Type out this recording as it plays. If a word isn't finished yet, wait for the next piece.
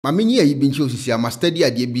Mamini ya yibinchi osisi ama study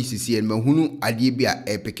adie BCC and mahunu adie bi a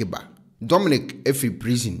epekeba. Dominic every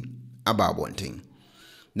prison aba abonten.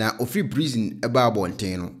 Na ofri prison aba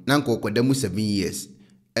abonten no na nko kwadamu 7 years.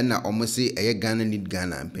 Ena omose eye Ghana need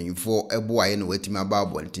Ghana mpanyimfo ebo aye no watimi aba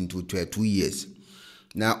abonten to 2 years.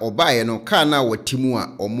 Na obaye no ka na watimu a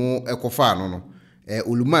omo ekofa no no.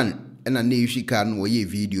 Oluman ena na yushika no ye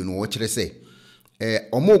video no wo kire se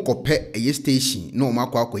omo kope eye station no omo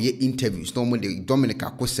akwa interviews no omo de Dominic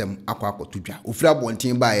akosem akwa tudwa ofri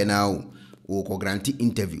abonten baaye na o ko grant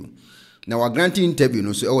interview na wa grant interview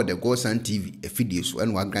no so e the Gosan TV a video so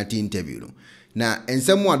and wa grant interview no na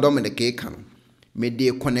ensemu a Dominic e kan me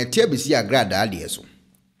de connect abisi Agradaa de so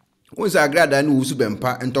won sa Agradaa no Owusu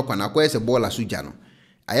Bempah ntokwa na kwa ese bola soja no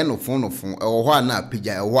aye no fon e ho ana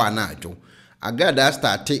apija e ho ana adwo Agradaa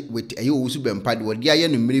start with aye Owusu Bempah de wodi aye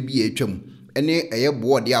no mmere bi atwam ene eye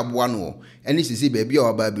board de aboa no ene sisi baabi a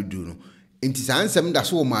waba bedu no enti sansem da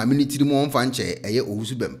so ma minitiri mo mfa nche eye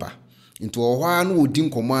Owusu Bempah enti ohwa no odi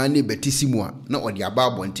nkomo ane betisimu a na odi aba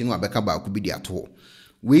abonti no abeka ba ku bi di ato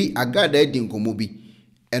we Agradaa di nkomo bi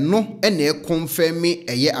eno ene e confirm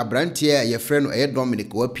eye abrante eye frɛ no eye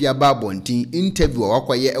Dominic wapia ba abonti interview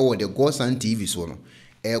wakwaye e wo the Gosan TV so no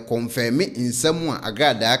e confirm nsɛm a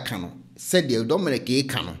Agradaa ka no said the Dominic e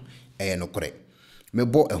ka no eye no kore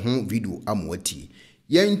mebo ehun video amwati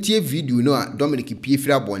yentie video no a Dominic pie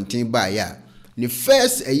fira bonten ba ya ni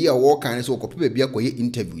first a year work kan so kope bia koye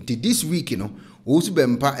interview this week no Owusu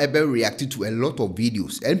Bempah ebe react to a lot of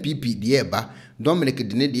videos NPP de eba Dominic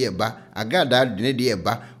de ne de eba Agradaa de ne de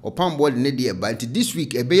eba Opambour de ne de eba this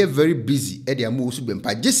week ebe very busy e de am Owusu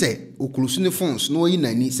Bempah jese okulusu ne phones no yi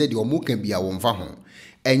nani said o mo kan bia wonfa ho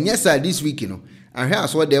enye sa this week no and here I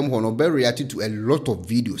saw them who be reacted to a lot of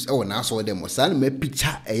videos. I want saw them was me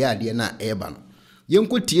picture a yard na eba no.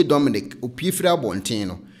 Yenko tie Dominic opie fira bonten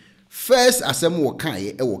no. First asem wo kan ye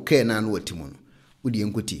e wo kan na no watimu no. Odi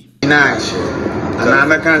yenko tie. Nice. And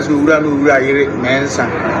Americans who run yere mensa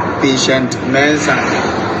patient mensa.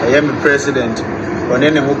 I am the president. When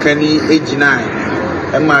any who can age 9.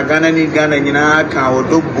 And my Ghana need Ghana nyina kan wo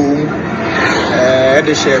dog boom.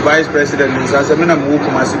 The share vice president is as a minimum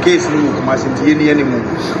as a case new as in the anymore.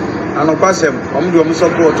 And of course, I'm doing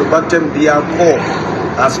support to bottom be our call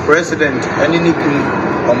as president and anything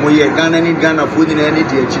or we Ghana need Ghana food in any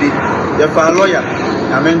DHD. Therefore, lawyer,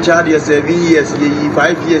 I'm in charge of 7 years,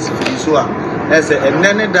 5 years for this one. As a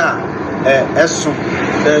nene da Esso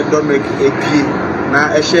Dominic AP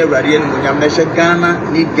now a share radiant Munyam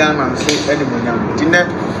Ghana need Ghana so any Munyam. Tina,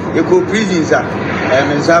 you go prisons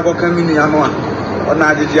and Zago coming in Yanoa. On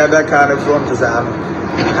the other car front is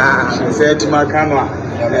said to my camera.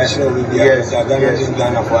 Yes,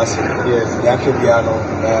 Ghana for us. Yes,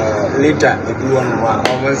 later, the blue one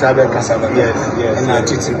almost have a cassava. Yes, and I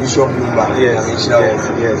teach Bishop Lumba. Yes.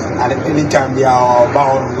 And anytime they are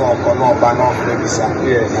bound or no ban off the visa.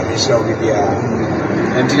 Yes, I'm sure we are.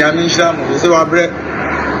 And Tiamisha, so I break.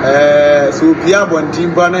 So Pia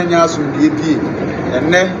Bontimba and Yasum DP.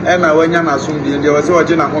 And then I went and assumed there was a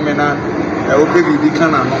Jenna Homena. I will be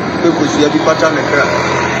Canaan, because you have been part of the crowd.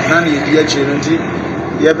 Nanny, dear Chinity,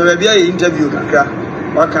 you have a very interview.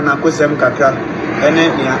 What can I call some Kaka? And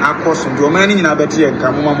then I cross into many in Abeti and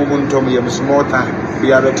Kamuma told me a small time.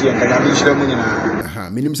 We are Betty and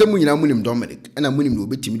Kagamisha. Minim Samuina Munim Dominic, and a Munim will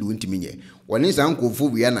be timid to me. One is Uncle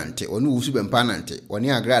Fubi Anante, or no Owusu Bempah Nante, or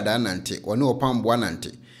near Agradaa Nante, or no Opambour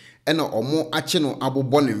Nante, and or more Acheno Abu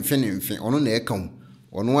Bonin Fenin, or no Necom,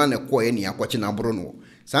 or no one a quay any Aquachina Bruno.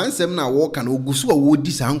 Sansem na wo kan ogusu a wo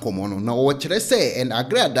di san komo no na wo kire se and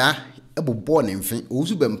Agradaa ebobɔ ne mfe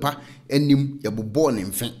Owusu Bempah anim ebobɔ ne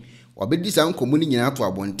mfe obedi san komo ni nyina to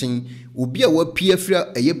abonten obi a wapie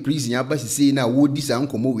afira eye prison aba sisi na wo di san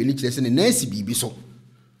komo we ni kire se ne nasi bibi so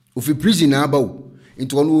ofi prison na aba wo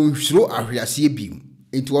enti wono hwiro ahwease biem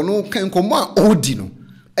enti wono kan komo a odi no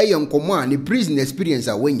eye nkomo a ne prison experience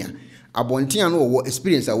a wanya abonten ano wo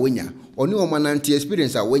experience a wanya oni o manante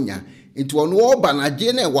experience a wanya into one oba na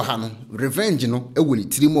je na ewo ha no revenge no ewo ni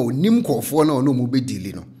tirimo onim kofo na ono mu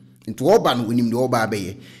bedili no into oba no onim de oba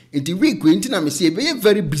abeye into week we ntina me se be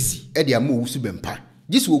very busy e de am Owusu Bempah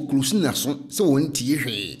this wo close na so se won tie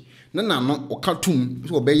hwe na no okatum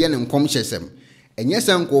so obeye ne nkom hyesem enye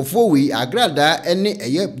san kofo we Agradaa ene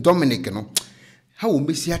eye Dominic no ha wo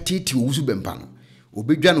mesi atete Owusu Bempah no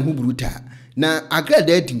obedwa no ho buruta na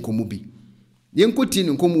Agradaa di nkomo bi yenkoti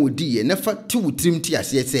ne nkomo odi ye na fa ti wutrim ti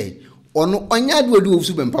ase se ono onya de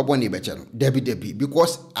Owusu Bempah bone beche no debi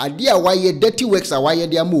because ade a waye dirty works a waye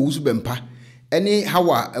de am Owusu Bempah ene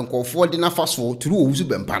hawa enkofo de na faso turu Owusu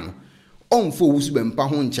Bempah no onfo Owusu Bempah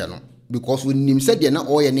ho nche no because we nim said na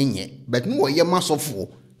oye ne nye but no oye masofo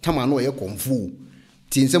tama no oye konfu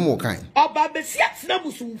Tinsem wo kan. Oba besia tena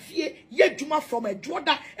busumfie ye dwuma from a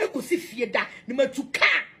droda ekosi fie da ne matuka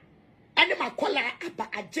ane makola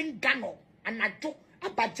aba agengano anado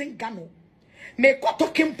aba agengano me ko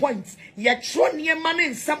talking points ye tro niema ne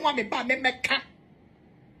nsem wa me ba me meka.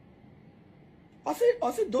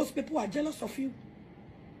 Also those people are jealous of you.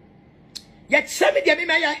 Yet send me the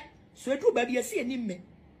me so do baby you see any me.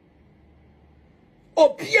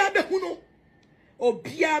 Obia be huno.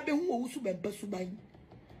 Obia be hu Owusu Bempah suban.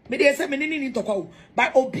 Me dey say me ni tokwa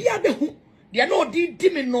but obia be hu. They no di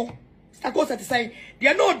me no. Stako say say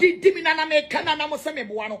they no di me na me kana na mo say me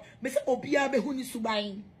boa no. Me say obia be hu ni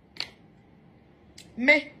suban.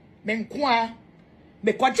 Me nko a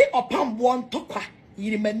me kwaje Opambour ntokwa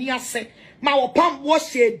yiri mani ase. Ma Opambour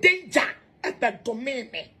she danger ebe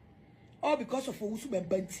me. All because of Owusu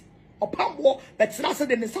Bempah. Opambour but na say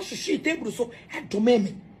the such shit table so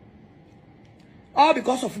me. All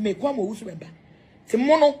because of me kwa Owusu Bempah. Ti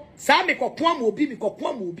mono sa me kokwa ma obi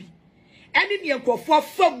ene ne nkofo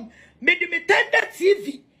fam me de me tender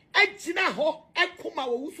TV agina ho ekoma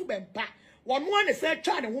Owusu Bempah. One ne say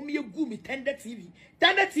twa ne ho me gu me tender TV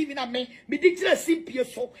na me di kira simpie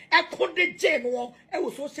so ekode je no e wo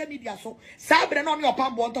social media so sa bre na no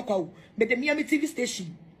Opambour ntokwa o me de me TV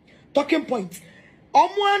station talking point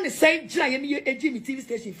omo ne say gira ye me eji me TV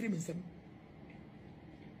station free me nsem.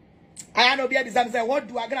 I know be say what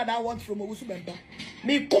do Agradaa want from Owusu Bempah?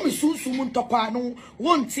 Me come soon ntokwa no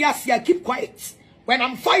won't see I keep quiet. When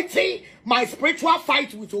I'm fighting my spiritual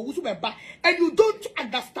fight with Owusu Bempah and you don't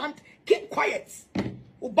understand, keep quiet.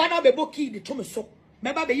 Ubana beboki de to so.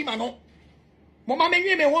 Meba be yima no. Mama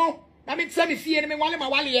menye me ho. Na me tse me fie me wale ma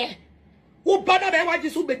wale ye. Ubana be waji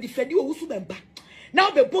so be defendi Owusu Bempah. Now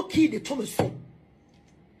beboki de to so.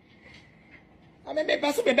 I me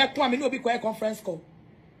pass me back to me no be kwa conference call.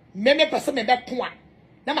 Me person me back to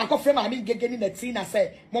na ma ko frame ma me gege ni na ti na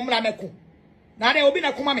say momra me ko. Na de obi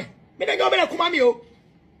na kuma me. Me de obi na kuma me o.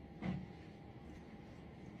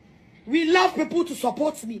 We love people to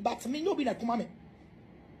support me, but me no be na kuma me.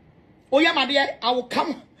 Oh yeah, my dear, I will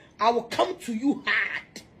come to you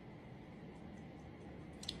hard.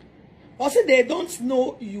 Also, they don't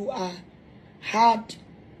know you are hard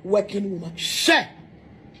working woman. Sure.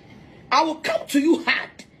 I will come to you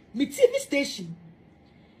hard. Me TV station.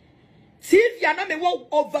 TV and I want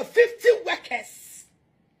over 50 workers.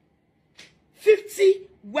 50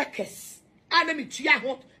 workers. And me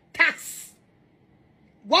tax.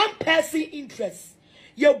 One person interest.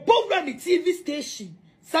 You both run the TV station.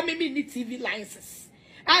 Some me need TV licenses.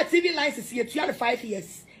 TV licenses here 5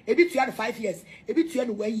 years. A bit 5 years. A bit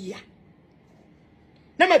 1 year.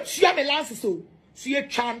 Number 2 me licenses so you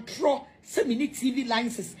can throw some need TV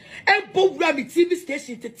licenses. And both run the TV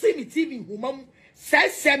station to TV woman.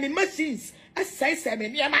 Say me machines. I say me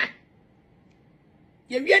niama.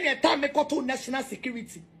 You really time me to national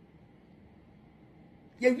security.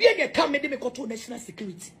 You really time me to national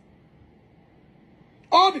security.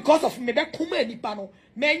 All because of me back kuma ni pano.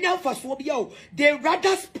 Me nyam faso bi o. They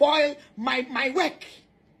rather spoil my work.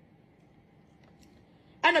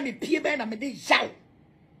 Ana me pie be na me de yaw.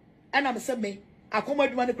 Ana me say me akoma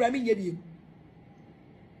duma ne kra me nya biem.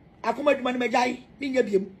 Akoma duma ne me jai me nya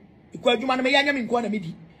biem. Ikwa duma ne me yanya me nko na me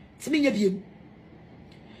di. Ti me nya biem.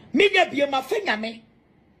 Me nya biem afenya me.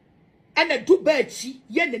 Ana du ba chi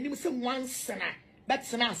ye nanim se wansana.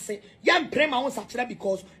 That's not say yam prema on sachera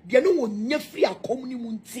because they no won nya free a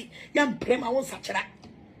community yam prema on sachera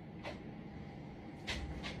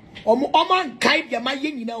oman kai bia ma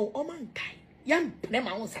ye nyina o oman kai yam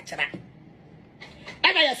prema on sachera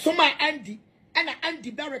and I soma Andy and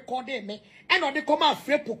Andy be recorded me and on the come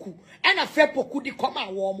afre poku and afre poku di come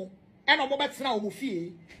awo mo and omo betena omo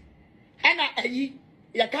fie and ayi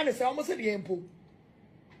ya kan say omo say the empo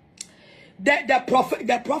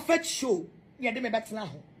the prophet show. Ya de me betena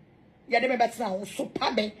ho so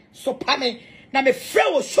pa me na me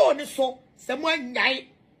frɛ wo show ne so sɛ mo anyai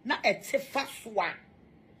na etefa so a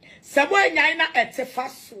sɛ mo anyai na etefa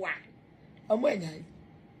so a ɔmo anyai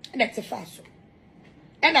na etefa so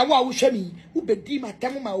ɛna wo a wo hwɛ mi wo bedi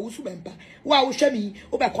matam ma Owusu Bempah wo a wo hwɛ mi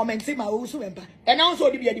wo be comment ma Owusu Bempah ɛna wo so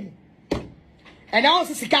odi bia di mu ɛna wo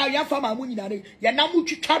so sika ya fa ma mo nyina ne ya na mo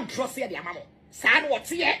twitwa ntro se de ama mo saa no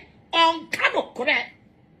wote ye onka no korɛ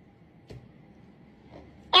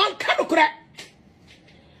on kanukure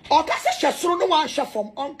o ka se hwesoro no wan hwe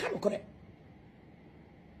fom on kanukure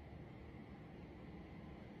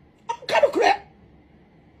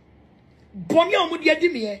boni a omudi adi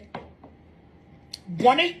me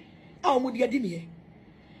boni a omudi adi me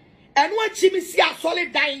enu achi mi si asole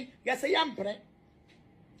dan ye se ya mpre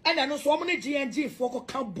ena no so omo ne GNG fo ko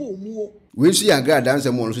ka bo mu o we see Agradaa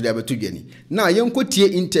answer mo so dey beto dwani na yenkotie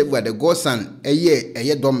interview at the godson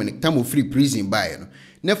eye Dominic time free prison by no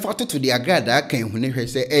na fato to the Agradaa kan hu ne hwe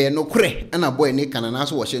se no kore ana boy ne kana na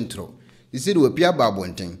so wo hentro isi de wapia ba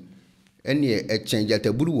bonten ene change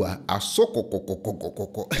ataburuwa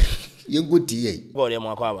asokokokokokoko yenkotie God em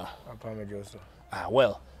akwa Opambour so.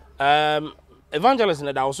 well evangelist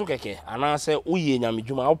na da also keke and I say uye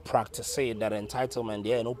nyamedwuma how practice say that entitlement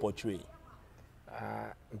there no portray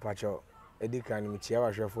Mpacho edika ni mchia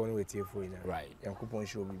wa hwefo no wetiefo ina right yankopon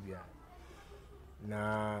show bibia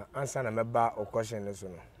na ansa na meba o question no so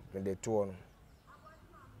no me de to no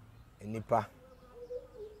enipa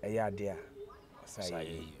eya ade a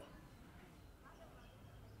osaye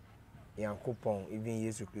yankopon even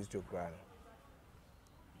Yesu Kristo kra no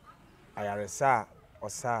ayaresa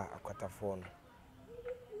osa akwatafo no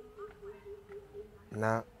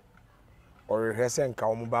na orehese nka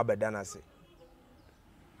wo ba beda na se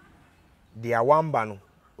dia wamba no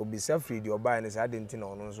obisa free di oba ne sa de nti na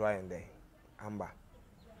ono nso ayende amba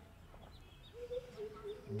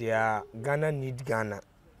dia Ghana need Ghana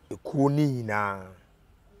ekuo ni na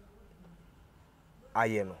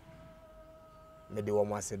aye no me de wo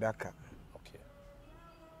masedaka okay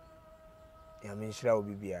ya menshira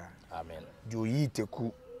obibia amen di oyi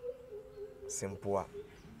teku simpoa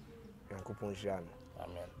yankopon shira no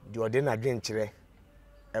amen di ode na dwenkyere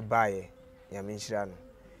ebaaye ya menshira no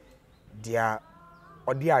dia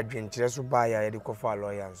odi adwenkyere so ba ya de kofa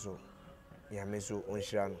lawyer so ya meso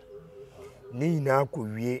onhira no ni na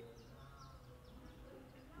kowie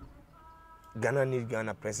Ghana need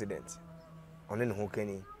Ghana president one ne ho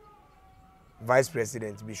kani vice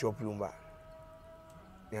president Bishop Lumba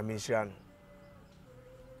ya menhira no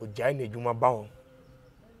ojai na djuma ba ho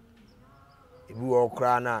ebi wo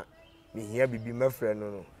kra na mehia bibi mafre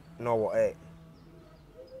no no wo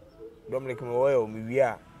Dominic me wo me wi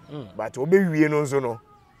a but obewie no nso no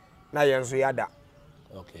na ye nso yada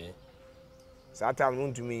okay satam no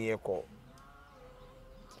ntumi ye call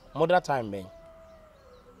modern time ben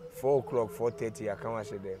 4 o'clock 4:30 aka wa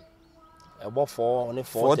shede about 4 only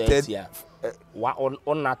 4:30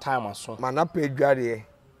 on that time aso mana pedware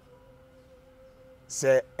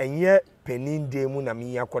se enye penin day mu na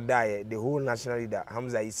miya kodaye the whole national leader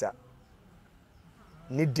Hamza Isa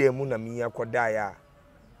ni day mu na miya kodaye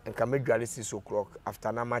nka medware 6 o'clock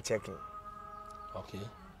after na checking okay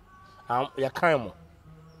ya kan mo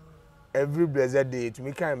every blessed day to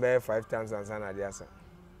me kan be 5 times and sana dia sa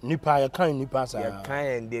nipa ya kan nipa sa ya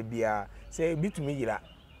kan de bia say bitumi yira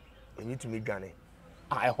bitumi dwane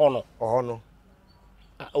ho no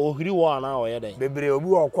ohiri wo ana o ye den bebre obi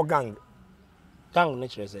wo kọ gang ne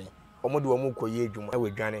chere say omo de omo koye adwuma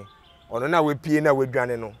we dwane ono na we pie na we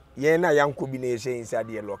dwane no ye na yanko bi na ye hye inside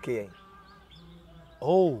ye lock ye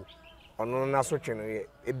ono na so twe no ye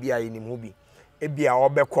ebia ye nim ho bi ebia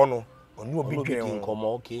obekọ no ono obi dwane ho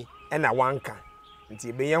nkomo okay e na wanka nti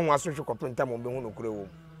ebe ye ho aso twe kopenta mo be hu no kure wo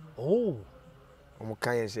omo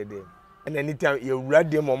kan ye hye de and anytime ye wura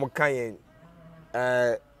de mo kan ye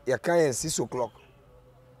ya kan ye 6 o'clock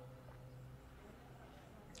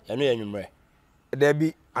eno ye nwumre there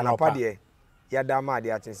be anapa de ya da ma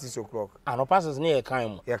de at 6 o'clock anapa says ne ye kan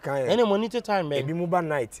mo ya kan ye any monitor time be ebi mu ba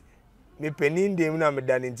night me penin dem na me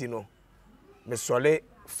dan nti no me sole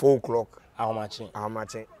 4 o'clock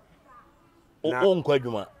ahomache o nkwa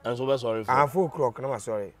adwuma enso be sorry for 4 o'clock na ma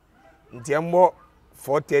sorry nti embo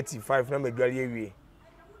 4:35 na me dware ewie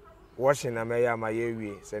washing na me ya ma ye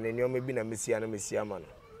ewie se ne nyo me bi na mesia na mesia ma no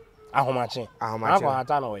ahomache akwa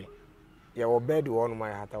hata no we ya wo bed wo no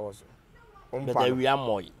ma hata wo so but ewi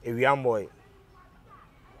amboy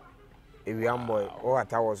o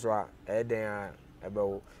hata wo so a eden a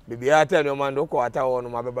ebewo bibi hata no man do ko hata wo no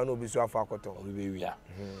ma beba na obi so afa akoto obi be wi a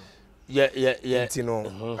yeah tino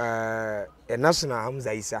national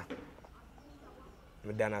Hamza Isa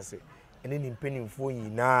medana se ene ni mpenimfo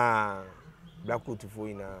nyina blackwood fo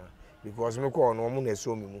nyina because me ko no mo na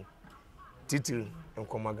so mi mu titil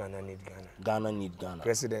enkoma Ghana need Ghana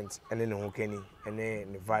president ene ne ho kani ene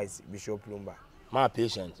ne vice Bishop Lumba my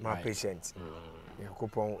patient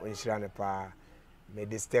yakopon onhira ne pa me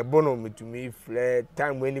de stebono metumi flare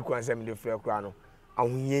time when ni kwanse me de flare kra no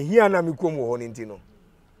ahuyehia na me kom ho nti no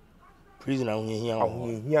prison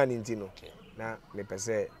ahuyehia ni nti no na me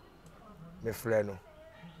pese me flare no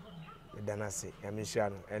me danase ya me hira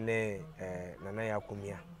no ene nana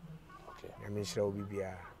yakomia ya me hira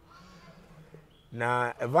obibia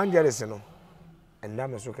na evangelist no enda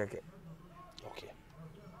me so keke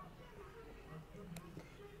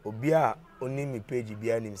obia oni mi page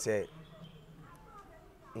bia nim say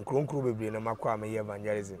nkronkro bebre na makwa me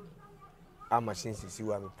evangelism a machine sisi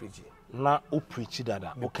wa me preach na o preach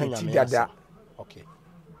dada o kanya me dada okay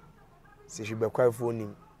se hwe bekwa fo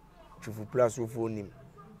nim chufu plus fo nim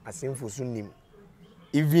asemfo so nim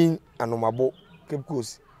even anomabo Cape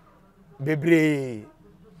Coast bebre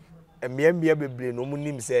emiambia bebre no mu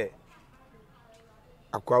nim se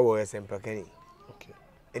akwa wo esempakani okay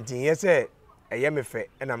enti yese eye me fe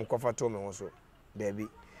na me kofa to me ho so dabi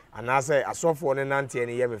anase asofo ne nante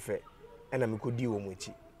ne ye me fe na me kodi wo mu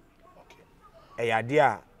echi okay eyade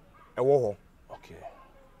a ewo ho okay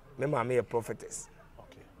me ma me prophetess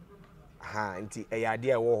okay aha enti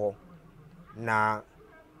eyade a ewo ho na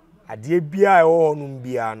ade bia ewo ho no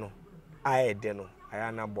bia no ayede no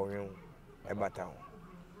aya na bonwen ebata ho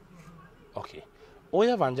okay o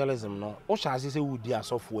evangelism no o chance se wudi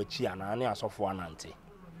asofo echi ana ne asofo anante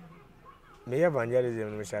me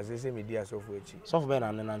evangelism no chance se me di asofo echi sofo be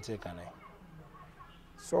na ne nante kane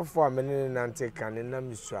sofo a me ne nante kane na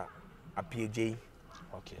misua apieje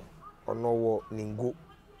okay ono wo ningo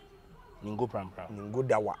pram ningo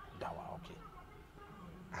dawa okay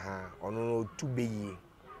aha ono no tubeyi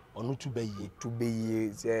onu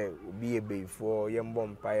tubeyi se obi ebefo ye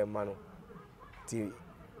mbom pa ye ma no ti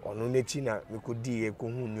ono nechi na me kodi ye ko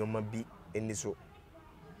hu nyoma bi eni so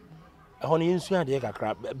ehon yinsu ade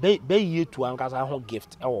kakra be ye tu ankasa ho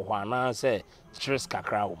gift ewo ho ana se stress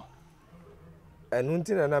kakra wo enu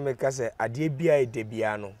ntina na me ka se ade bia ede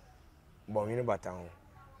bia no bonwene bata ho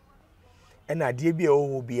ena ade bia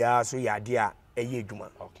wo bia so ya ade a eye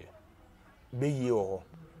adwuma okay be ye wo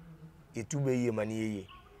etu be ye mane ye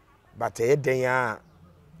bata ye den a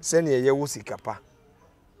se ne ye wo sikapa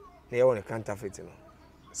na ye wo ne counterfeit no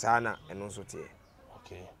sana eno so tie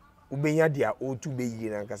okay ubenya dia o tu be ye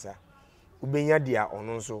na nkasa ubenya dia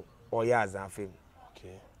ono nso oya azafem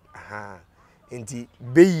okay aha enti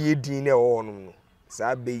be ye din na wo no no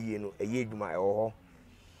sa be ye no eye adwuma e ho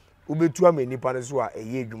ubetu ama nipa no so a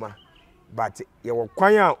eye adwuma but ye wo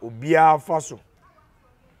kwan a obia fa so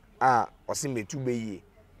a osimetu be ye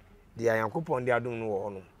dia yankopon dia adom no wo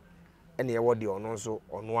no ene ye wo dia ono nso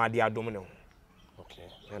ono ade adom ne ho okay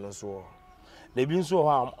eno so le bi nso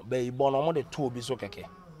ho be ibo no mo de to obi so keke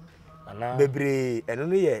ana bebre eno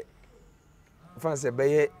no ye fanse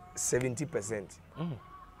be ye 70%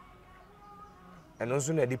 eno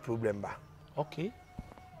nso na di problem ba okay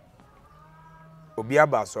obi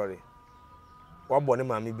aba sorry wabo ne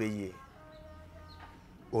maami be ye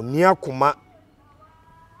oni akoma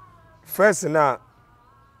first na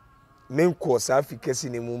men ko sa afikasi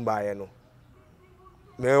ne mu mbaaye no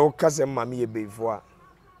me o kase maami ye beifo a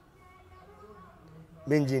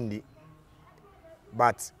menjindi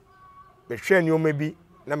but me hwe ni oma bi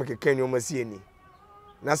na me keke ni oma si eni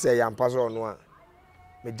na se ya mpa so no a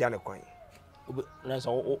me gya ne kwan na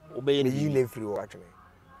so obeye me yi ne free o atwe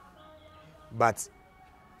but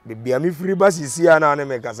bibia mi free ba sisi a na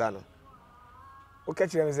me kasa no o ka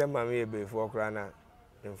kire me se maami ye beifo okra na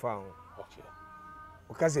mfa ho okay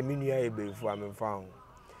o ka se minua ye beifo a mfa ho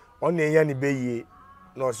on ne ya ni beye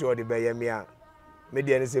na o se o de beye me a me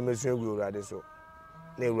de ne se mesu egu urade so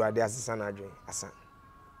na urade asesa na adwen asa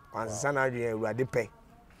kwansesa na adwen urade pe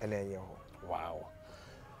na enye ho wow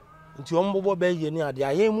nti ombobo be ye ni ade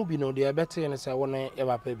aye mu bi no de ebete ne se wona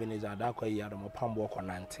eba pa bi ne za da kwa yi adom Opambour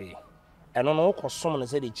konante eno no kosom ne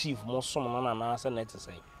se the chief mo som no na ase net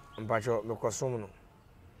se mpacho me kosom no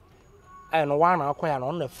ai no wa na akoya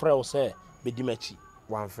no na frɛ se be di machi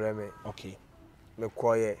wan frɛ me okay me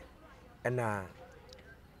koye na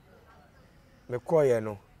me koye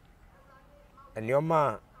no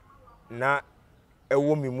enioma na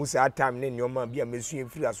ewo mi musa time ne enioma bia mesu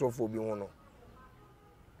efiri asofo bi ho no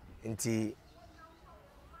nti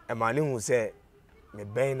emane hu se me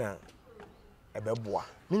ben na ebeboa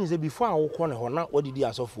mean say before I walk on ho na odidi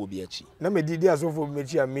asofo bi achi na me didi asofo bi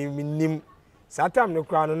achi a me nim sa time ne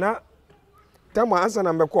kra no na tama ansa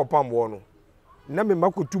na mekọ Opambour no na me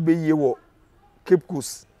makotu be yie wo Cape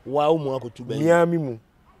Coast wa mu akotu be miami mu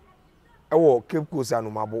ewo Cape Coast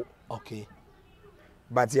anomabo okay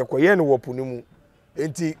but ye koye ne wo puni mu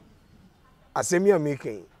enti asemi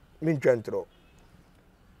ameken me ntwentro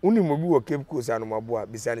uni mo bi wo Cape Coast anomabo a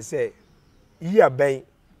bisane se yi aben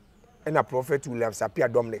na prophet William Sapia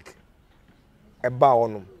Dominic eba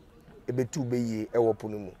onum ebetu be yie ewo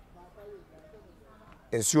puni mu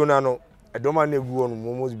ensuo na no edoma na egu onum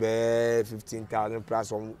almost be 15,000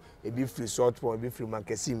 plus on ebi free salt pond ebi free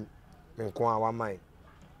mankesim me nko a wa man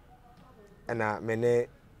na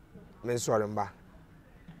me sorry mba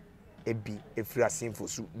ebi efiri asinfo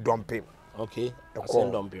su dumping okay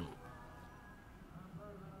asin dumping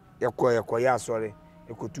yako ya sorry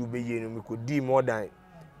ekotu be yie no me ko di more than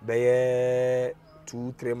be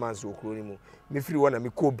 2-3 months okro ni mu me free one na me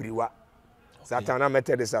ko briwa Satana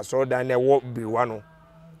Methodist so dan na wo biwa no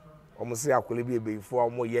omo se akole bi ebefo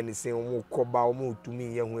omo ye ne sen omo koba omo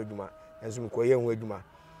tumi ye ho adwuma enso mko ye ho adwuma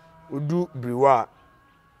odu biwa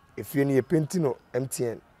efie ne ye penti no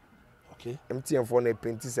MTN okay MTN for na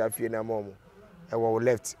penti sa afie na momo e wo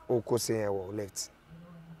left o ko sen e wo left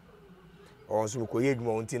onso mko ye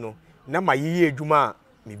adwuma onti no na ma ye adwuma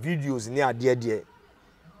me videos ni ade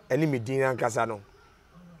eni me din ankasa no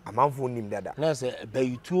amanfo nim dada na se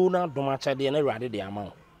bayituo na domachade na rade de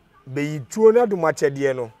ama bayituo na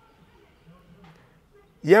domachade no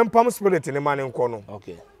yempam spirit ne mane nko no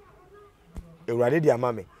okay ewrade de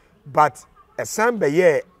ama me but esan be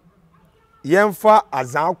ye yemfa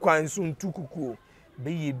azan kwan so ntukuku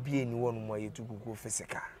be ye bie ni wonu mo ye tukuku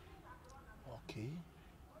physical okay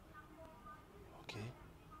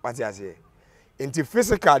what you say into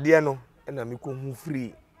physical de no na me ko hu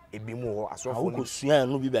free ebi mu ho asofo ni kosua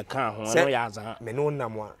no bi be kan ho no ya azan me no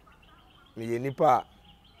nam a me ye nipa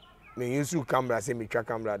me use camera say me twa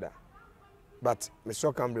camera da but me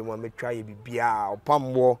so camera mo me twa ye bibia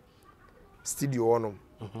Opambour studio ono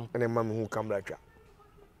ene ma me hu camera twa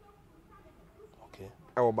okay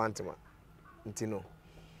e wo bantama ntino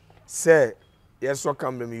say yes so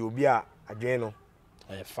camera me obi a adwen no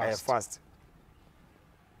fast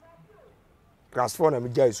class 4 na me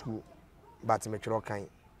jai school but me twa kan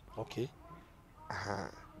okay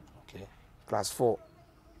okay class 4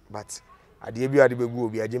 but ade bi ade begu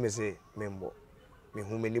obi age me say membo me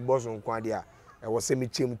hu me ni boss nko ade a e wo se me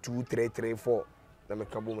chem 2 3 3 4 na me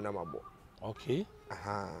ka bom na mabo okay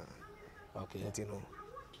okay ntino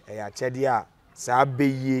e ya chede a sa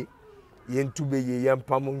beye yentu beye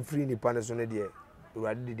yempam mfiri nipa ne so ne de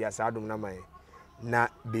urade de asa adom na man na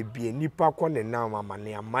bebie nipa ko ne na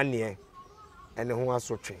amane ene ho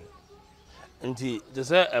asotwe nti je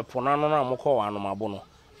se epona no na mokọ wa anomabo no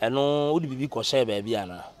eno odi bibi ko share ba bia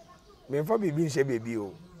na me fa bibi nse bebi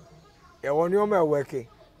o e woni o ma weke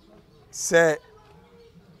se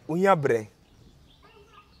unya bre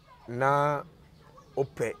na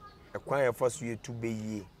ope ekwan e fa so yetu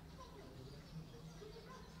beye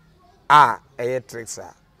tricks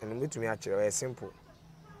a eno metumi a kire e simple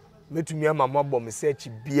metumi amama bom search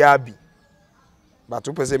bia bi but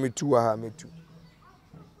o pese metu ha metu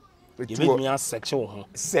you me search wo ho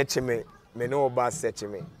search me no ba search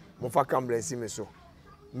me mo fa camera si me so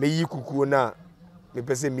me yi kukuo na me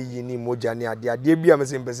pese me yi ni moja ni ade bia me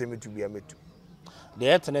se pese metu bia metu de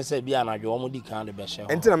etene se bia na dwo mo di kan de be she ho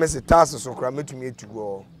entina me se task so kra metumi etu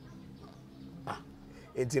go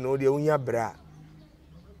entina o de unya bra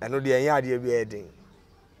eno de enya ade bia eden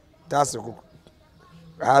task ko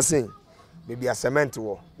asin me bia cement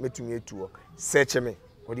wo metumi etu wo search me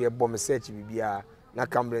o de bo me search bibia na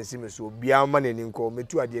camera si me so bia ma na ni nko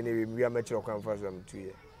metu ade na we bia ma kire kwan fa so metu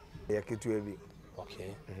ye ketu ebi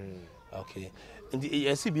okay okay ndi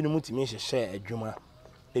esi bi no mutimi hye adwuma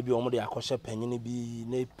e bi omo de akọhye panyine bi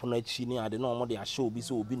na puna chi ni ade na omo de ahye obi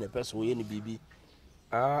so obi na pese wo ye ne bibi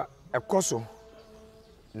ekoso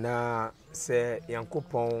na se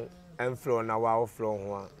yankopon enflo na wa oflo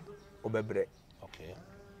ho a obebre okay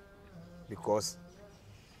because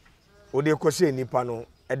o de kọhye nipa no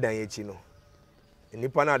edan yechi no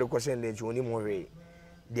nipa na de kọhye na echi oni mo hwe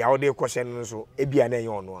dia o de kọhye no so ebia na enye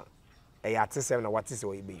ono a e ya tesem na watese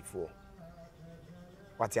o ibefo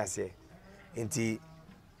what you say enti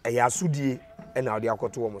e ya sudie e na o de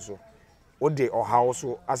akoto wo mo so o de ohawo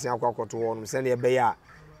so asen akoto wo no se na e be ya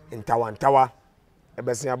ntawa e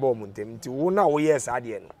be sen aba o mo ntem enti wo na wo yes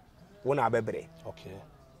ade no wo na abebre okay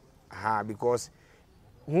because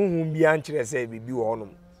hunhun bia nkire se bibi wo no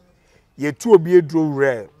ye tu obi edro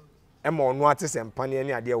rare e ma ono atese mpane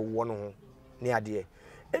ne ade wo no ho ne ade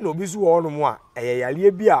e na obi so wo no mo a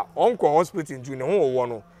eyayale bi a onko hospital ntu ne ho wo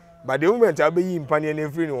no but the moment abeyi mpane ne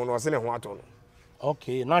free ne ho no se ne ho ato no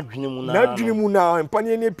okay na dwene mu na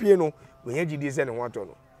mpane ne pie no we nya gidie se ne ho ato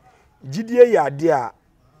no gidie ya ade a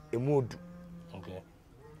emodu okay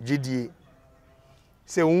gidie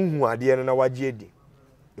se hunhu ade no na waje edi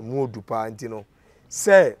emodu pa nti no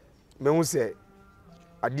se me hu se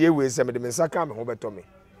ade we se me de nsaka me ho beto me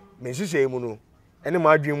nhihye mu no ene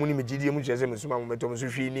ma adwen mu ni me gidie mu kyese me suma mo beto me so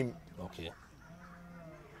hwe nim okay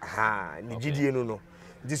ni gidie no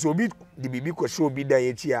this obi di bibi ko show bi dan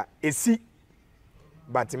yechi a esi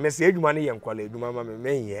but me se adwuma ne ye nkwala adwuma ma me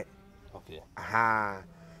menye okay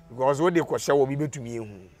because we dey ko hye wo bi betumi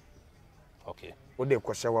ehu okay we dey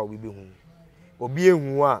ko hye wo bi behu obi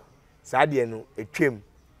ehu a saa de no etwem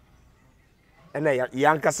ena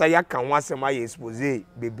yankasa yaka ho asem aye expose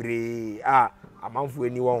bebre amanfo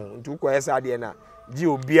ani wo ho ntu ko saa de na gi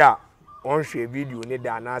obi a on hwe video ne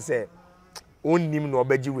da na se onnim no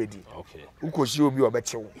obaji wedi okay ukoshi obi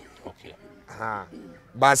obechewo okay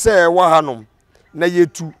ba say wa hanom na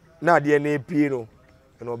yetu na ade na epie no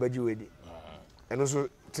na obaji wedi eno so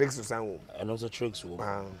tricks so san wo eno so tricks wo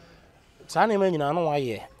sa na me nyina no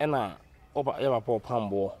waye e na oba ye papa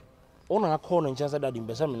Opambour ona akọ no nkyesa dadi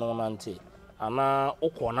mbesa me no nante ana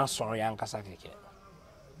ukọ na sọrọ ya nkasa keke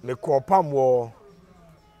me kọ Opambour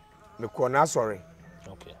me kọ na sọrọ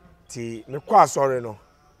okay ti me kọ asọrọ no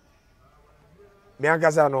me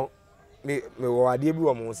ankasa no me wo ade bi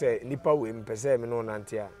wo mo se nipa we mpese me no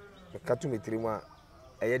nante a me katu metirimu a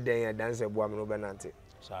eye den ya danse bua me no be nante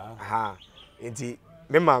sa enti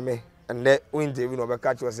me mame ende o interview no be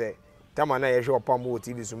catch you say tama na ye hwe Opambour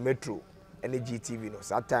TV so Metro ene GTV no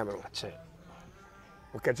that time no che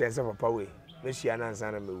o catch say papa we me hia na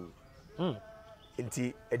nsa na mewu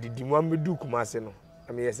enti edidimu amedu kumase no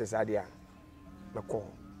me yes sade a me ko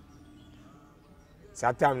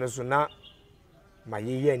that time no so na ma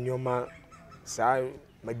ye nyoma sa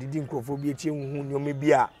madidi nkrofo bi etie hu nyoma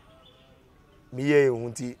bi a me ye hu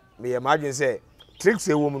nti me ye imagine say tricks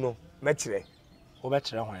e wo mu no me kire wo be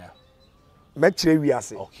kire hwan ya me kire wi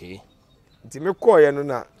ase okay nti me call ye no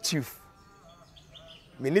na chief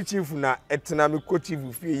me ni chief na etena me ko chief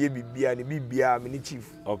fie ye bibia ne bibia me ni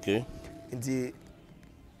chief okay nti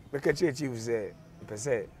me ka kire chief say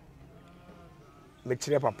pese me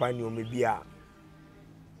kire papa ni o me bia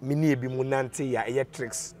me ni ebi mu nante ya ye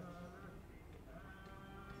tricks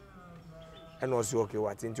and also okay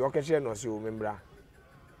what nti o ka kire no so me mbra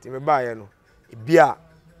nti me ba ye no bia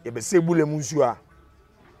ye be se bule mu nsu a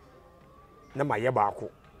na ma ye baako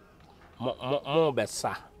mo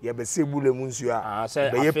besa ye be se bule mu nsu a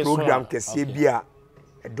be ye afi program kese bia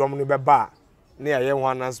edom no be ba na ye ho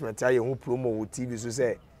announcement a ye ho promo wo TV so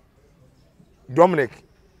say Dominic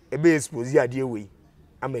ebe expose ade we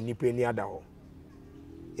ama nipa ni ada ho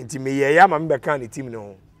nti me ye ya ma me be kan ni team no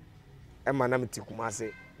ho e ma na me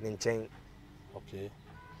tikumase ne nchen okay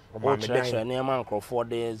o chere ne ma nkrofo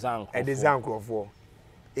de zankrofo e de zankrofo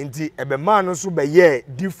nti ebe man no so be ye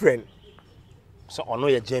different so ono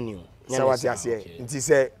ye genuine so what you say nti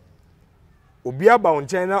say obi aba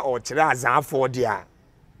nchen na o chere azanfo de a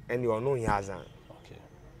ene ono nya azan okay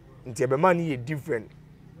nti ebe man ye different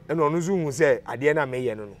ene ono so hu say ade na me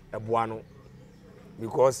ye no no eboa no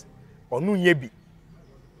because ono nye bi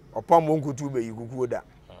Opambour nkutu be yikuku da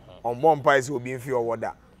ombo mpa se obi mfi owo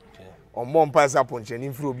da ombo mpa se aponcheni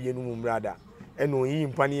mfi obi enu mu mrada ene oyi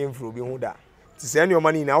mpa ne mfi obi hu da ti se ene o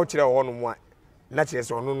mani na o kire ho no mu a na kire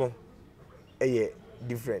se ono no eye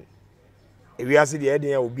different ewiase de eden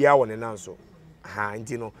ya obi a wone nanso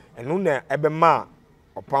nti no eno na ebe ma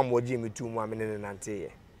Opambour ji metu mu amene ne nante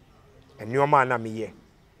ye eno ma na me ye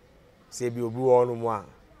se bi obi wo no mu a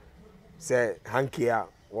se hanki a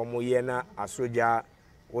wo mo ye na asoja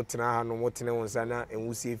wotena ha no wotene wonsa na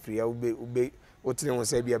enwusie free ya ube wotene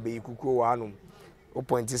wonsa bia be ikukuo wa no o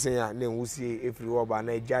point sen ya na enwusie efiri wo ba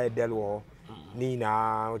na eja edel wo ni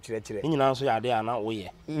na o kire ni na so ya de ana wo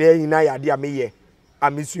ye ni na ya de ameye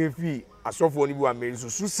amisu fi asofo ni bi wa me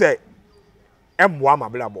so se emboa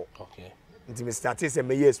mablabo okay nti me start say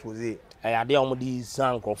me expose ya de o di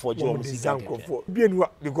zankrofo je o si zankrofo bi enu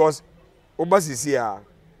because obasisi a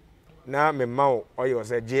na me ma o ye o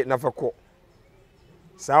se je na fako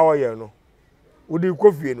sa oye no udi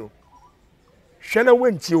kofie no hwena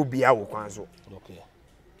wantie obi a wo kwan so okay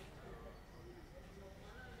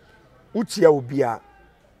utia obi a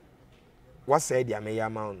wasa dia me ya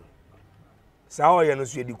ma no sa oye no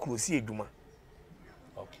so edi krosi eduma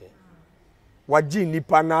okay waji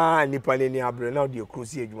nipa na nipa ne ni abre na odi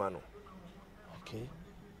krosi eduma no okay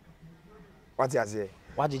what you say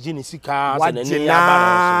waji ni sika se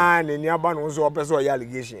ne ni aba no so opese o ya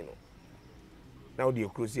allegation no na odi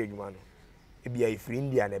krosi eduma no ebia ifiri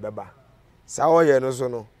India na beba sa oye no so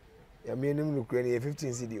no ya me nim no kure ni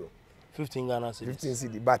 15 cedi o 15 Ghana cedis 15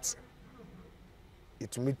 cedi but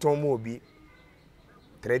it me tomo obi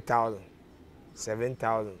 3,000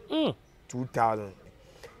 7,000 2,000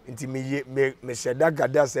 nti me sheda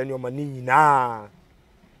gada se ni o mani nyina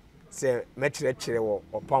se me kire wo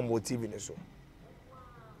Opambour TV ne so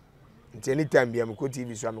nti anytime bia me ko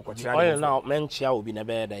TV so am ko kire oil now menchia obi na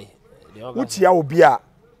be dai uchia obi a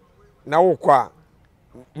na wokọ a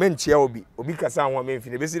menchia obi kasa ho a menfi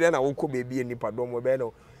ne besi na wokọ bebi nipa dom we be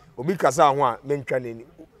no obi kasa ho a mentwa nani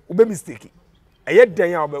ube mistake eye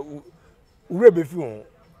den a ure be fi ho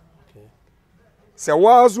se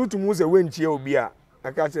wazu tumu se wenchia obi a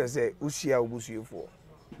aka chere se ushia obusuefo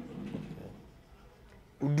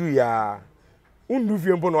udu ya undu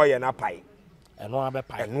fie mpo na oye na pai eno abe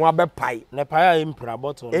pai ne pai a impra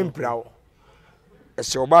bottle impra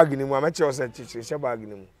e bag ni mu ameche o se chichire bag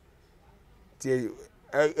ni mu ti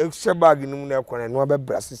e bag ni mu na ekwana no abe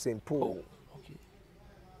brase sempo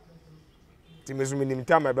ti me so minim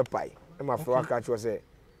time e be pai e ma fro aka cho say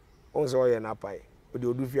on so ye na pai o de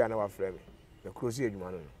odu fi ana wa frɛ me me krosi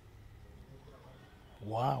adwuma no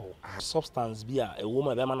wow substance bi a e wo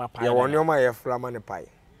ma be ma na pai ya woni o ma ye fra ma ne pai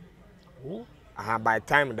aha by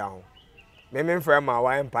time down me frɛ ma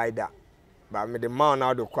wa pai da ba me de ma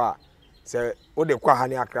na do kwa say o de kwa ha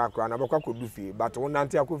ne akra na be kwa kodu fi but won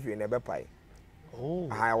nante akofi na be pai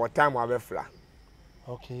aha what time wa be fra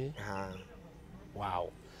okay wow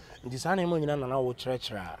ndi sana mo nyina na wo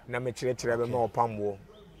kyerɛkyerɛ na me kyerɛkyerɛ be ma Opambour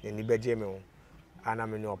ni beje me ho ana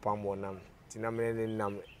me ni Opambour nam ti na me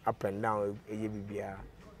nam up and down eye bibia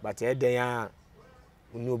but e den a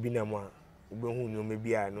uni obi na mu a ubehu ni o me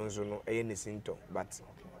bia no nso no eye ne sinto but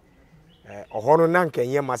ohono na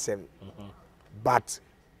nkenye masem but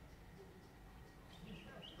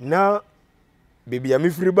na baby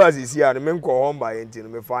am free bus is here me nko home by enti no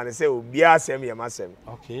me fa ne say obi asem ye masem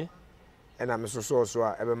okay na me so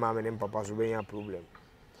a ebe ma me ne papa so be ya problem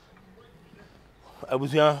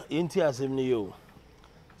abusia enti asem ne yo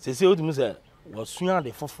sese otum se wasua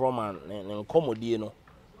de foforo man ne nkomodie no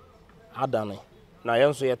adane na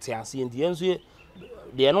yenso ye te ase enti yenso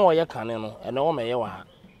de no ye kane no ene wo me ye wa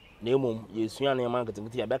na emom yesua ne man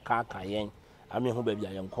ketekete ya be ka yen ame ho ba bia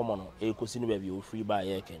ye nkomo no ekosi ne ba bia o free ba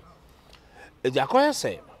ye ken ejakoye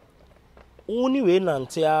se oni we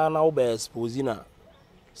nante a na wo be expose na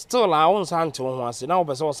still a won sante ho ase na wo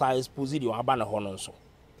be se wo sa expose di wa ba na ho no nso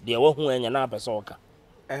de wo hu anya na pese wo ka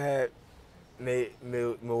me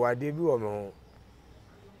wade bi wo me ho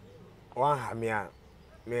wa ha me a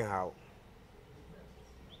me hawo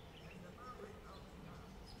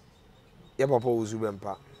ya papa Owusu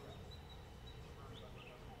Bempah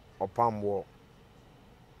Opambour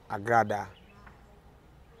Agradaa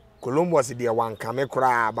Columbus de wanka me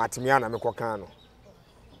kura batimi ana me kokan no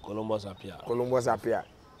Columbus apia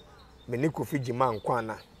me ni kofi jima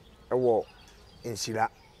nkwana ewo nshira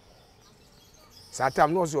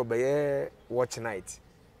satam no so obeye watch night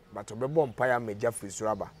but obebo mpaya meja free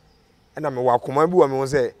suraba na me wakoma bi wo me ho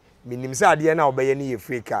se minim se ade na obeye ne ye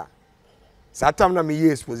fake a satam na me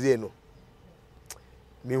ye expose no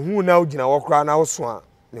me hu na ogina wokra na woso a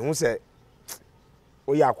me hu se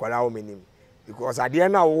oya akwara wo menim because ade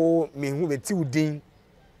na wo me hu beti udin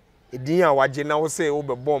edin a waje na wo se wo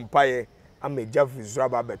bebo mpaye ameja free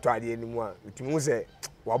suraba beto ade ni mu a metimi hu se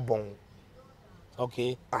wabon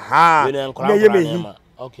okay aha na ye me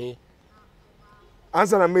okay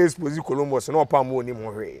answer na me expose Columbus na Opambour ni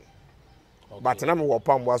mo hwe but na me wo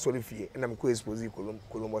Opambour asori fie na me ko expose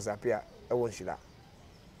Columbus apia e won shira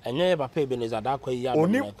enye papa Ebenezer da kwa ya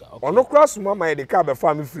okay ono cross mama e de ka be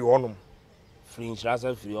fa me free honum free shira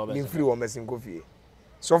sa free obe ni free wo mesin ko fie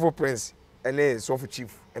Sofo Prince ene Sofo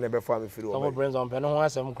Chief ene be fa me free obe Sofo Prince on pe no ho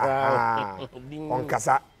asem kwa on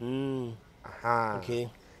kasa aha okay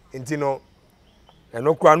intino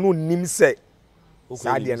eno kwa no nim se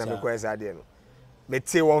saade na me kwa saade no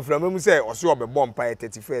mete won fra mamu se o se obebọ mpa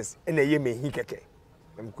 31st ena ye me hi keke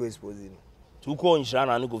na me ko expose no tu ko nshira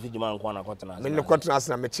na ne ko fijima nkwa na kotena me ne kotena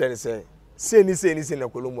na me kire ne se ni na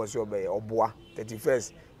Columbus obe oboa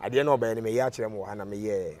 31st ade na obe ne me ya kire mo ha na me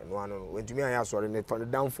ye no ano no wentumi anya asore ne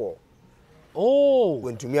downfall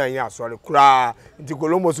wentumi anya asore kura nti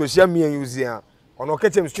Columbus o hia me use a ono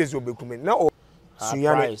kechem stress obekume na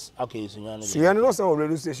Sunyane okay Sunyane no say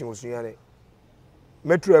radio station Sunyane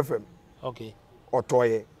Metro FM okay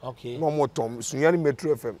otoye okay no mo tom Sunyane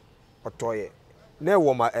Metro FM otoye na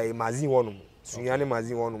wo magazine wonum Sunyane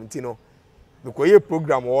magazine wonum nti no me koye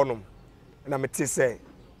program wonum na me te say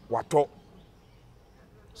wato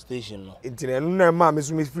station no nti na ma me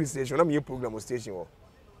so me free station na me program station wo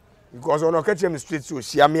because ono ka chem street so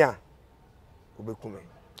hia me a obekume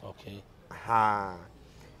okay aha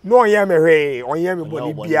no ye me hwe onye me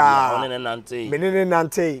boni bia me ne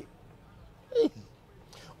nante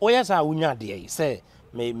oya sa wunya de say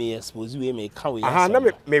me expose we me ka we aha na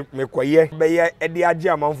me koye be ye e de age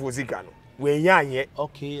amanfo sika no we nya anye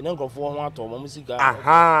okay na nkofo ho ato mo sika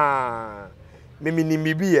aha me minim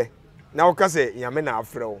bibiye na wo ka se nyame na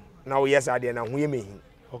afre wo na wo yes ade na ho ye mehi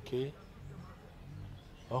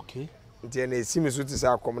okay nti na esi me so ti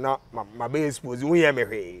sa akom na ma be expose wo ye me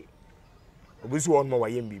hwe obisu won ma wa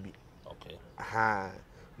ye mbibi okay aha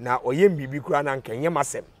na oye mbibi kura na nkenye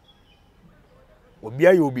masem obi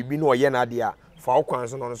aye obibi na oye na ade a fa wo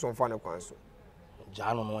kwanso no so mfa ne kwanso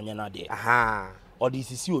jaano no onye na ade aha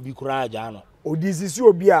odisisi obi kura jaano odisisi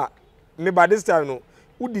obi a me by this time no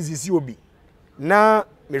udisisi obi na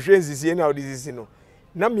me hwe nsisi na odisisi no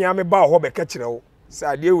na me me ba ho be ka kire wo sa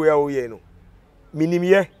ade we a wo ye no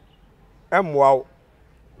minimye emwa wo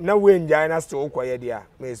na we njai na sto koye dia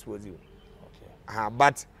me expose you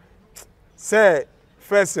but say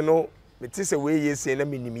first no me te say we ye say na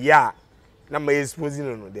minim ya na ma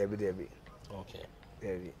exposing no Debbie. Okay.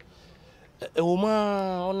 Debbie.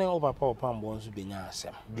 Uma one o papa Opambour nso benya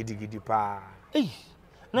asem. Gidi pa. Eh.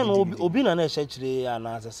 Na no obi na ehye kire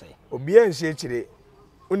ana asese. Obi a nhye kire.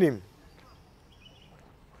 Unim.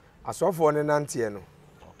 Asofo ne nante no.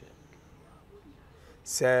 Okay.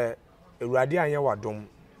 Se Ewurade anya wadom.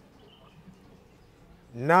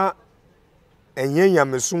 Na enye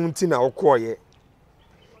nyamesom ti na okoye.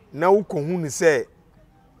 Na ukohu ni say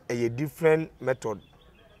a different method.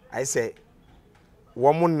 I say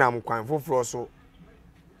woman nam kwan foforo so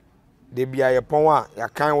de bia ye pon a ya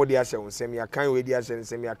kan wo de ahye nsem ya kan we de ahye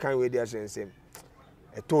nsem ya kan we de ahye nsem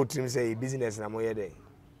e to trim say business na mo ye dey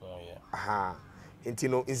aha enti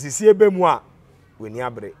no insisi ebe mu a weni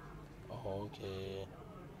abre okay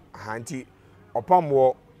aha enti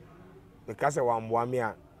Opambour me ka se wamboa me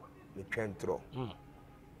a me twentro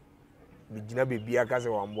me gina bebia ka se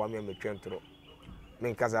wamboa me a me twentro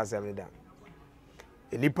me nka sa asem da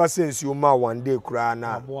enipa sense o ma one day kura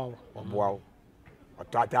na oboa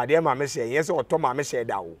oto atade ma me hye yes oto ma me hye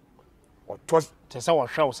da wo oto te se wo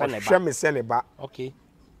hwe wo se ne ba hwe me se ne ba okay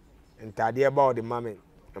ntade ba o de mame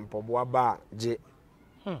mpoboa ba je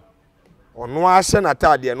ono a hye na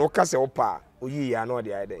tade no ka se wo pa oyi ya na o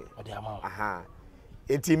de ayde o de ama aha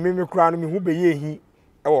enti me kura no me hu be ye hi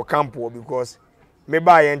e wo campo because me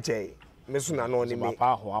ba ye nche me so na no ni me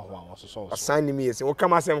pa ho wo so assign ni me yes wo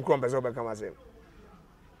kama sem kro mpese wo be kama sem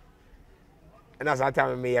and as that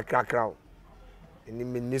time me crack ni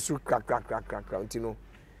me nisu crack ntino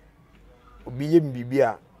obi ye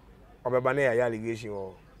bibia obeba na ya allegation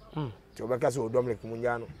o ti obeka so Dominic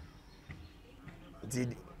munjano ti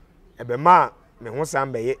ebe ma me ho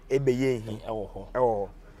sam be ye ebe ye hi ewo ho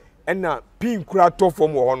enna pin kura to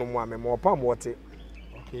fom wo no mo a me mo Opambour te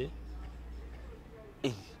okay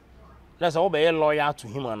let's say obey lawyer to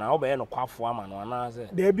him and obey no kwafo ama no na say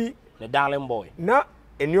Debbie the darling boy na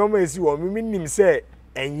enioma esi wo mi nim se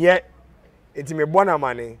enye enti me bona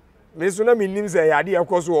mane me so na me nim se ya de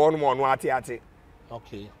ekoso wo no ono ate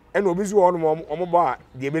okay ena obi so wo no omo ba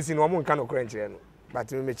de ebesi no omo nka no kra nkire no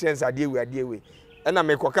but me chance ade ewe ena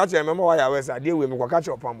me koka kire me ma wa ya we sa ade ewe me koka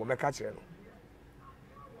kire Opambour me ka kire no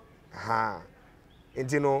ha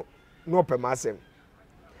enti no pema asem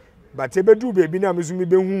but ebedu bebi na me so me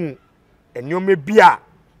behu enioma bia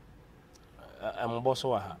ambo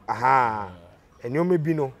so ha aha enioma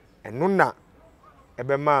bi no eno na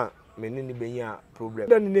ebe ma meni ni benya problem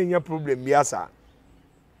da ni nya problem bi asa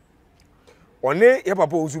one ye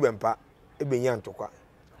papa Owusu Bempah ebenya ntokwa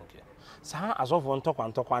okay sa azofo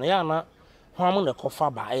ntokwa na ya na ho am na kofa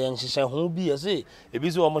ba ye nhihye ho bi ye se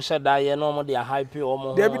ebi so omo hyeda ye na omo de hype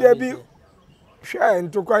omo Debbie hwe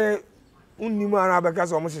ntokwa ye unnim ara beka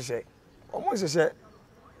so omo hyehye ho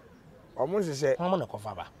am na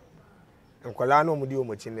kofa ba nkwala na omo di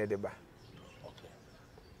omo chin de ba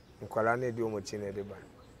nkwala na di omo chin de ba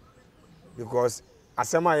because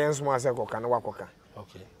asema yenso ma se koka na wakoka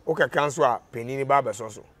okay okay kanso a penini ba be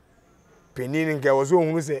so penini nke wo so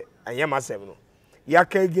ohunu se anyama asem no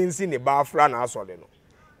yaka agency ne ba afra na asole no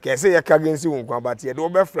kese yaka agency wo nkwa ba tie de wo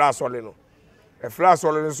be fra asole no e fra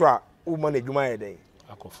asole no so a wo ma na dwuma ye den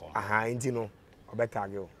akofo aha enti no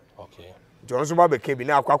obetage o okay jonso ba be ke bi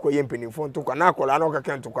na akwakọ ye mpenifo ntokwa na akola na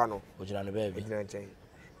okaka ntokwa no ojina ne baby ojina nchen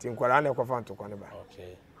ti nkwala na ekwafa ntokwa ne ba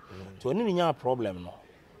okay to ni nya problem no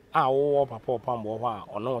a wo papa Opambour ho a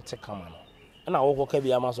ono te kama no na wo ka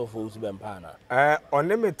bia ma so fo Owusu Bempah na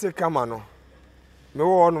one me te kama no me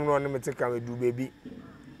wo ono no one me te kama du baby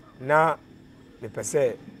na me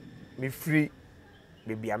pese me free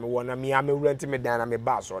baby am wo na me am wurante me dan na me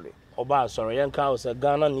ba sole oba sorry yen ka o say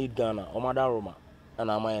Ghana need Ghana omada Roma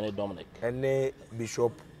na amaye ne Dominic ene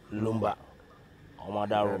Bishop Lumba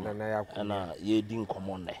omada Roma na ye di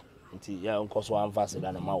nkomo ne nti ya nkoso anfase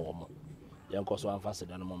da na ma wo mo ya nkoso anfase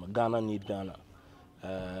da na mo Ghana need Ghana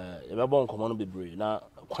ebebo nkomo no bebre na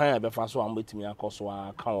kwan ebefa so am betimi akoso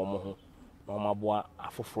aka wo mo ho na maboa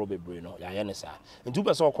afoforo bebre no ya ye ne sa ntu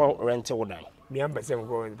be so ko rent wo dan mi am pese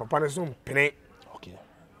ko papa ne so mpene okay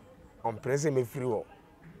on prese me free wo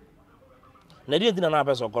na die dina na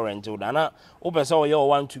pese ko rent wo dan na wo pese wo ye wo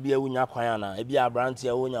want to be awunya kwan na e bia branch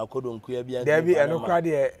ya wonya kodonku ya bia Debbie eno kwa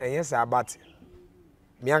de enye sa abate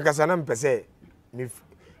mi ankasa na mpese mi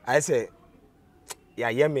I say ya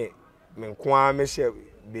ye me nkoa me hye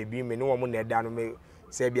baby me ne wo mo na da no me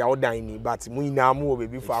se bia wo dan ni but mu nyina mu wo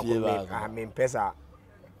baby fa akọ me mpesa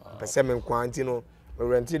pese me nkoa nti no me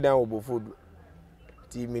renti dan wo bofodu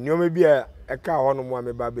ti me nyoma bi a eka ho no mo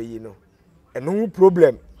me ba be yi no eno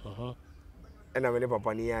problem ena me ne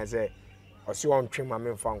papa ni ya se o si won twe ma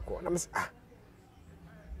me fa nko na me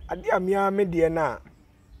ade amia me de na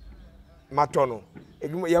matono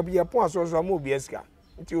edwuma ye pon aso so ma obi eska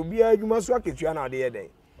nti obi adwuma so aketua na de ye den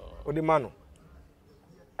odi ma no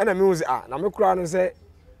na me hu se na me kura no se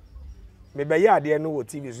me be ya ade no wo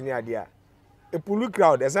TV so ni ade a epulu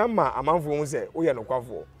crowd esama amanfo hu se wo ye no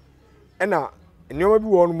kwafo na nneoma bi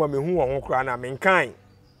wo no ma me hu wo ho kura na me nkan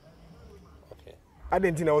okay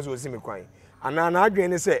ade na wo so si me kwan ana na adwen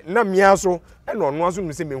ne se na mia so na ono aso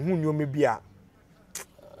no se me hu nneoma bi a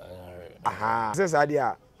aha se sa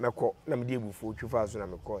dia meko na me die bufu twifa so na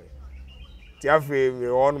meko ti afi me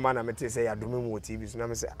ono ma na mete se ya dome mu TV so na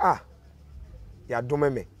me se ya dome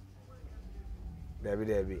me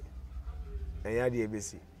David enya die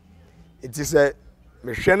besi iti se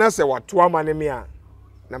me hwe na se wato ama ne me a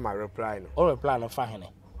na ma reply no o reply no fa hene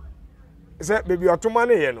se baby otoma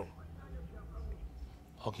ne ye no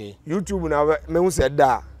okay YouTube na me hu se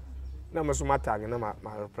da na me so ma tag na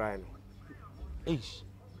ma reply no ish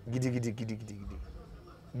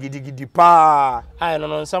gidi pa ai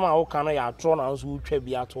no nsama wo kan no ya atro na nso utwa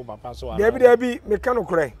bi ato papa so David me ka no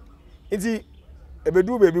kore iti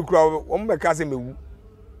ebedu baby kura wo me ka se mewu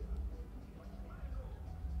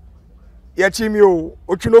ya chimi o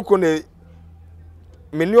otwinoko ne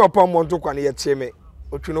meni Opambour ntokwa ne ya cheme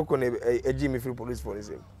otwinoko ne eji me free police for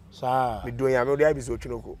them sa me don ya me dey bi so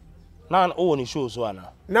otwinoko na o woni show so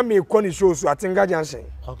ana na me ko ni show so atinga junction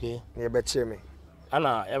okay ne be cheme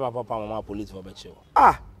ana e ba papa mama police for be chew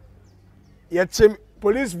ya cheme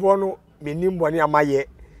police for no menim boni amaye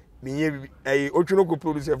menye otwinoko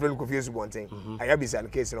producer friend ko fiesu bonten aya bi san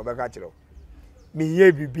case no be ka kire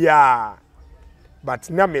menye bibia but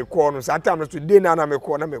na me call no satam today na me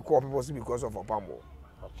call people because of Opambour.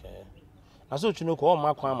 Okay. Aso Chinoko o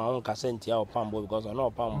ma kwa ma won ka sentia Opambour because I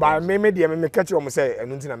know Opambour. Ba me dey me catch am say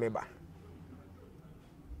enu nti na me ba.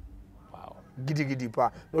 Wow. Gidi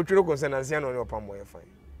pa. No Chinoko say nansia no Opambour ye fine.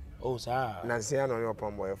 Oh sir. Nansia no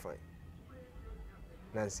Opambour ye fine.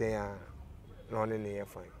 Nansia no ne ye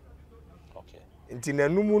fine. Okay. Nti na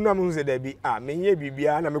numu na mu se da bi me ye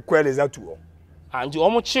bibia na me kweleza tuo. Anji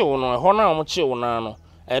omo chill no ho na omo chill na no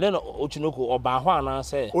ede no Ochinoko oba ho ana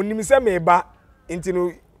say onim se me ba nti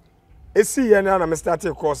no esi ye na me start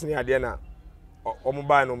course ni ade na omo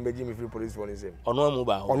ba no meji me free police for nzem ono amu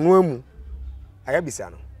ba ho ono amu aya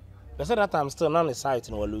bisa no they said that time still na the site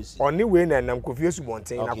no Lucy oni we na nam kofi esu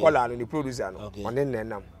bonten na kwala no the producer no oni na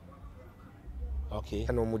nam okay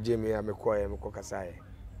na omo je me ya me ko kasaye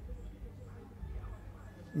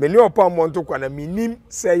meni Opambour ntokwa na minim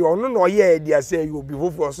say yo no no ye dia say you be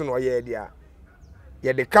fofo so no ye dia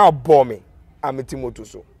ye de ka bo me ameti moto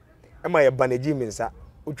so e ma ye baneji mi nsa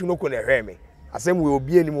otwunoko na hwe me asem we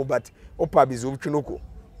obi animu but opa bi zo otwunoko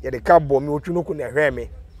ye de ka bo me otwunoko na hwe me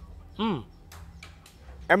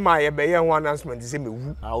e ma ye be ye ho announcement say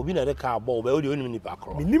mewu obi na de ka bo be o de onim ni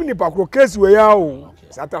pakro minim ni pakro case we ya o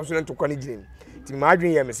satam so ntokwa ni girim ti ma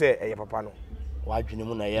adwen ye me say e ye papa no wadwene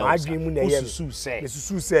mu na ye wadwene mu na ye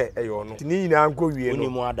susu se eyo no tini nyina anko wie no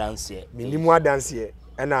onimu adanse minimu adanse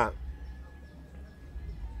na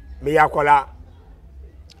me yakola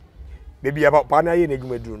bebi apa na ye na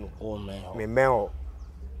dwumaduru no oh man me meo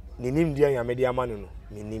ninim dia ya me dia ma no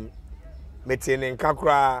minim mete ne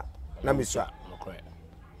nkakura na mesua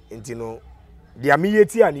enti no dia me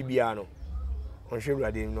yeti ani bia no onhwe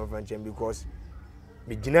rade no fanchem because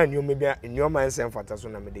me gina nnioma bia nnioma ensem fata so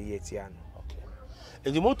na me de yeti ano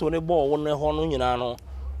edi moto ne bo wo ne ho no nyina no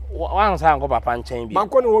wan sa anko papa nchen bi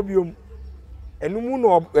manko ne ho biom enumu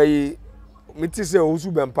no meti se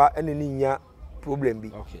Owusu Bempah ene ni nya problem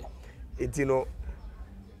bi okay enti no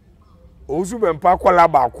Owusu Bempah kwala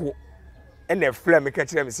baako ene flem me ka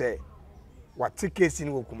kire me se wate case ni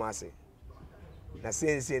wo Kumase na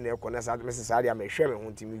sense na ekona sa me se sa dia me hwe me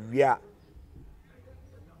ho ntimi wia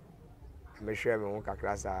me hwe me ho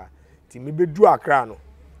kakra sa ti me bedu Akra no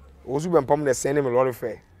Owusu Bempah mo na send me lorry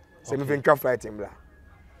fare se me fentwa flight mbla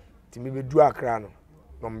ti me bedu Akra no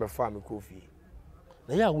no me fa me kofi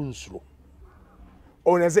na ya wo nsuro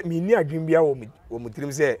o na se me ni adwin bia wo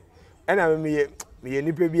mutrim se ena me ye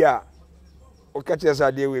nipa bia o ka kire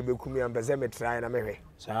sa de we bekumi am be se me try na me hwe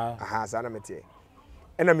sa aha sa na me tie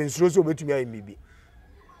ena me nsuro so betumi ayi mi bi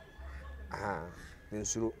aha me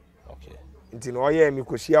nsuro okay nti no ye mi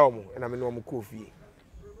kosia wo mo ena me no mo kofi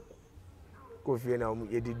na mo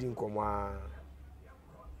yedidi nkomo a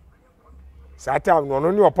sa time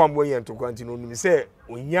no ni Opambour yen to kwanti no nim se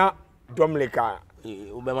onya Dominic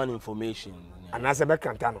Uberman information. Anase be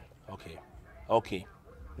kanta no. Okay.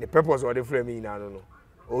 The purpose of the frame na no.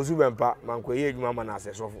 Owusu Bempah manko ye adwuma ma na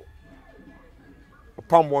asesofo.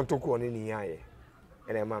 Opambour ntoko ni ni yaye.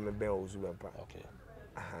 Ene ma me ben Owusu Bempah. Okay.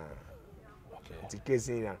 Ti case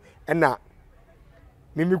na. Ena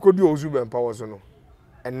mimi kodi Owusu Bempah wo so no.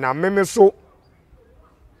 and na meme so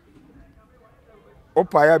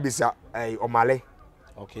opaya bisa omale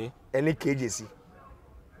okay any KJC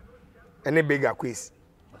any bigger quiz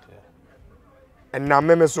okay and na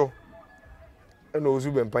meme so and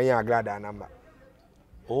Owusu Bempah ya Agradaa number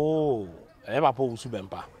oh eba po Owusu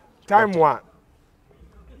Bempah time one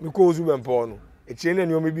me ko Owusu Bempah no e chene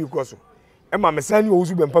ne o me bi ko so e ma me san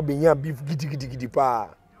Owusu Bempah benya beef gidi pa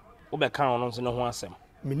wo be kan ono nso ne ho asem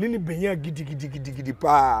me ni benya gidi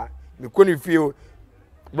pa me ko ni fie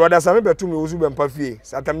brother Sami betu me Owusu Bempah fie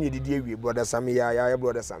satam ye didi awie brother Sami ya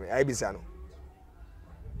brother Sami ai bisa no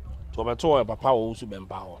to beto papa Owusu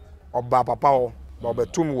Bempah ho oba papa ho ba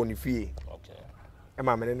betu me woni fie okay e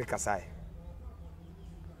ma me ne kasai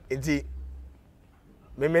enti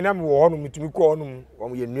me na me wo no mitumi ko no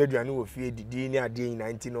wo ye nu aduane wo fie didi ni ade nyina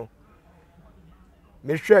enti no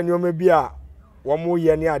me hwe nyoma bi a wo mo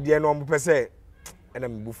ye ni ade no mo pese e na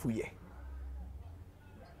me bufu ye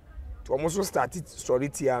to mo so start story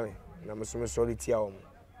tia me na me so me story tia wo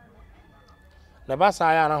na ba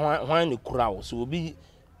sa ya na hwan ne kura wo so obi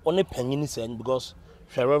one panyin sen because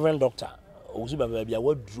Reverend Doctor Owusu Bempah bia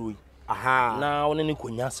waduro aha na one ne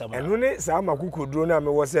konya asem enu ne sa makukoduro na me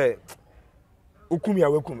wo se ukumi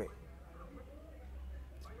awekumi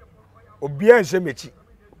obi an shemechi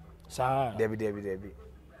sa debi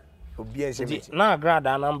obi an shemechi na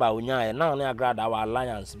Agradaa number onya ye na one Agradaa wa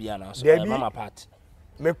alliance bia na so mama party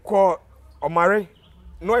me call omare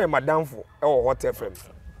no ye madamfo e wo Hot FM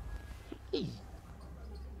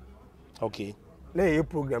okay na ye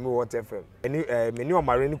program wo Hot FM eni me ni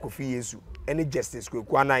omare ni Kofi Yesu eni Justice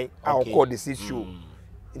Kweku anan a o call the show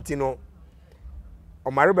nti no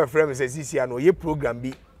omare be frame say sisi no ye program bi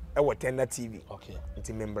e wo Tender TV okay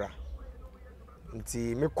nti membra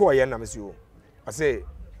nti me call ye na me si o ase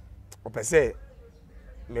opese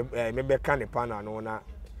me be kan ne pana no na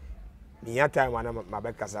mi ya time ana ma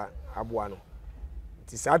be kasa aboa no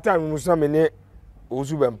nti sa time musa me ne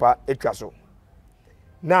Owusu Bempah etwa so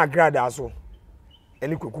na Agradaa so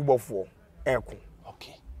eni Kweku bofo eko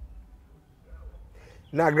okay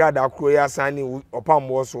na Agradaa kro ya sani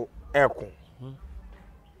Opambour so eko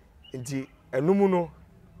nti enumu no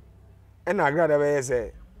ena Agradaa be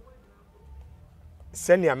yese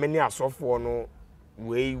senia me ne asofo no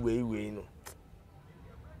wei no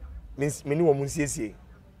me ni wo munsiesie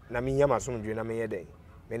na me nyama so ndwe na me yeden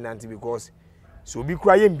me nanti because so obi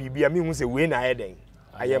kura yem bibia me hu se wei na yeden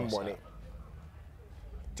ayem bone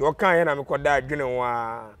ti o kan ye na me koda adwene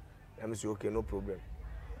wa na me say okay no problem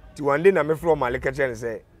ti one day na me from Malika chen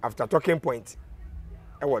say after talking point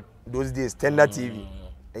what those days Tender TV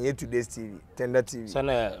and yet today's TV Tender TV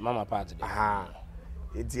sana mama party aha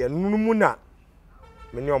eti enunu na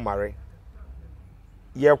me ne omare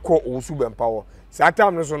ye ko Owusu Bempah wo sa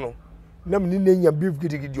time no so no na me ni nya beef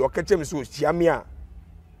gidi o ka chem so hia me a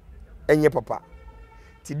enye papa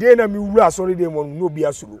ti dey na me wura sorry dey mo no bi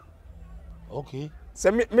asuro okay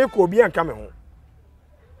se me ko bi anka me ho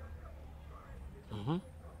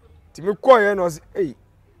ti me ko ye no eh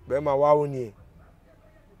be ma wa woni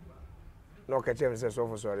no ka chem se so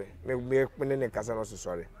for sorry me ne kasa no so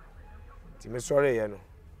sorry ti me sorry ye no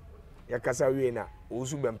ya kasa wie na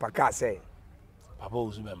Owusu Bempah ka say papa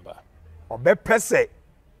Owusu Bempah obe pese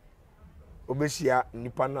obehia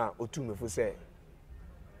nipa na otu mefo say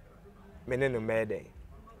mene no mede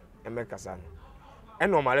eme kasa no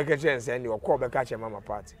eno Malika chen say ni okọ be ka che mama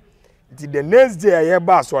party nti the next day ye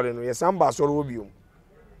ba sorry no ye samba sorry obiom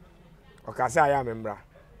okasa ya membra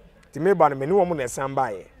ti me ba no mene wo mo na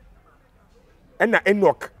samba ye ena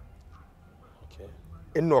Enoch okay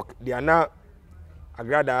Enoch dia na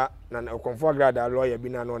Agradaa na konfo Agradaa lawyer bi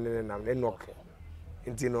na no ne na Enoch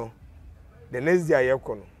nti no the next day ye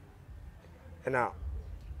kono ena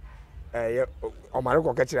ye omare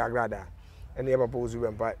ko kachira Agradaa ena ye papa Owusu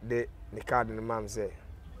Bempah de ni card ni mam say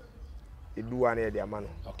Kyei-Duah na ye de amano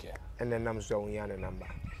okay ena nam so won ya ne number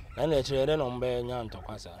na na chere de no mbe nya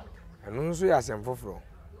ntokwasa anu nso ya asem foforo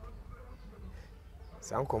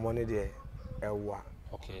san komo ne de ewa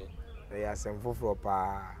okay na ya asem foforo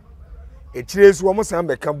pa echire su omo san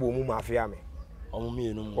be ka bo mu mafia me omo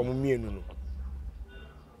mienu no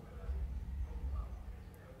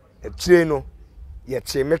echire no ye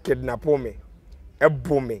che me kidnap me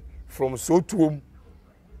ebo me from Sotuom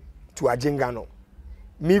to Ajingano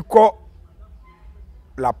mi ko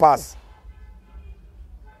La Paz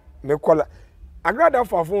me ko Agradaa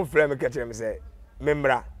for phone frame me kete me say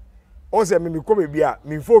memra on say me ko be bia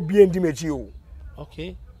me fo bia ndi mechi o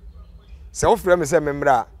okay se o frame me say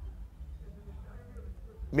memra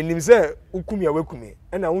minim say ukumi awekumi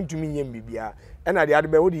na wontumi nyem bibia na de ade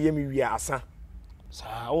be wo de yem wi asa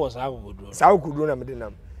sa wo sa akufo-addo sa akufo-addo na me de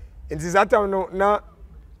nam enti that time no na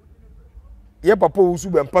ye papa Owusu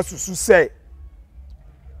Bempah susu say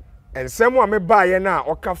ensem a me ba ye na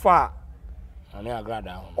okafa Ani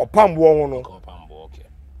Agradaa Opambour ho no Opambour okay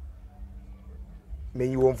me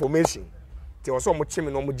you information te oso mo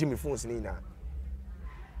chime no mo gimi phones ni na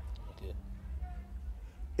okay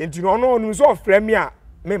enti no no no so frame me a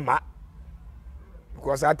me ma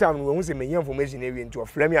because that time we say me information e wi enti o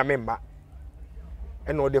frame me a me ma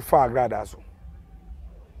e no the far Agradaa so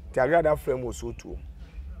ti Agradaa frame o so tuo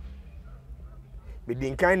me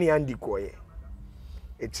din kan ni andi koye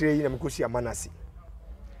e tire yi na me kosi amanasi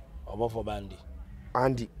Obofo bandi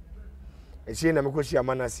andi e tire na me kosi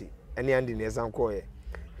amanasi ene andi na esan koye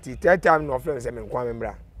ti that time no frame say me nkwa me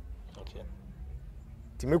mbra okay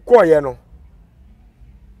ti me koye no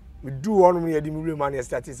me do one me yedi me re man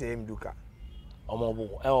start say me duka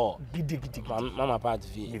omo gidi mama part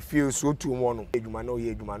fi me feel so too mo no edwuma no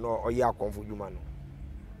ye edwuma no oye akonfo edwuma no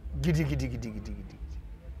gidi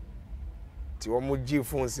ti o mo gi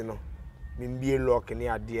phones no me mbie lock ni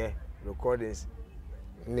ade recordings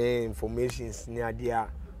ni informations ni ade a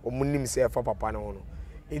o mo nim say fa papa no no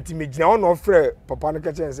enti me gina on ofre papa no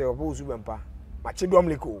ka chen say Owusu Bempah ma che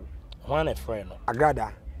Dominic o one a friend no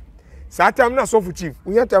Agradaa satam na sofu chief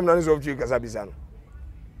unya tam na sofu chief kasa bisa no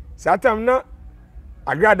satam na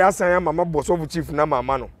Agradaa san ya mama bo sofu chief na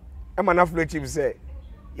mama no e ma na flow chief say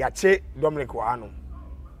ya che Dominic wa no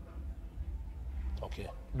okay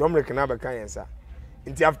Dominic na be kan yensa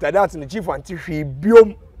nti after that the chief anti hwe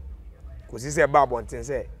biom ko si say ba bonten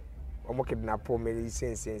say omo kidnap me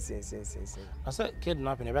sen I said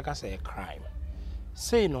kidnapping e be ka say a crime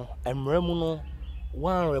say no emremu no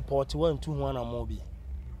one report 1 2 1 amobi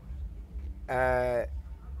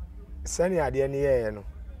sani ade ne ye no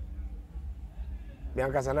me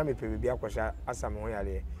ankasa na me pe bia kwasha asam ho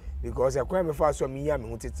yare because e kwa me fa so me ya me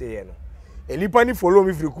ho tete ye no enipa ni follow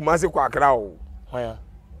me free Kumasi kwa Accra o hoya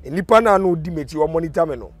enipa na no di mechi o monitor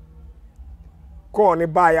me no ko ne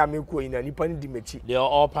ba ya me ko ina nipa ni di mechi they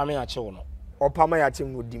all pame a chew no opama ya che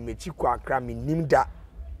no di mechi kwa Accra me nimda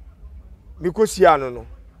me ko sia no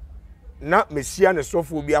na me sia ne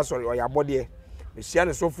sofo bi asori o ya bode me sia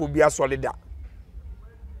ne sofo bi asori da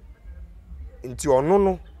nti ono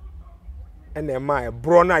no ene ma e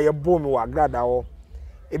bro na ye bo me wa Agradaa wo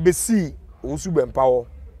ebesi Owusu Bempah wo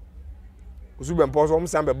Owusu Bempah so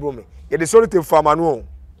msambe bro me ye de sorry te fama no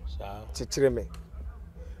sa chichire me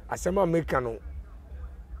asema make no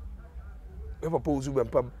e papa Owusu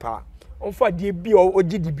Bempah pa on fa die bi o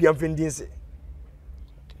gidi bi amfendinse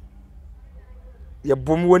ye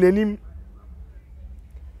bom wonanim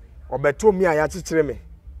obeto mi aya chichire me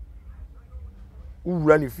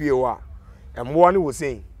uwura ni fie wa emwo ni wo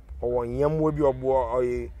sen owo nyamwo bi obo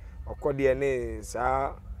oye okode ne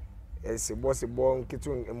sa sebo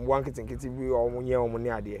nkitu mwa nkiti bi omunye omuni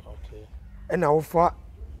ade okay ena wo fa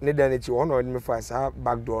ne dan echi ono me fa sa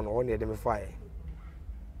back door no ono de me fa ye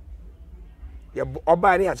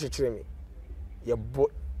oba ni achechire me ye bo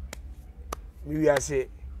mi wi ase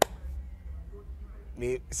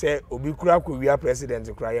me say obi kura ko wi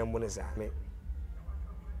president kura ye mbone sa me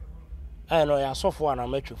I know ya sofo na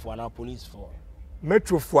metwofo na police for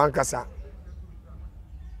metwofo ankasa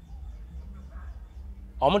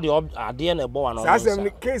omo de ade na ebo na sa asem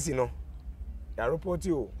case no ya report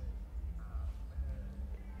you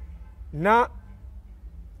na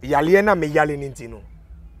yale na me yale ninti no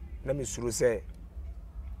na me suru se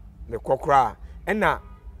me kokora ena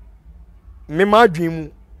me madwen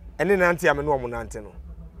mu ene nante ya me no omonante no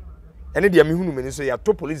ene de me hunu me ni so ya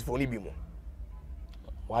to police for ni bi mo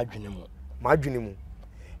madwene mu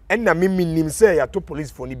ena me minim se ya to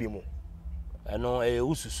police for ni bi mo eno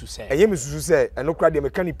ususu se eye me susu se eno kra de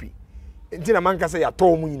mechanic nti na manka se ya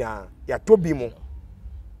to mu nyina ya to bi mo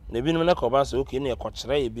na binom na koba se okay na e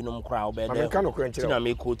kokyere ebinom kra obede ti na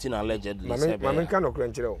me quote na allegedly se be mama nka no kra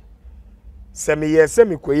nkyere o se me ye se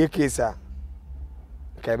me koye case a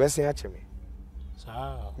ka be sen a cheme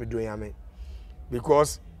sa me do yame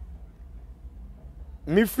because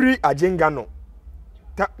me free ajenga no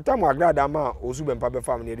tamu Agradaa ma Owusu Bempah be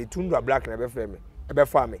family de tundra black na be frame e be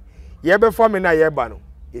family ye be family na ye ba no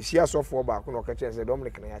ye hia sofo ba ko no ka chen se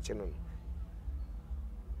Dominic na ya che no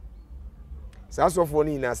sa sofo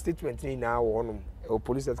ni na statement ni na wo no e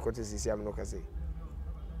police headquarters isi am no ka say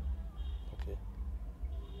okay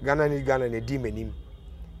Ghana ni di menim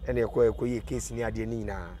ene ko ye case ni ade ni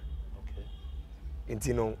na okay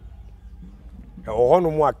enti no e ho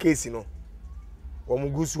no mu a case no wo mu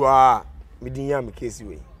gusu a midinya me case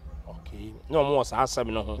we okay no mo was asem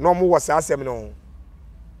no ho no mo was asem no ho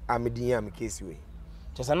a midinya me case we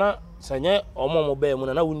chesana sanye omo be mu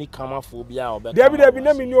na woni kamafo bia obeka David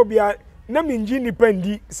na mi ni obi a na mi nji ni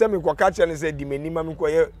pandi se me kwa ka che ne se di menima mi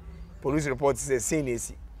koye police report says saying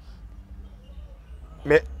AC.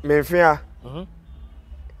 Me fear.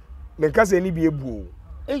 Me kase ni bi ebu.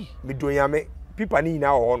 Me donya me pipa ni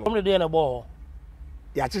na ho no. Come dey na bo.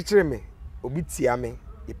 Ya chichire me obi tia me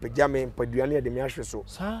ipagya me mpaduane ya de me ahwe so.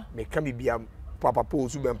 Me ka bibia papa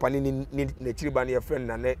Owusu Bempah ni na chiriba na friend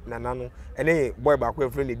na no ene boy ba ko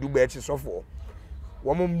friend du ba echi sofo.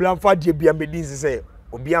 Wo mo mblamfa de bia me din se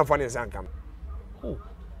obi amfa ne sankam. Oh.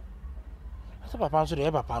 Asa papa so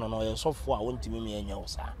de papa no ye sofo a wontimi me anya wo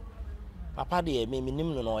sa. Papa de me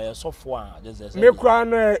nim no ye sofo a just me kura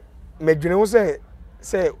no me dwene wo se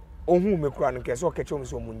ohun me kura no ke so keche o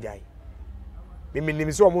so munjai. Me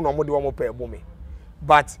nim se o mo no mo de wo mo pa ebo me.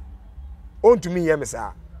 But ontumi ye me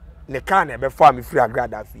sa ne car na be fa me free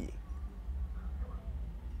Agradaa fie.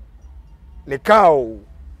 Ne car o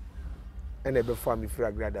ene be fa me free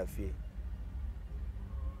Agradaa fie.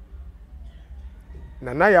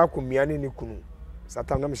 Na ya akomia ne kunu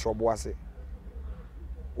satam na me shobo ase.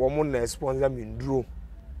 Wo mo na sponsor me nduro.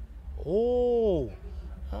 Oh.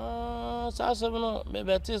 Sasa no me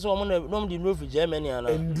beti so wo no di no fi Germany ana.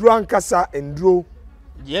 Nduro ankasa nduro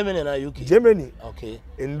Germany na UK. Germany. Okay.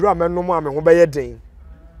 Nduro amenno mo ame ho be ye den.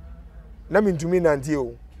 Na me ntumi nante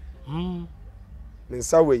o. Me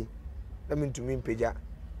nsawei. Na me ntumi mpagya.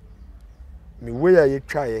 Me we ya ye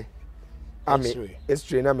twaye. Ame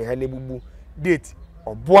X-ray na me ha ne bubu. Date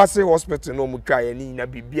Obuase hospital no mu twaye ni na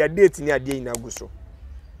bibia date ni ade ni aguso.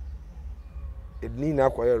 Edni na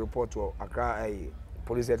kwaya report o Accra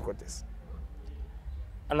police headquarters.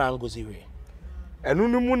 Ana ngozi we. Enu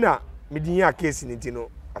no mu na me din ya case ni ti no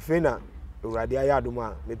afena Awurade ayado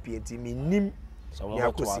ma me PNT me nim ni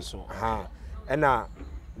akosi. Aha. Ena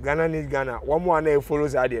Ghana wo mo ana follow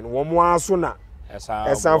zade no wo mo aso na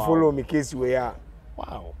esa follow me case we ya.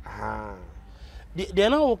 Wow. Aha. De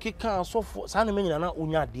na wo keka so for sa na menyina na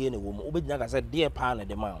onya de ne wo mo obegyina ka se de pa na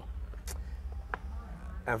de ma.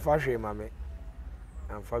 Amfa hwe ma me.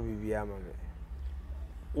 Amfa bibia ma me.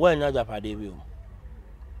 Wo anya japade bi o.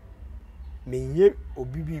 Menye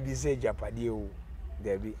obibi bi se japade o.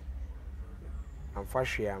 Debi. Amfa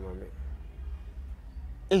hwe ma me.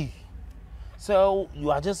 So you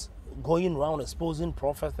are just going around exposing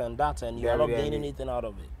prophets and that, and you are not gaining anything out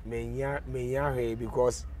of it. Menya he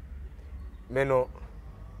because me no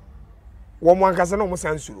wo mo ankasa na mo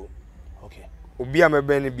sansuro. Okay. Obi a me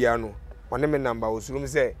ben bia no one me number osuro me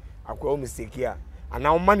say akwa o mistake a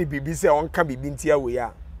ana o mani bibi say on ka bibi ntia we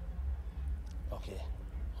a. Okay.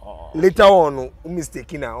 Later on no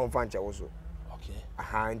mistake na on fancha wo so. Okay.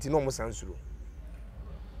 Aha nti no mo sansuro.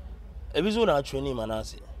 Ebizo na training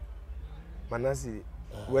Manasi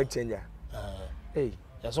word changer. Hey,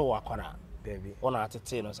 ya so wakwara. Baby. Ona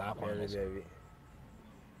atete no sa akwara. Baby.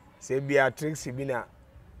 Se Beatrix bi na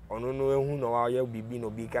ono no ehu no wa ya bibi no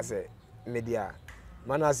bi ka se media.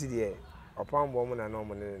 Manasi de Opambour mo na no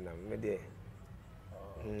mo ne nam me de.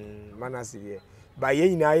 Manasi de. Ba ye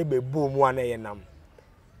nyina ye bebu mu ana ye nam.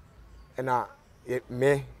 Na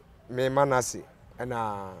me Manasi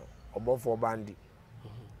na obofo bandi.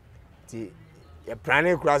 Ti ye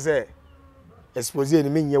plane kura se expose ni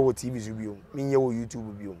menye wo TV so biom menye wo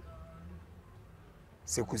YouTube biom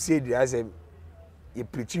se kusedi ase ye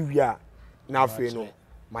preach wi na afi no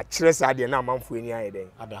ma kire sa de na amanfo ani aye den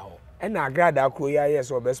ada ho e na Agradaa kro ya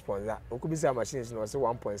yes o be sponsor okubisa machines no se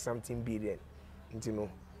 1.something billion nti no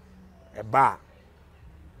e ba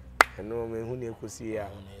eno me hu ne ekosi ya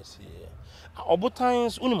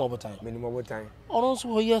obotans unim obotan menim obotan ono so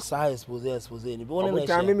ho yes expose ni be wona na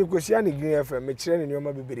obotan me kosia ni Green FM me kire ni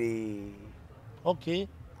nyoma bebre. Okay.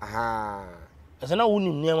 Aha. Asa na woni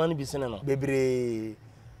niam ani bi sene no. Bebre.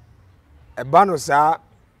 Eba no sa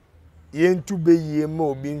yentu be yie ma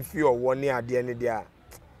obi mfi owo ne ade ne dia.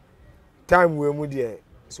 Time we mu dia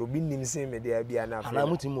so obi nim sin me dia bia na fa. Ana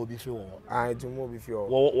mutim obi fi wo. Ah, etum obi fi wo.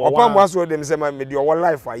 Opambour so dem se ma me dia owo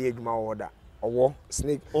life aye adwuma wo da. Owo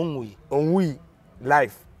snake onwi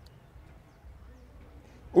life.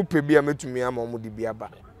 Upe bia metumi ama omo di bia ba.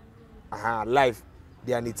 Aha, life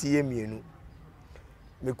dia ne tie mienu.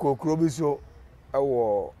 Me kokro bi so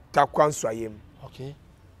ewo takwanswayem. Okay.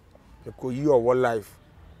 Me ko yi owo life.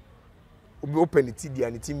 Obi open ti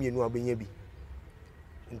dia ne ti mienu abenya bi.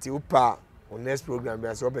 Nti upa on next program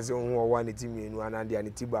bi so open se hu owo ne ti mienu ana dia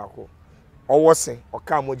ne ti baako. Owo se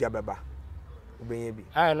oka moja beba. Obenya bi.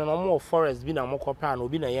 Ah no mo forest bi na mo kopa na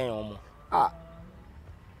obi na yen omo. Ah.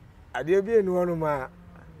 Ade bi enu hono ma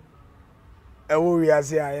ewo wi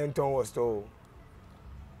ase ayenton wo store.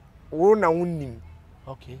 Wo na wunnim.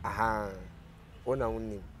 Okay. Aha. Ona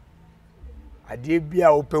wunnim. Ade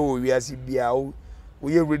bia wo pe wo wiase bia wo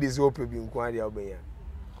ye ready so pe bi nko ade obenya.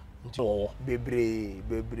 Nti wo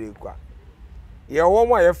bebre kwa. ye wo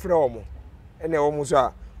mo ye frɛ wo mo ene wo mo so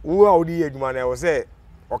a wo a odi adwuma na wo se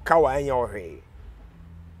oka wa anya wo hwe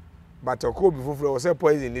but ko bi foforo wo se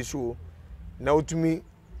poison ni so na otumi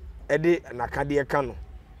ede nakade e ka no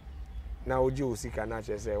na oji osika na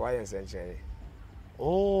che se wa ye nsenchen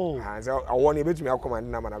oh ha so awon e betumi akoma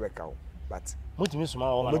na mana beka wo but mutumi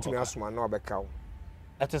suma wo mutumi asoma na obeka wo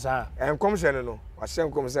etesa enkomhye no wa hye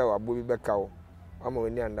nkom se wa bo bi beka wo ama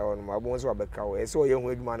oni anda wo no ma bo so obeka wo e se oye hu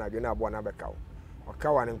adwuma na adwe na abo na beka wo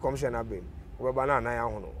oka wa ne nkomhye na bem wo beba na anan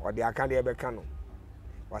aho no ode aka de beka no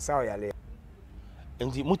wasa o yale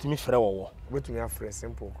enti mutumi frɛ wo betumi afrɛ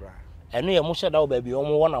simple kra eno ye mo hyɛ da wo ba bi wo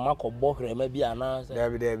mo wona makɔbɔ krema bi ana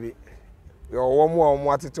dabi yo wo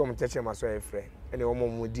mo atete mo teche ma so e frɛ ene wo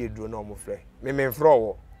mo di eduro na mo frɛ me frɛ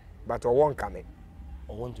wo but wo nka me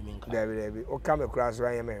o want to nka dabi o ka me kra so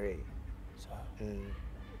anya me hwe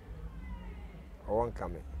o nka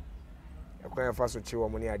me e kwa ya fa so chi wo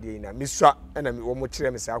mo ne ade na misua ena wo mo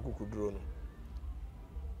kyerɛ me sa akukuduro no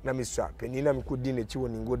na misua peni na me kodi na chi wo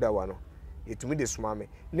ningoda wa no etumi de suma me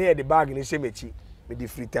na ye de bag ni hye mechi me di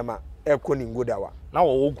free tema e ko ningoda wa na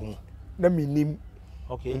wo ogun na minim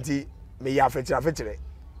okay nti me ya fetire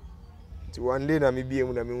nti one day na me bie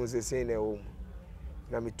mu na me hu se sen na wo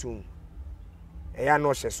na me tum e ya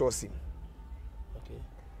no hye sauce okay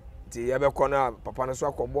nti ya be ko na papa no so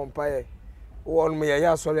akɔbɔ mpae wo on me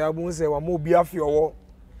ya asɔre abu se wa mo bi afi owo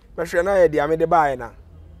me hwe na ye de ame de bae na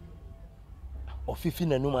ofifi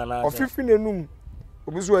nanum ana ofifi nanum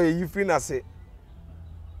obi so ye free na se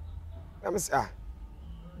na me say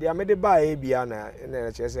de ame de bae bia na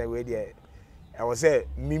kyerɛ we de e wo se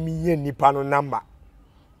mimi ye nipa no number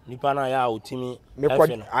nipa na ya otimi me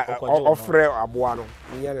ofre aboa no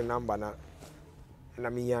me ye ne number na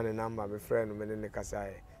me ye ne number me frɛ no me ne kasa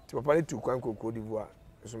e ti papa ne tu kwan kokodi bu a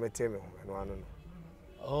so me teme ho no ano no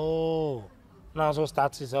oh na so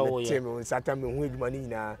start say oh yeah teme on sata me hu eduma ni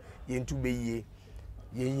nyina ye ntu be yie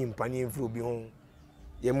ye yi mpane mfiri obi ho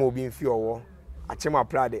ye ma obi mfi owo achema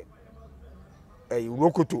prade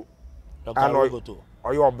rokoto rokoto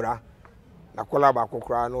oyo obra na kola ba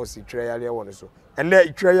kokora na o si twere yale won so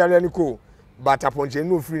ene twere yale ni ko bata ponche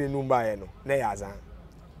no free ni numba ye no na ya azan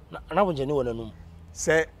na ponche ni wonanum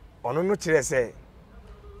se ono no kire se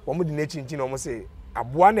wo mu di na chinchin no mo se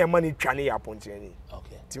aboa na e ma ni twane ya ponche ni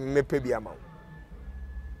okay ti mepe bi ama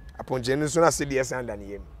aponche ni so na se de sanda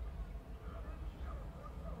ni yem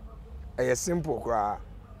e simple kra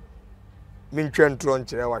min twentro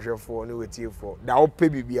nkyere wahwefo ne wetiefo da wo pe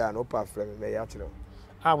bibia no pa frɛ me ya kyerɛ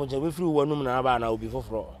abonje we free wonum na aba na obi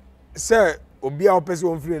foforo se obi a opese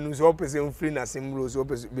on free nu so opese on free na simro so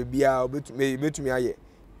opese bibia betumi aye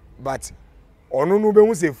but ono no be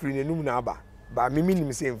hu se free nenum na aba ba mimi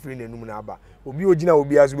nim se free nenum na aba obi ogina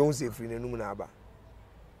obi aso be hu se free nenum na aba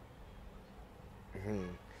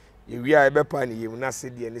ye wi a ebe pa ni yem na se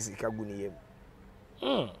de ne sika gu ni yem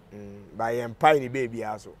ba ye mpa ni baby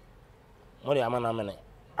aso mo de amana mene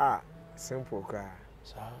simple ka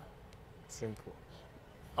simple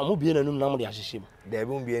amu bie nanum na mo de ahyehye da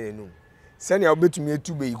ebe mu bie nanum se ne obetumi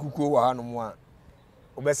etu be ikukuo wa hanu mu a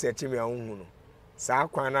obese chimi ahunhu no saa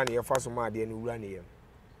kwan na ne yefa so ma de ne wura ne yem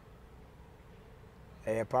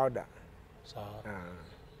powder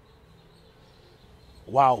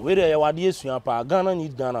wow we dey wade esua pa Ghana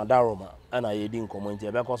need Ghana daroma ana ye di nkomo nti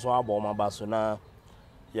e be koso abo ma baso na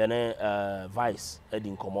ye ne vice e di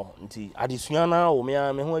nkomo nti adesua na o me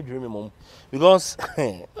ho adwiri me mom because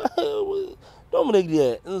Dominic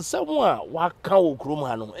there nsɛm a waka wo krom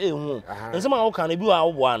ha no hu nsɛm a wo ka na bi wa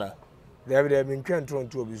wo boa na David bin twentro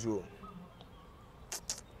nto obi so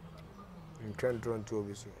twentro nto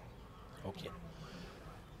obi so okay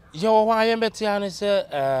ye wo wa ye betia ne sɛ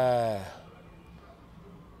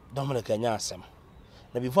Dominic anya asɛm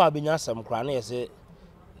na before abenya asɛm kra na ye sɛ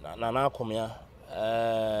na akomia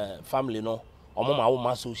family no omo ma wo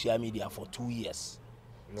ma social media for 2 years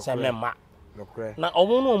sɛ memma na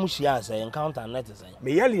omo no omuhia asɛ encounter net sɛ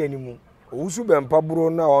me yale animu Owusu Bempah bro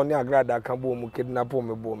na oni Agradaa kan bo mu kidnap o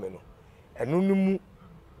me bo me no enu numu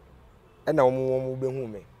e na omo behu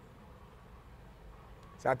me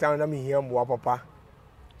satan na me hia mboa papa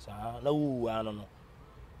sa na wu ano no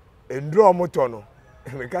endro moto no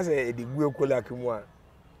me ka se edigu ekola kimu a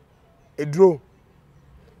edro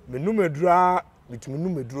me nume dura bitumi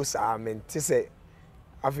nume duro sa mente se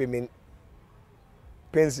afi me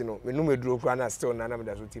pensi no me nume duro kwa na still na me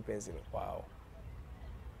da so ti pensi no wow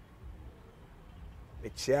me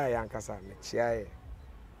chia ya nkasa me chia ye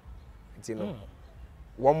nti no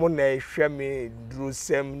wo mo na ehwe me duro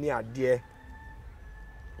sem ni ade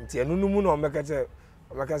nti enu numu no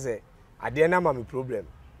omeka se ade na ma me problem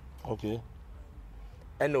okay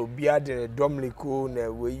ena obi ade Dominic na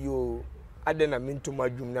weyo ade na minto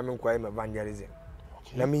madwum na menkwae ma evangelism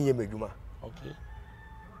na menye madwuma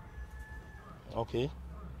okay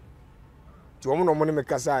ti omo no mo ne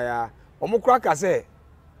mekasa ya omo kura kase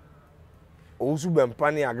Owusu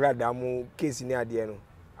Bempah ne Agradaa mo case ni ade no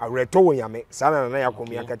awreto wo nyame sana na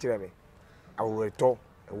yakomi aka kire me awreto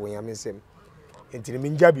wo nyame nsem enti me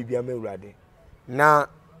ngya bibia ma Awurade na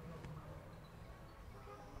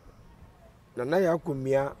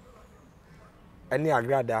yakomi ani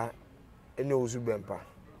Agradaa ene Owusu Bempah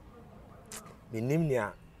minim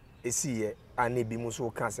nia esiye ane bi mu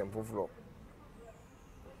so ka asem foforo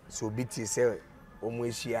so biti se omo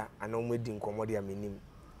ehia ana omo di nkomode a minim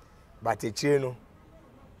but echire no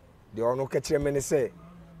de ono ka kire me ne se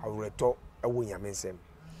awreto ewo nyame nsem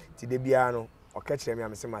ti de bia no o ka kire me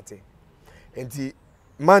amse mate enti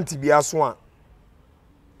manti bia so a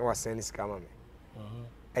na wasen sika ma me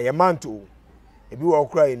eye manto ebi wo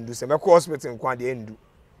kura endu se me ko hospital nkwa de endu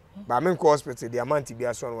ba me ko hospital de manti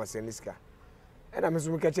bia so na wasen sika ena me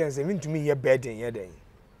so me ka kire se me ntumi ye burden ye den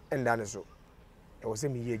enda ne so e wo se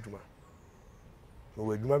me ye adwuma me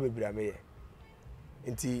wo adwuma bebira me ye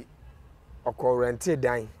nti okọ rente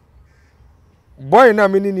dan boy na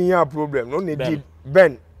me ni ya problem no ne di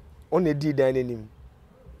ben on ne di dan nim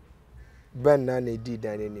ben na ne di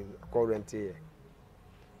dan nim okọ rente ye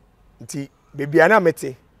nti bebia na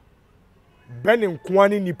mete ben nko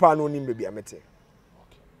ani nipa no nim bebia mete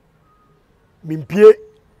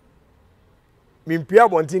mimpie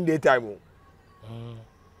abontin daytime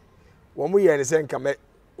wo mu ye ne se nka me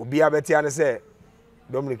obi abete ane se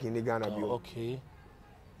Dominic ni Ghana bio okay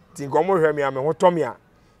ti ngomo hwe me ho tomi a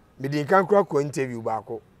me di kan kura ko interview ba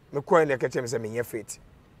ko me ko ne keche me se me nye fit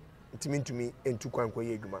ntimi entu kwan ko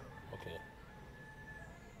ye adwuma okay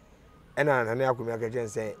ena na yakomi akaje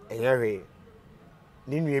nse enye hwe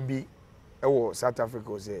ni nue bi ewo South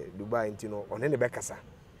Africa o se Dubai ntino one ne be kasa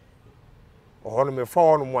oho no me fa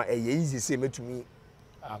ono mo a eye easy se metumi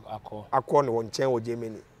akọ ne won chen wo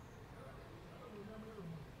Germany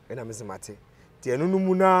ena me se mate ti enunu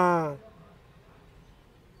mu na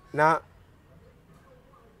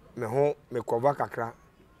me cover kakra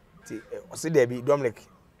ti o se de bi Dominic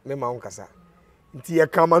me ma onkasa nti ye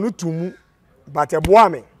kama no tumu but eboa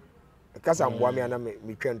me kasa mboa me na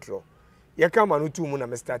me twentro ye kama no tumu na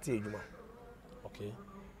me start adwuma okay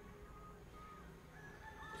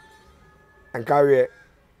ankawe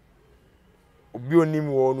obi onim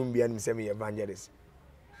wo no bia nim se me evangelist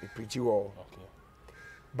me preach wo okay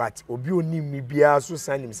but obi onim mi bia so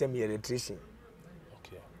san nim se me electrician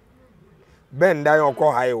okay ben dan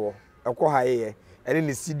okọ haye wo ekọ haye ye ene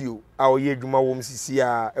ne studio a oye adwuma wo msisi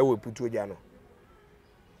a ewe putu oja no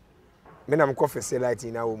me na mko fese light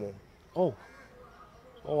na wo mo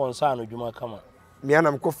won sa no adwuma kama me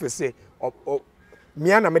na mko fese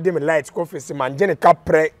me na me de me light ko fese manje ne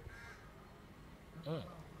kapre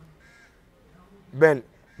ben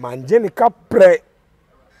manje ne kapre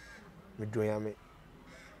me doya me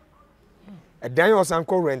edan yo san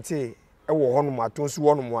ko rente ewo hono mo atonsu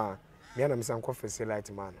wono mo a me na me san ko fese light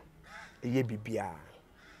man eye bibia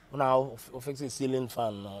una o fix ceiling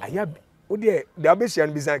fan no aya o de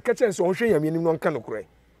abesian bizan kitchen so hwe yam nim no nka no kure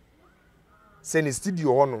se ne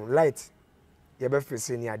studio hono light ye be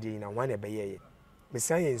fese ni ade na wan e be ye me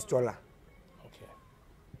san ye installer okay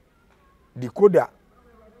decoder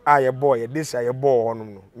aye boy this aye boy hono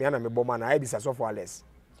no me na me bo man aye bisa so for less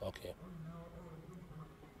okay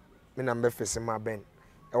me na me fese ma ben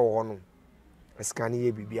e wo hono scan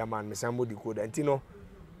ye bibia man me san mo decoder ntino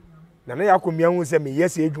na yakomi hu se me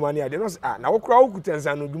yes adwuma ne ade no na wo kura wo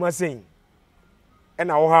kutansa no adwuma sen e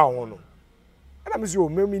na wo ha ho no e na me so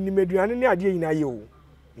me ni meduane ne ade yin aye o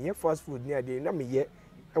me fast food ne ade na me ye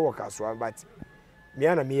e wo kaso but me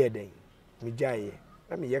ana me ye den me jaye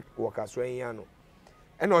na me ye wo kaso yin ano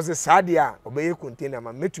e na o se sade a obeye container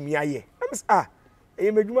ma metumi aye na me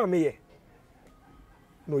e medwuma me ye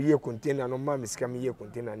no ye container no ma me sika me ye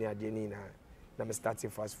container ne ade ni na me start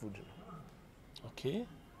fast food okay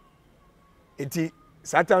eti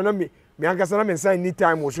sata na me ankasa na me sign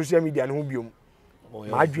anytime on social media no biom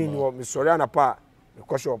ma adwin wo me sori anapa me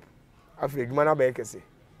ko shop afre adwuma na ba ekese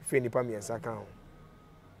fe nipa me ensa kan ho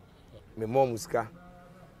me mom muska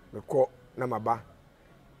me ko na maba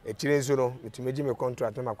e kire nso no metumeji me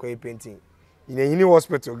contract na makoy painting in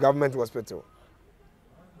hospital government hospital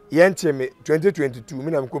yenche me 2022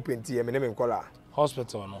 me na me ko painting ye me na me nkola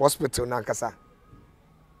hospital na ankasa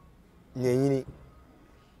nyanyini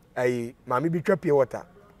ai mami bi twa pure water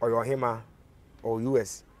or hima or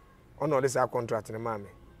US on all this contract na mami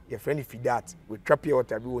your friend if that we twa pure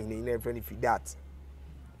water bi wo hina friend if that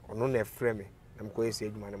ono na frame me na mko yesi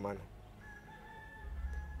adwuma na man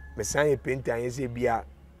me san ye painter ye se bia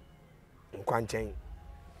nkwanchen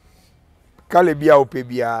kale bia ope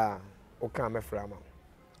bia o kan me frama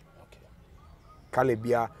okay kale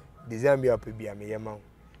bia design bia ope bia me yema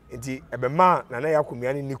nti ebema na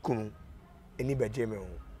yakomia ni kunu eni beje me ho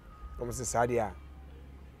o se sade a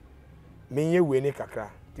menye we ni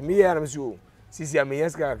kakra ti me ya na me so sisi a me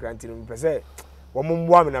yes kakra nti no pese wo mo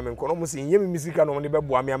mboa me na me nkono mo se nyemi misika no mo ne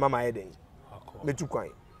beboa me amama ye den metu kwan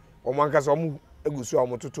o mo anka so mo egusu a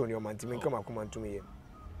mo toto ne o man ti me nkama akoma ntum ye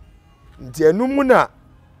nti enum na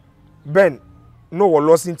Ben no wo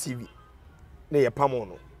losing TV na ye pamo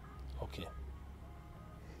no okay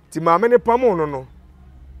ti maame ne pamo no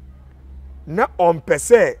na on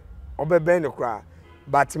pese obeben ne kra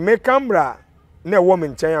but me camera na wo me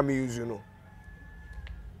nchen am use no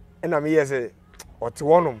na me yes ote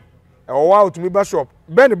wonom e wo out me ba shop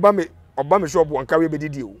Ben ba me oba me shop won kawe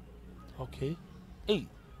bedidi o okay eh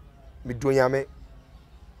me donyame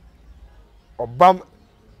obam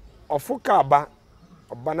ofuka aba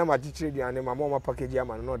oba na magichire duane mama ma package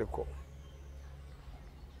ama no de ko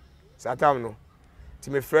satam no ti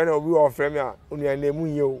me friend obi o friend me a onua na emu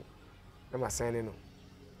ye o na ma sign no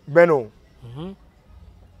beno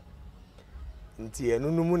nti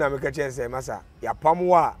enunu mu na me ka chense masa ya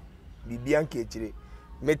pamo a bibia nka echire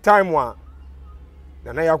me time a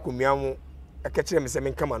na yakomia mu eka kire me se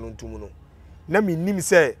me nkama no ntumu no na me nim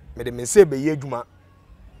se me de me se be ye adwuma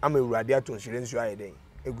ama urade atonhire nsu aye den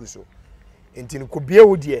eguso enti no kobie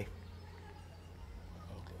wo de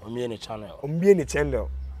ombie ne channel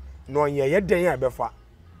no nya ye den ya befa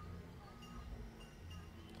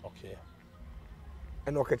okay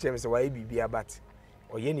eno ka chere me se wa bibia bat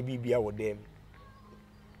oye ne bibia wo dem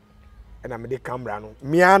ena me de camera no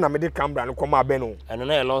mia na me de camera no koma be no eno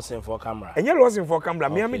na losing for camera enye losing for camera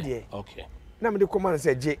mia me de okay na me de koma no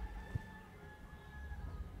se je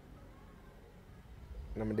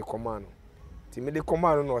na me de koma no ti me de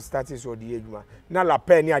koma no start so de adwuma na la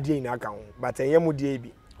pen ni ade ina aka ho but enye mu de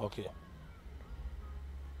bi okay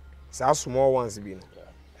sa small ones bi no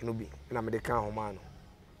eno bi na me de kan ho ma no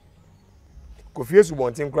Kofi su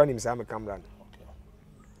bontin kra ni msa me camera no okay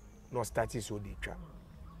no start so de twa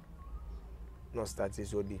no start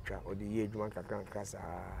so de twa o de ye adwuma kakran kasa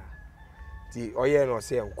ti oye no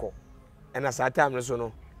se enko ena sa time no so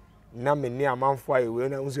no na me ni amanfo aye we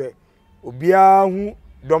na nso obia hu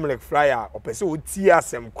Dominic Flyer opese oti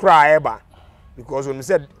asem kra eba because when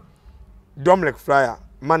said Dominic Flyer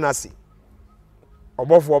Manasi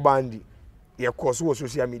obofo bandi ye course wo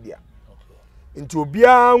social media okay nti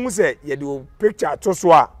obia hu se ye de picture to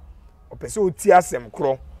so a opese oti asem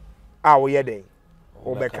kro a wo ye den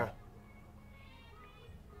obeka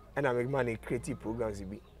and I'm man creative programs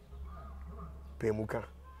bi pemuka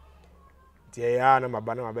ti ya na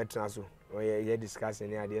mabana mabetna so ye discuss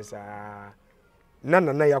any idea sa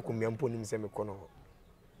na yakomia mpo nim se me kono ho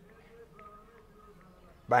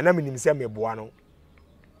ba na me nim se me boa no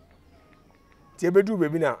ti ebedu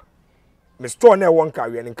bebi na me store na won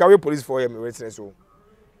kawe ne kawe police for me witness so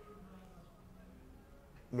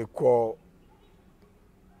me ko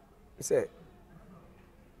se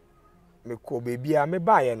me ko bebi a me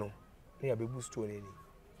baaye no na ya bebu store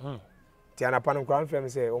ni ti anapa no kwa mfem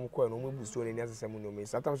se omko no mo bu store ni asese mu no me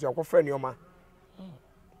satam so akofra ni oma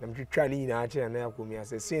na mtwitwa ni na ache na yakomia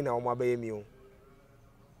se sin na omo abaye mi o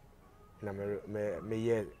na me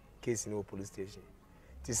ye case no police station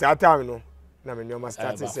ti sa time no na me nyoma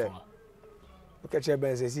start se o ka che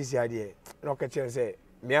ben se sisi ade na o ka che se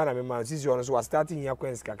me ana me man sisi ono so wa starting ya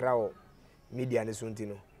kwens kakra o media ne so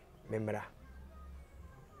ntino me mra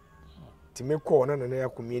ti me call na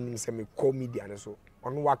yakomia nim se me call media ne so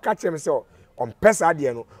ono wa ka che me se on pesa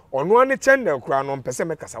ade no ono ane channel kura no pesa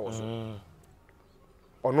me kasa wo so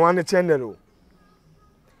ono ane channel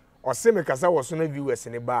o se me kasa wo so na viewers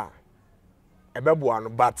ne ba ebebo ano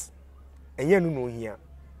but enye nu no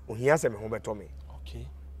ohia se me ho beto me okay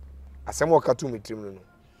asem wo ka tu me trim no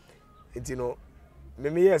enti no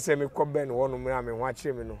me ye se me ko ben wo no me ho a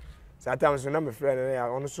kire me no satan so na me frɛ ne ya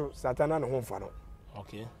ono so satan na ho mfa no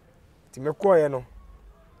okay ti me ko ye no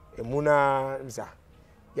emuna msa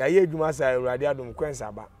ya ye adwuma sa awurade adom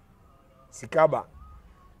kwensa ba sikaba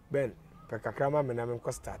ben pekakrama me na me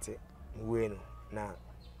ko start we no na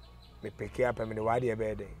me peke apa me de wade e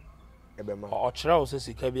be de ebe ma o kire o se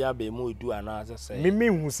sika bia ba mu edu ana se me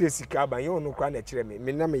hu se sikaba ye onu kwa na kire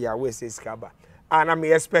me na me ya we se sikaba ana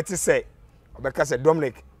me expect say obeka say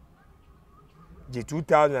Dominic G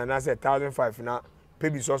 2000 na say 1005 na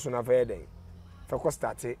pebi so na fa den fa ko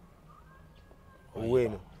start we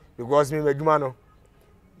no because me adwuma no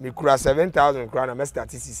me kura 7000 kura na me start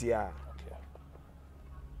CCA okay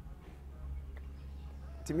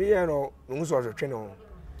ti me ye no nso hwehwe no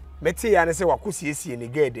meti ya ne se wakosiesie ne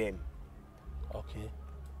gedem Okay.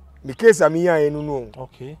 Me case am here enu no.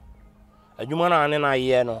 Okay. Adwuma na ane na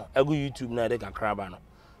ye no egu YouTube na de kakraba no.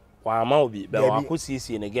 Wa ma obi be wa ko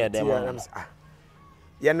siesie ne ge dem.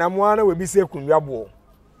 Ye namwa na we bi se kunwa bo.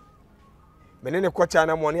 Me ne kocha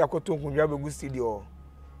na mo ne akoto kunwa be gu studio.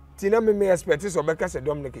 Ti na me expect so be ka se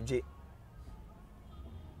Dominic je.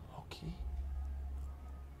 Okay.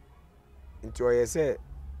 Nti o ye se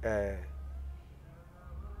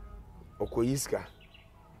okoyiska.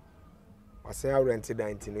 Ase awrent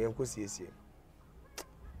dan ti no yen ko siesie.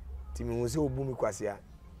 Ti me hu se obu mi kwase a.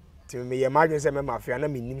 Ti me ye madwen se me mafia na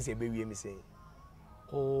me nim se be wie mi sen.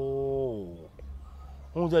 Oh.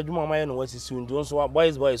 Unja adwuma ma ye no wasisi unjo so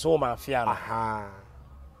boys so mafia no. Aha.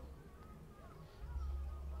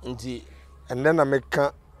 Nti And then I make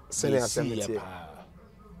senior assembly.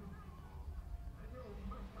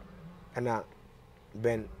 And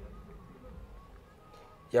Ben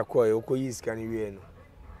Yakoy Okoyis can you know?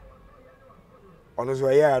 On so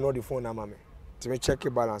I know the phone number. To me check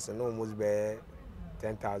your balance and almost be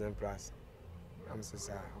 10,000 plus. I'm so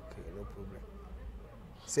sorry. Okay, no problem.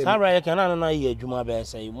 Sarah, you cannot know ye Juma be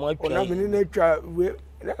say more try.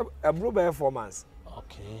 I blew by 4 months.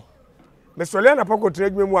 Okay. Me Solana pako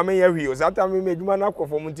trade me mo ame ya wi o zata me adwuma na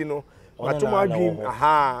akofo mti no matoma adwim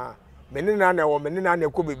aha me ne na wo me ne na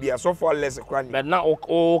ko bebia so for less kra ni but na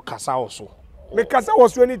o kasa wo so me kasa wo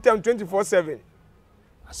so anytime 24/7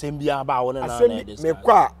 asem bia ba wo ne na this me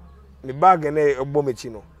kwa me bag na egbo mechi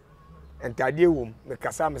no entade wom me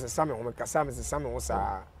kasa me sesa me ho me kasa me sesa me ho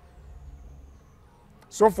sa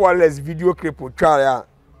so for less video clip o twa ya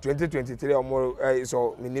 2023 o mo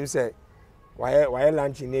so me nim say why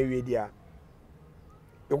lunch in ewie dia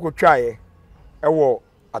you go try ewo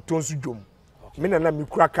atonsu dwom me na me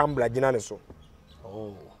kura camera gina ne so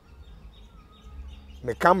oh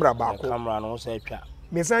me camera ba ko camera no say twa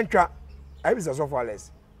me san twa I be so far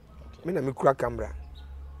less me na me kura camera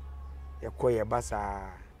ye ko ye basa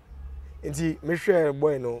enti me hwe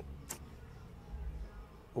boy no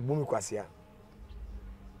obu mi kwasia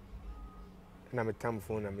na me tam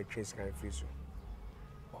phone na me trace kan free so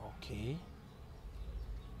okay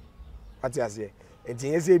what you say enti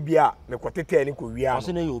yese bia me kwotete ni ko wia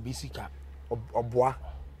no na ye obi sika oboa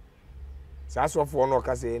sa sofo no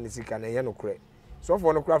ka se ni sika na ye no kure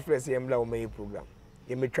sofo no kura fresh ye mla o mayi program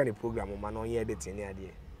ye metwa ni program ma no ye edit ni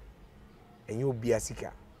ade enye obi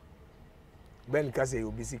asika ben ka se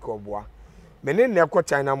obi sika oboa me ne na ko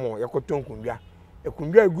China mo ye ko tonkunwa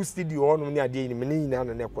ekundwa egu studio ho no ni ade ni me ne nyina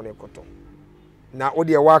no na ko ne koto na o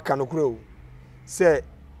de wa aka no kure o se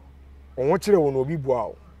onwo kire wo no obi bua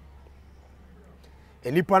o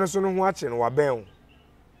enipa no so no ho ache no wa ben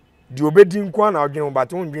di obedi nkwa na odwen ba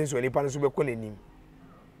to ndwen so enipa no so be ko nanim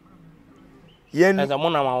yen eza mo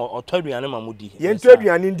na ma otaduane ma mudi yen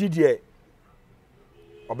taduane ndi de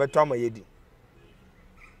obeto ama yedi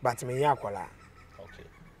but me ya akwala okay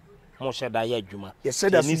mo sheda ya adwuma ye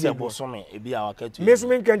sheda ni se bosome ebi a wakatu me so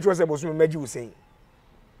me nkan twa se bosome magi usen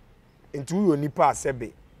ntu yo nipa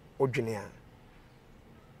asebe odwene a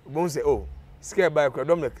bon se oh scare by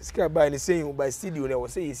Dominic scare by ni saying by studio na wo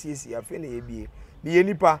say yesi afi na ye bie bi ye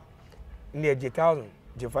nipa na je 1000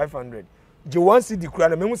 je 500 je 1 cd kura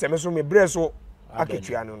na me so me bre so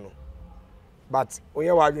aketua no but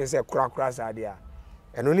oye wa adwen say kura sa dia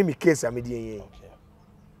eno ni mi case am die yen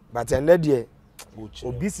but ende die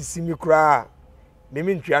obi sisi mi kura me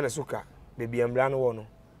ntua na suka be bia mbra no wo no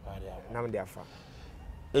na me dia fa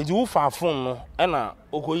eji wo fa phone no e na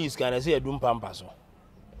okoyi scan na say adum pampa so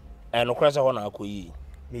no kwese ho na akoyi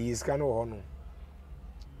me yiska no ho no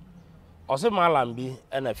o se malam bi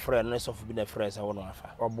na friend no so bi na friend se ho no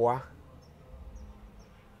afa oboa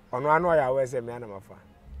ono anu ya we se me na mafa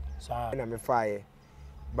sa na me faaye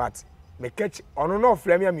but me catch ono no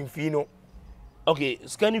frame ya me fi no okay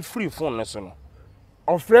scan free phone no so no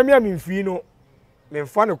o frame ya me fi no me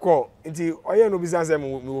fa ne call nti oye no bi san se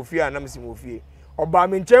me wo fi na me si wo fi oba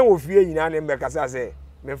me nchen wo fi nyina na me kasa se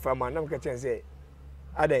me fa ma na me catch se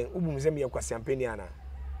adan ubum se me yakwasi ampani ana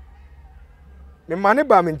me mane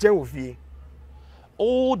ba me nchen wo fi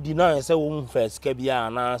o deny say wo first ka bia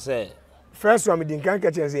na say first one me din kan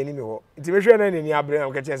catch se ni me ho nti me hwe na ni abre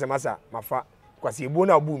na catch se masa mafa kwasi ebu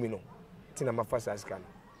na obu mi no nti na mafa sa scan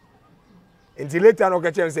nti later no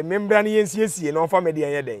catch se membra na yensiesie na onfa me de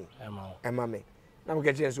yen den ema me na me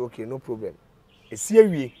catch se okay no problem esie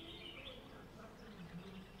wie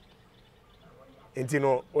nti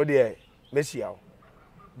no o de mesiao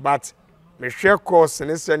but me share course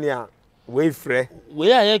ne senia we frɛ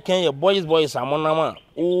we aye kan ye boys amonama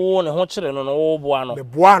o ne ho kire no no boa no me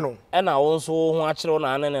boa no e na wo nso ho akire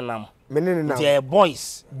na ane ne nam me ne nam je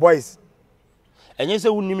boys enye se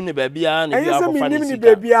wunim ne ba bia ne bia ko fa ne sika enye se mi nim ne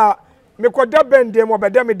ba bia me koda ben dem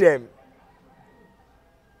obeda me dem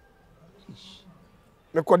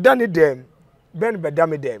me koda ni dem ben beda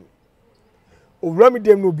me dem owura me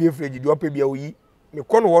dem no bi efreji di opa bia oyi me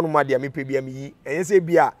kɔ no ho no ma dia me pe bia me yi enye se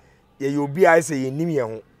bia ye obi a se ye nim ye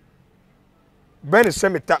ho ben se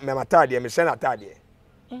me mata de me se na ta de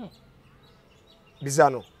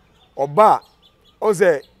bisano oba o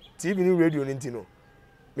se TV ni radio ni ntino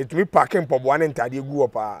metumi parking pobo ane ntade gu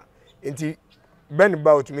opa enti ben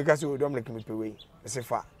ba otumi ka se o Dominic me pewe se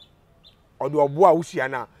fa odo obo a wusia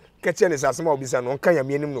na keche ne sasema obisa no nka ya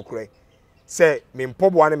me anim no kure se me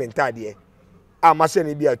mpobo ane me ntade a ma se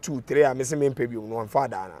ne bia 2 3 a me se me mpa bi no fa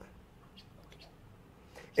da na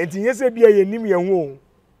enti yese bia ye nim ye ho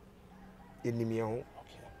enim ye ho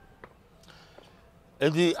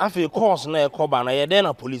enti afi course na e koba na ye den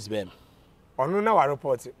na police bem onu na wa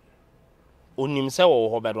report onim se wo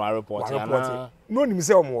ho be do report na no onim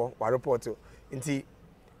se wo wa report nti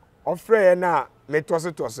ofre na me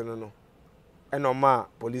tose no e no ma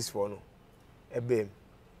police for no ebem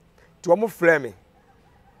ti o mo frɛ me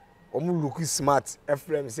o mo look smart e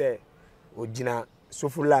frɛ me say ogina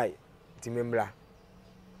sofulai ti membra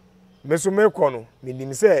me so me kɔ no me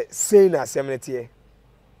nim say sei na asɛmnete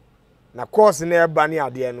na course na e ba ne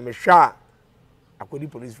ade no me hwa akodi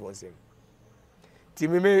police for nsem ti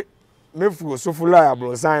me fu sofulai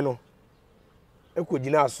ablonsan no e ko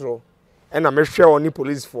gina asoro e na me hwɛ oni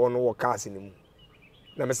police for no wo cars ni mu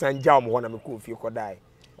na me san jaw mo ho na me ko fie kɔ dai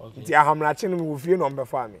nti ahamra che no me wo fie no mbe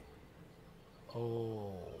fa me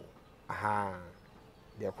aha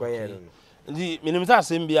de ko ye no ndi minim sa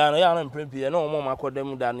asem bia no ya na mprempie na omo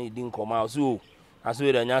makodam da na edi nkoma so aso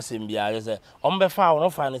we da nya asem bia ye se ombe fa no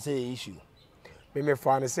fa ne say issue me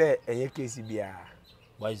fa ne say enye case bia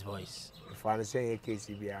boys fa ne say enye case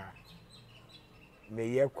bia me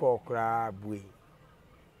ye ko kra bui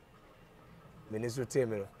me ne so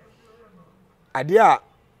temelo ade a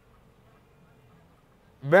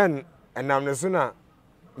ben enam ne so na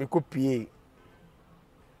me ko pie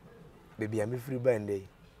baby am free band day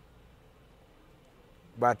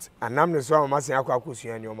but anam ne so am say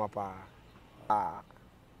akosua ni o mapa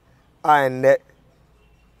and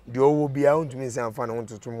the owo bia untumi nsan afa na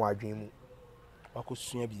untutum wa adwen mu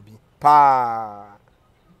akosua bibi pa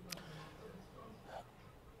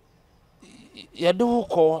ye do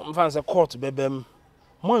ko mfanse court bebem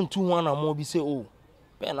mo ntu ho na mo bi se o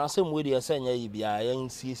be na asem we de esanya yi bia yan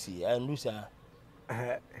siesie andu sa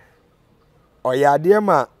o ya de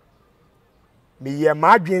ma me ye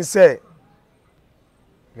ma adwen se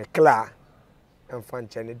me kla enfan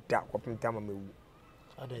chane da kwapinta ma mewu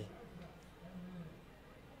ade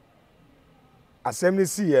asem ni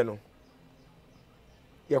si ye no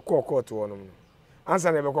ye ko court wo no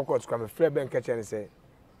ansa na be ko court kwa me frɛ ben ka chane se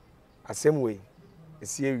asem we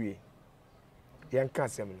esi ewie yen ka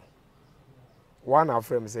asem no one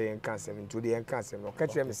afrɛ me se yen ka asem nto de yen ka asem no ka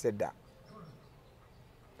kyerɛ me se da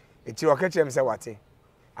eti o ka kyerɛ me se wate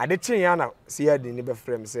ade kyen ya na se ya de ni be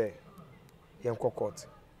frɛ me se yen ko court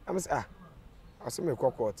am say aso me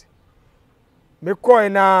ko court me ko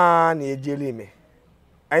na na ejeli me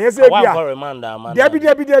anye se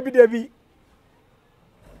bia debi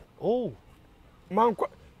oh man ko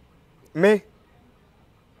me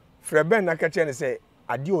freben na kache ne say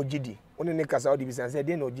ade ogidi one ne kasa odi bisan say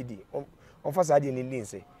de na ogidi on fa sa ade ni ndin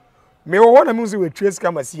say me wo na me so we trace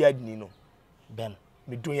kama si ade ni no ben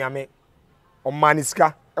me dunya me o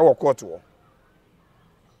maniska e wo court wo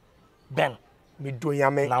ben me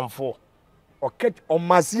dunya me namfo o ket o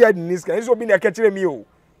masia de niska nso bi na kachire mi o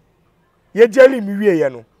ye jeli mi wie ye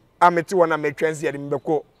no amete wona me twense ye de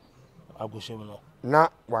mbeko agoshem no na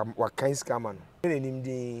wa kan scammer no ne nim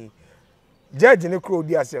din judge ne kro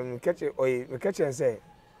di asem no kache oye me kache nse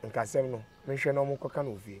nkasem no me hwe no mo koka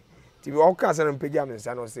no ofie ti bi o ka asem no pagya me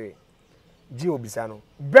nsa no se ji obisa no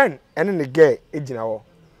ben ene ne ge ejina wo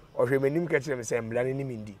o hwe manim kache me se mbla ne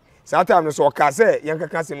nim ndi sa time no so o ka se yan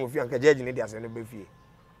kaka asem ofie anka judge ne di asem no be fie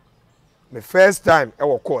me first time e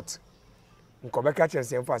wo court nko be kache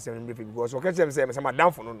nse mfa asem no be fie because o kache me se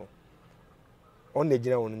madam fo no on ne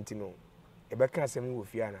jina won nti no e be ka asem wo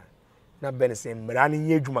fie ana na ben se mbra ne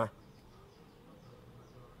nye adwuma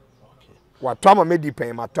wa toma me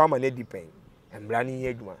depend ma toma ne depend mbra ne nye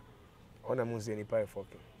adwuma ona mu se ni pa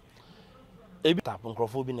foke ebi tap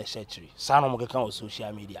nkrofo bi na shechiri sa no mo keka on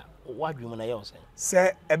social media wadwum na ye o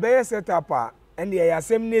se ebe ye setup a ene ye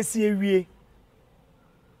asem na si ewie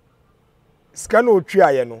scan otwi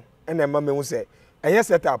aye no ene ma me hu se eye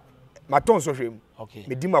setup ma ton so hwem okay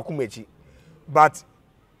me di makoma echi but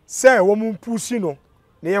say wo mu pushi no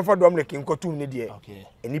ne yemfa Dominic nkotum ne de okay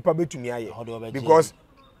enipa betumi aye because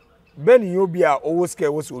ben yobi a owo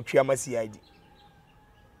scare wo so otwi ama CID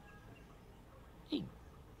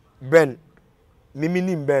Ben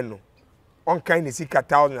miminim Ben no on kind of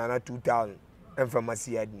 1,000 and 2,000 and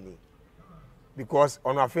pharmacy adni because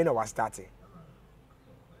on our friend was starting.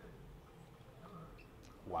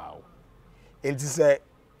 Wow. And to say,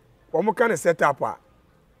 what kind of setup?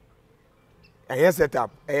 A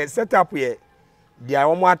setup here. They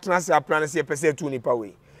are more transfer plan say per 2 nipa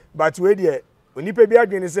way. But where the nipa be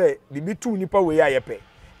again say the be 2 nipa way ya pe.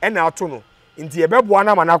 And now to no. Inti ebe boa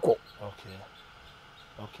na manako.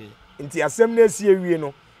 Okay. Inti asem na sie wie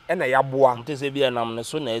no e na ya boa. Nte se bia nam ne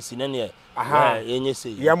so na asi na ne yenye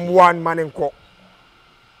sei. Ya moa man nko.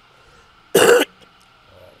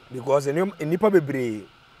 Because nipa bebre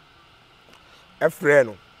efre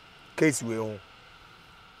no case we ho.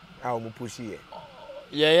 A o mu push here.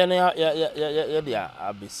 Yeah dia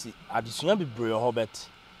abesi. Adesua bebre ho bet.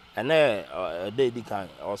 Ene dey di kan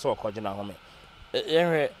also okogina ho me.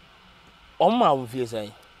 Ehwe Oma wo fie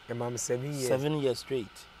say. Emam 7 years. 7 years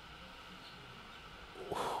straight.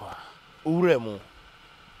 Uremu.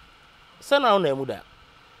 Sana ona emu da.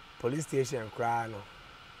 Police station cry no.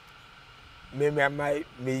 Me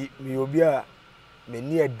obi a me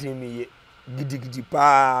ni adin me gidigidi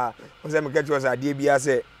pa. O say me catch us ade bia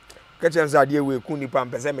say catch us ade we ku nipa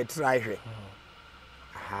mpese me try hwe.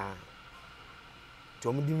 Aha.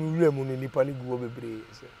 To mo di mi uremu no nipa ni guo bebre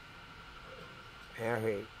say.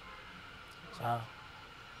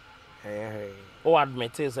 Hey. O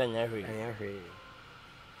admit say nya hwe. Hey.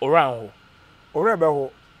 Oran ho. Ore be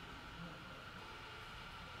ho.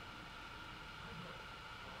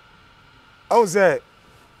 O say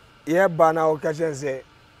ye ba na o ka chen say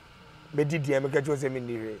me didi me ka cho say me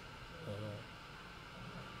ni hwe.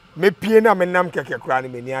 Me pie na me nam keke kura ni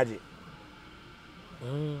me ni age.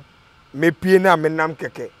 Me pie na me nam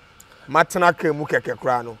keke. Matena ka mu keke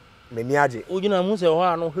kura no. Meni age. Ugina mu se ho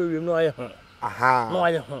anu hwewem no aye ho. Aha. No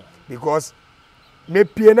aye ho. Because me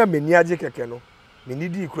pie na meni age keke no. Meni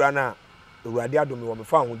di kura na Ewurade adome wo me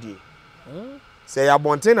fa ho die. Se ya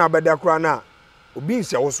bonten na abeda kura na obi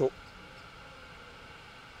nse wo so.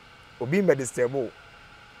 Obi me disturbo.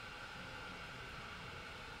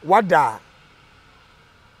 Wada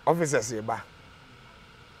officers e ba.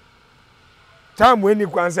 Time when ni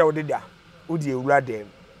kwan se wo deda. Wo di Ewurade.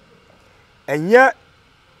 Enye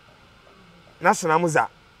National Muza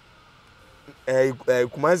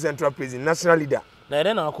Command Central Prison National Leader. Na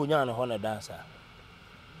ere na akonya ne ho na dancer.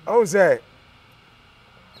 Oh say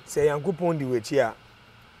yankopon di wechi a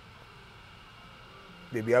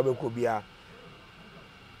bebi abeko bia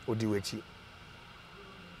odi wechi.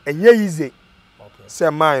 Enye yize. Okay. Say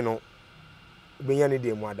mine no benya ne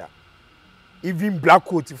dem wada. Even black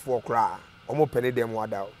coat for kra omo pene dem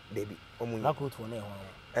wada debi. Omo black coat for ne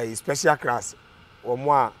ho. Special class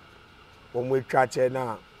omo a omo etwache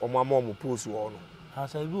na omo omo post wo no. Ha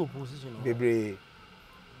say bi opposition no. Bebre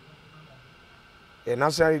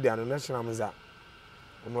national leader no national Muza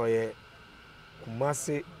ono ye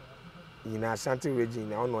Kumasi ina Ashanti region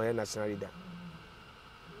na ono ye national leader.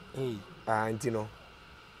 Antino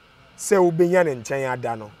se ubenya ne nchen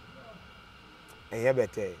ada no enye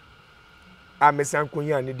bete a mesan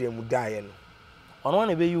konya ne dem daaye no ono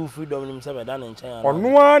na be yi freedom nim se be da ne nchen ada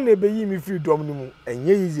ono na be yi mi freedom nim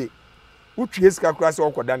enye yize utwie sika kura se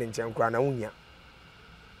okoda ne nchen kura na wunya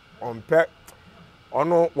onpe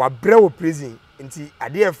ono wabre wo prison nti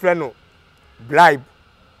ade e frɛ no bribe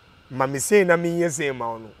mame sei na menye sei ma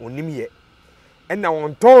ono onim ye ɛna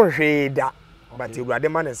wonton hwee da but Ewurade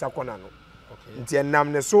ma ne sakona no nti enam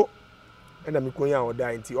ne so ɛna mikonya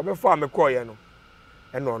oda nti obefa me koye no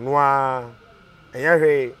ɛna ono a ɛnyɛ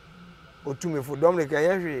hwee otumefo Dominic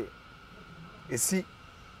ɛnyɛ hwee esi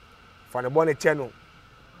fa ne bone che no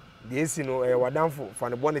de esi no wadanfo fa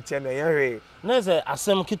ne bone che no ɛnyɛ hwee na se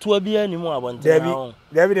asem ketewa bia ni mu abonten ha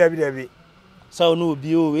Dabi so no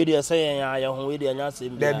bi o we dey say yan aye ho we dey anya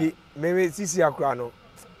asem bia Dabi me sisi akra no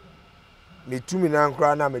me tumi na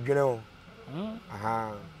nkra na medwene ho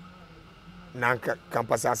aha na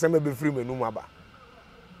campus asem be free me num aba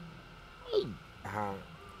aha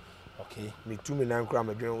okay me tumi na nkra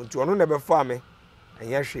medwene ho nti ono na be fa me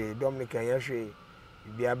anya hwe Dominic anya hwe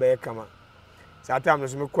bia be kama satam no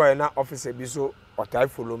so me koy na officer bi so otai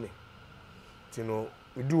follow me tino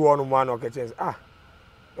we do one man o ketches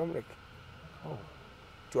Dominic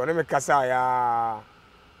to one me kasa ya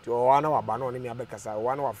to one wa ba no ne me abekasa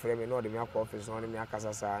one wa frame me no de me akọ office no ne me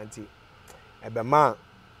akasa sa anti ebe ma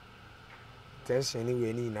tension ni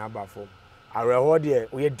we ni na aba fo areho de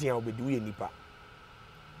we din obedi we nipa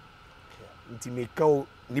nti me ka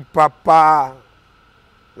nipa pa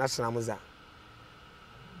national Muza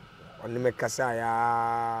one me kasa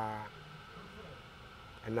ya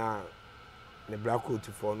na ne black coat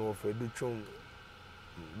for no for du twum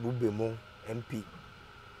Bubemo MP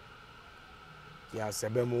ya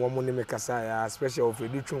sebemu womo ne mekasa ya special of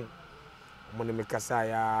edutun womo ne mekasa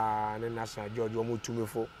ya ne national judge womo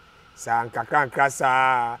tumefo sa nkakra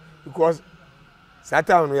sa because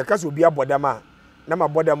sata no yakasa obi abodama na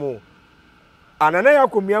mabodamo anana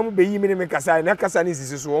yakomia mu beyi me ne mekasa na kasa ne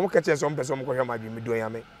sisi so womo kache so mpese womo kohwe madwi me don ya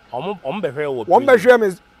me behwe wo womo behwe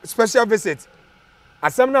me special visit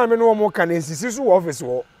asem na me no womo ka ne sisi so office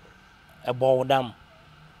wo ebodam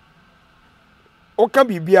o ka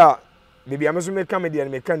bibia baby I'm so make comedy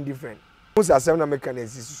and make different. Most asem na make na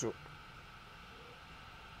sisi so.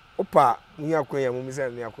 Opa ni akoya mu mi say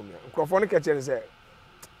ni akomia. Nkrofo no keche say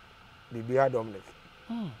baby ha Dominic.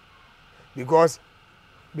 Because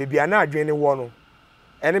baby ana adwene wo no.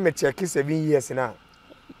 Ene me check 7 years na.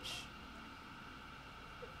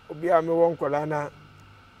 Obi a me won kola na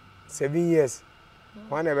 7 years.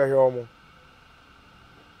 Wan e be hwe omo.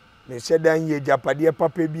 Me shedan ye japade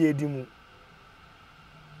papa bi edimu.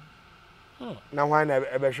 Na wan na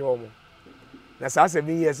ebe hwe omo na saa 7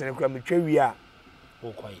 years ne kura me twa wi a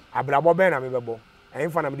okwai abrabo ben na me bebo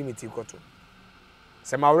enfa na me dimiti koto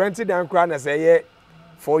se ma rent dan kura na se ye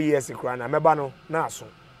 4 years kura na meba no na aso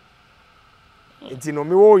enti no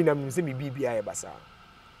me wo ina me se me bibia ye basa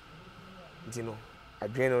enti no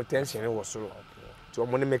adwen no tension wo soro to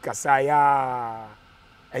omo ne me kasa ya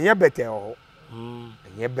enye bete o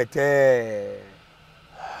enye bete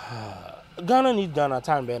Ghana need Ghana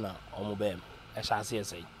time be na omo bem e sha se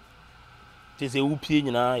sei te se wu pie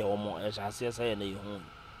nyina ya omo e sha se sei na ye hu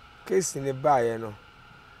case ni baaye no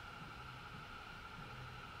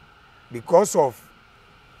because of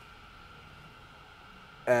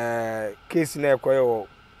case na ekoyo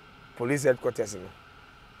police headquarters no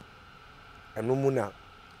eno mu na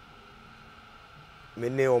me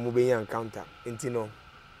ne omo be encounter enti no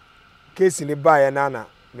case ni baaye na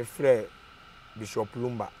me frɛ Bishop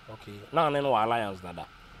Lumba. Okay. Now no alliance dada.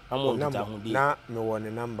 Amo ndita hu di. Na me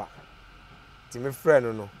won number. Ti me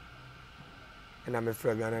friend no. Na me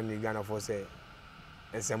friend Ghana ni Ghana for say.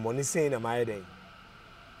 Ensemboni say na my den.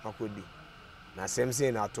 Akodi. Na sem say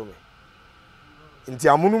na to me. Nti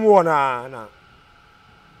amunu mu wona na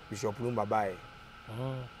Bishop Lumba bae.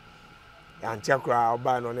 Ya nchakra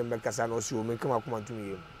oba no ne mekasa no si o me kama kuma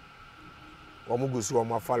tumi yem. Wo mu gusu o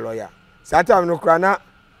ma fa lawyer. Sata no kra na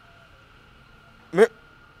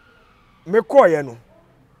me koye no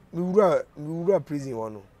mi wura prison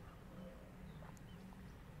wono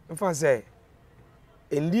mfa say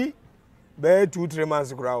endi be 2-3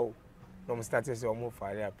 months kura o no me start say o mo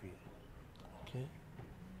fare appeal okay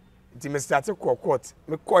ti me start court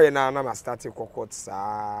me koye na ma start court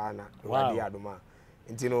sa na wadi adoma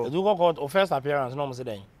nti no do court o first appearance no mo say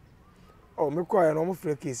den oh me koye no mo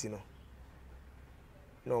free case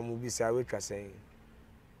no mo bisa we twa say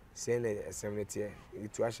na assembly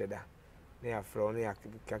itu asheda na ya fro na ya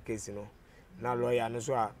case no na lawyer no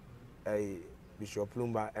so Bishop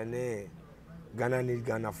Lumba ene Ghana need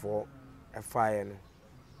Ghana for fire no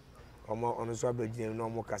omo ono so abegine no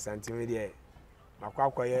omo kasanti me de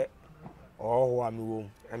makwakoye oho ami wo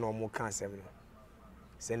ene omo kan asem no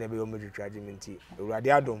se na be omo twitwaje menti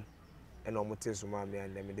ewurade adom ene omo teso ma me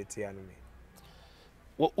and me de tia no me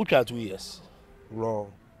what 2 years raw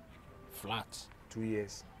flat 2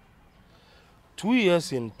 years 2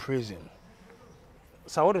 years in prison.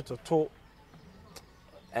 So what to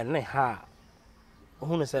and ha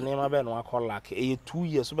who say name be no akọ like 2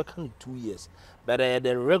 years so be can 2 years but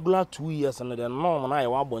the regular 2 years and the norm na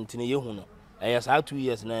wa bontine ye hu no yes 2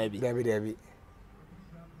 years na bi Debbie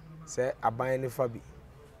say aban ni fa bi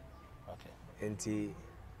okay enti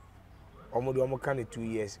omo kan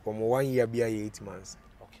 2 years omo 1 year bia 8 months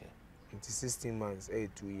okay enti 16 months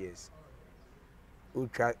 2 years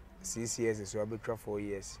ultra 6 years so abetwa 4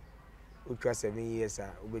 years ultra 7 years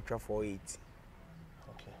abetwa 48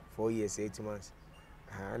 okay 4 years 8 months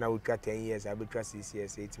na ultra 10 years abetwa 6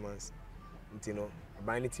 years 8 months enti no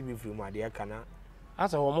aban ni tv free mu ade kana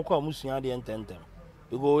asa wo mo kwa musua de ententem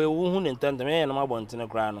ego we hu ne ententem ye na mabontene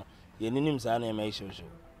kra no ye ninim sa na e ma isho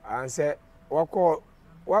anse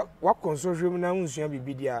wa consortium na unsua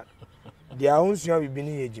bibi dia unsua bibi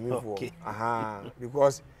ni ejimifo aha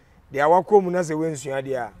because dia wakom na se wensua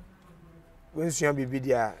dia wensua bibi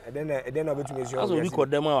dia eden na betumi esua aso record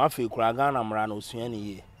dem a afi kura Ghana mra na osua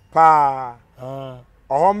ni ye pa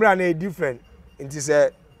ohomra na different nti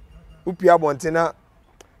se upia bontena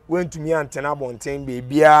wentumi antena bonten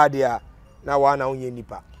bebia dia na wa na onye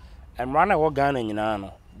nipa emra na wo Ghana nyina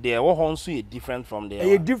no de wo ho nso ye different from there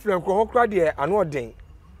ye different ko hokra de ano oden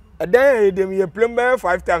eden ye dem ye plem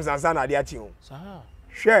 5 times ansa na de achi ho sa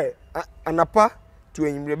hwe anapa to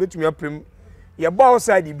enyimre betumi aprem ye ba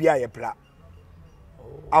outside bia ye pra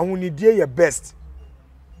ahunidie ye best.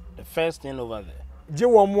 The first thing over there. Je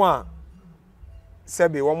wo mo a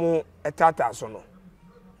sebe wo mo etata so no.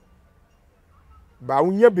 Ba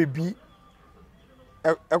unya bebi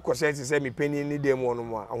ekose ti say me penny ni dem wo no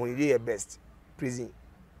mo ahunidie ye best. Prison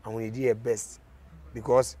ahunidie ye best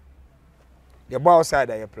because the boy outside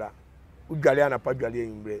ya pla. Udwale ana pa dwale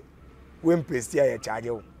yimbre. When pesti ya charge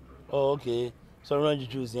wo. Oh, okay. So run you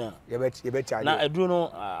choose yeah. You bet charge. Now I do know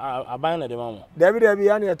I buy na the mama. David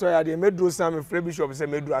ya na to ya de medro sam free bishop say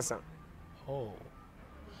medro asan. Oh.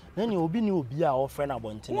 Then you obi ni obi a offer na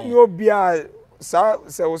bonten. Ni obi a sa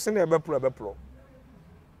se wo se na be pro.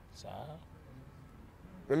 Sa.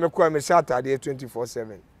 Me ko me shata de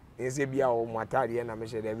 24/7. Nse bia o matade na me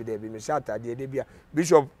she David me shata de bia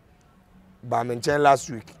bishop ba menchen last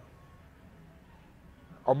week.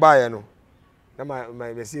 Obaye no. Na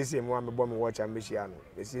my BCC mo am bo me watch am be shia no.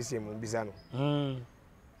 BCC mo bisa no.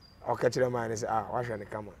 O ka kire man say wa hwe ne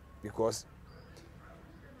kama because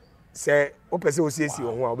say o pese o siesi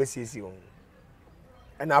o ho a o be siesi o.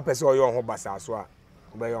 E na pese o yo ho basa so a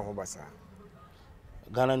o be yo ho basa.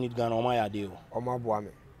 Ghana need Ghana o ma ya de o. O ma boa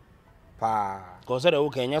me. Pa. Cause say o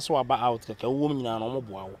ka nya so aba out ka wo mu nyina no mo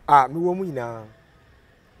boa wo. Me wo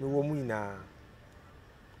mu nyina.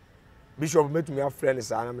 Bishop met me a friend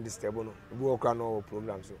is an stable no. We work on no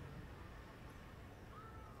problem so.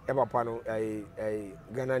 E papa no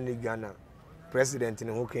Ghana ni Ghana president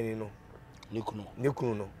ni hokeni no.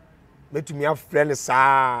 Nikunu no. Met me a friend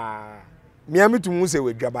sa. Me am to mu say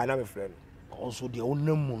we dwaba na me friend. Also the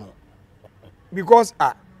onam no. Because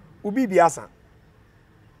ubi biasa.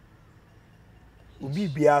 Ubi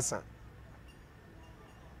biasa.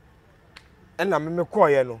 And na me call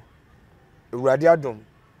ye no. Ewurade adom.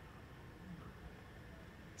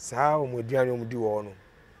 Sa omudian omudi wo no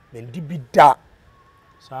mendi bi da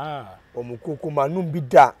sa omukoko manum bi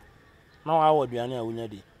da na wa wo aduane a wonya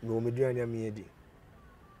di no omudian ya me di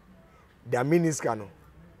da miniska no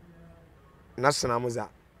na sena muza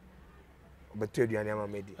obeto aduane ama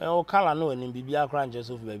me di o kala no ni bibia kra nje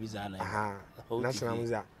so fu ba bi za na na sena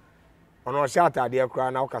muza ono shata de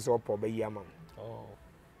kra na okase opo ba yi ama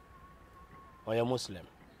oya Muslim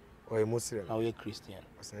or a Muslim. Now you're Christian.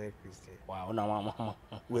 Christian. Wow, now mama.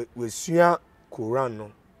 We share Quran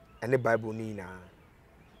no, and the Bible ni na.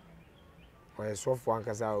 Or a soft one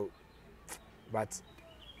kasa, but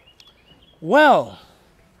well,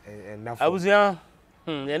 and I was young.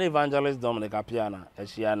 Any evangelist Dominic Apiana, as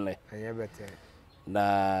she and better.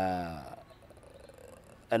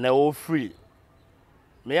 And they're all free.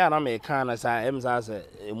 Me and I make kind of say, as a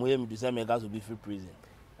museum to say, me guys will be free prison.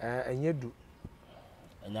 And you do.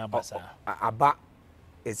 Aba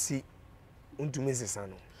esi untumi sesa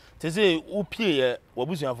no te say upie ye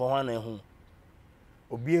wabusuan fo hwan na hu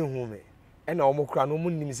obi ehu me e na omokra no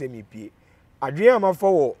munnim se me pie adwen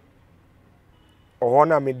amafo wo oho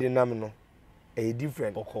na me dinam no e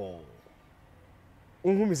different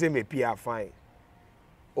unhu me se me pie a fine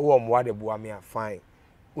o wo mwa de boa me a fine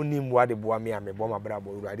uni mwa de boa me a me bo ma bra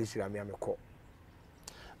bo urade shira me a me ko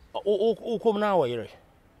o kom na wo yire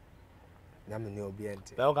na me ne obi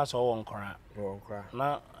ente be o ka so won kora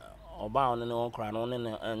na oba on ne won kora no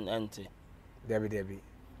ne ente debi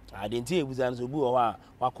adenti ebuzan so bu o wa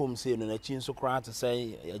wakom se no na chi nso kora to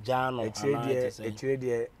say agya no etire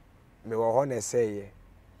de me wo ho na say ye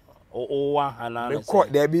o wa hana me ko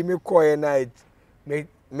debi me ko ye na me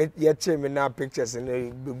ye che me na pictures na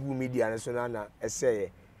begu media na so na say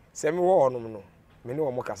ye se me wo ho no me ne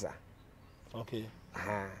wo mo kasa okay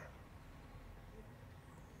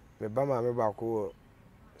me ba ma me ba ko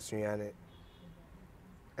sunyane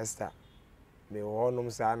Esther me wo no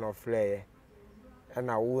msa na ofle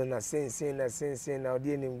na wo na sen na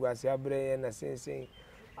odi ni ngwase abre na sen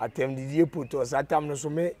atem didie poto satam no so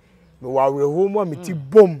me wa weho mo ameti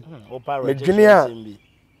bom me dwene a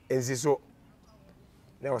ensi so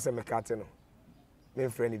na wo se me kate no me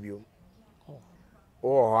friend bi o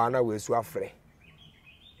ho ana we su afre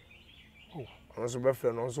on so be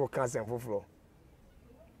friend on so kan sen foforo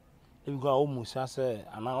if go almost say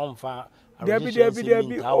ana onfa debi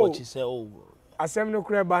asem no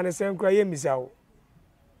kura ba ne sem kura ye misawo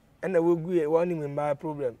ena wogu woni memba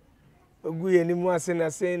problem ogu ye ni mu ase na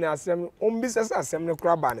sei na asem on bi sesa asem no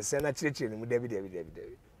kura ba ne se na chirechere ni mu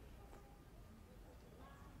debi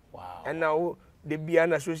wow ena wo de bia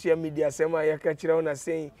na social media asem a yaka kire wo na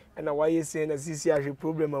sei ena wa ye sei na sisi ahwe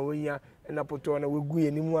problem a wonya ena poto na wogu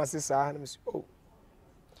ye ni mu ase sa na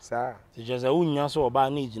sa ti je za unya so oba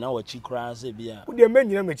na ejina wa chi kura se bia wo de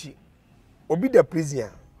manyina machi obi da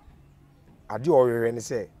prison ade owewe ne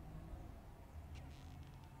se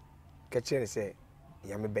kachere se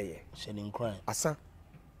ya me beye shedding crime asa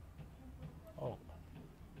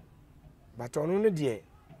but ono no de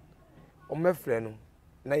o mefrɛ no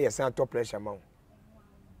na yesan top pressure ma wo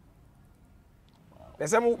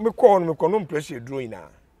lesem me call no me kono pressure duro ina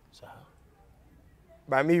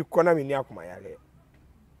ba me kona me ni akoma yale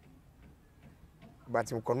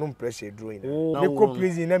but me kono pressure duro ina me ko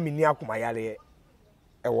prison na me ni akoma yale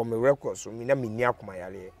e wo me record so me na me ni akoma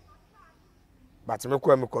yale but me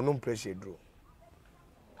kono pressure duro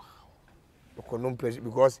me kono pressure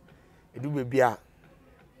because edu baby a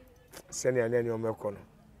senior na ni o me kono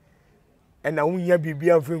e na wunya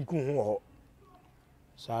bibia mfenku ho ho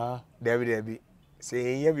sa David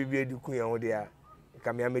say yen bibia diku yan ho dia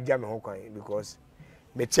ka me ameja me ho kwan because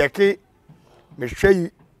me check me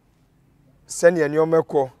hwe senior ni o me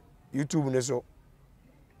ko YouTube ne so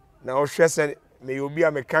na o hwe sen me obi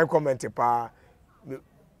a me kan comment pa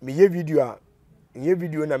me ye video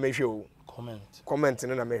na me hwe o comment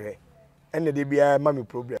na me hwe ene de bia ma me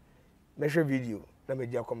problem me hwe video na me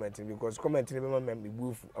ja comment because comment ne be ma me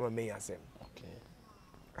bufu ama me yasem okay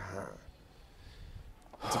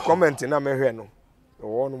ti comment na me hwe no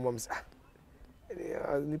wo no mom sa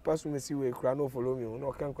ni pasu me si we kra no follow me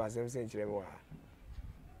no kan kwasem se nchire me wa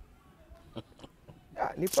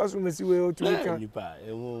ni pasu me si we o tu kan ni pa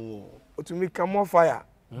o tu mi kan more fire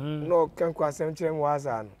no kan kwasem nchire me wa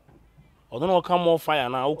sa no odo no kan more fire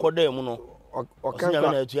na ukoda mu no o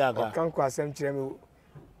kan kwasem nchire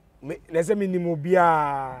me na se minimo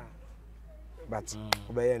bia but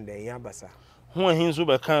obey ndem ya basa ho ahin so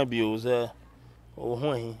be kan bi o ze o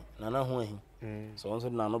ho ahin na ho ahin so onso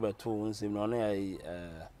na no beto nsem no na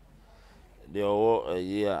de o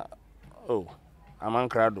ya oh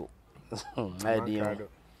amankrado idea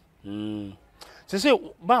se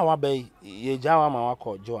ba wa be ye jawa ma wa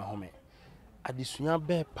ko jo ahome adesua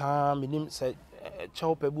be pa minim se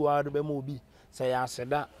chawo pebu wa be mo bi se ya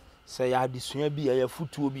seda se ya adesua bi ya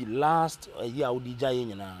futuo bi last year odi jaye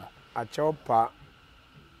nyina a chawo pa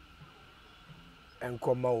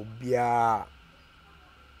enkoma obia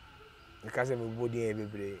because me body e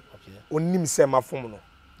bebre okay onim se mafom no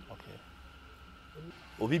okay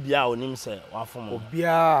obi bia onim se wafom no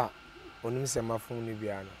obia onim se mafom ni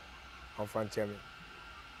bia no onfa ncheme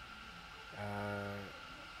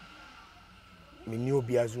me ni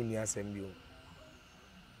obi azu ni asem bi o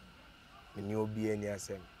me ni obi ani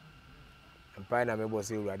asem empa na me bo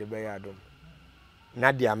se urade be ya adom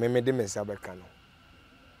na dia me de me sabeka no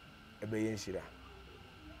ebe ye nshira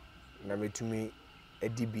na metumi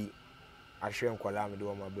edibi ahwe nkwala me de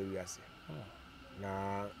wo ma ba wiase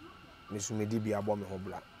na mesumedi bi abo me ho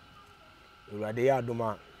bla urade ya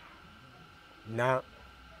adoma na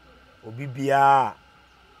obi bia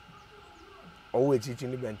owo echichi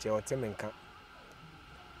ni benche otemenka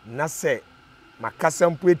na se makasa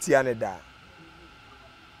mpo etia ne da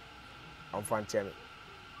onfa ncheme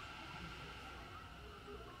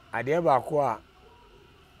ade ba ko a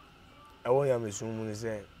ewo ya mesumu ni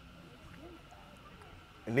se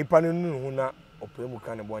nipa nunu hu na opemu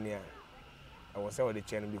ka ne bone a ewo se wo de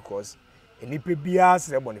chen because nipa bia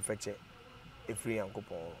se bone feche efiri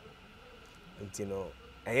yankopon nti no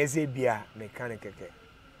ayese bia mechanic keke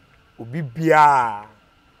obi bia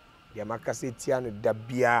dia makasa etia ne da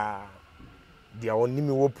bia dia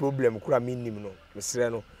onimi wo problem kura minim no mesre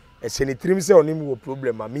no e se ni trim se onimi wo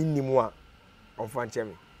problem a minim a onfa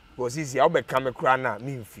ncheme because isi a obeka me kura na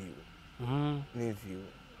mi mfiu mfiu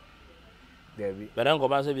Debbie but then go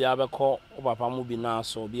back say bia be call papa mu bi na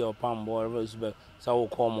so bi Opambour Agradaa sa wo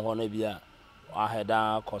call mo ho na bia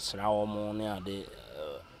aheda kosra wo mo ne ade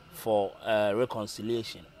for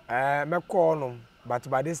reconciliation me call no but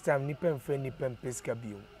by this time ni pen peska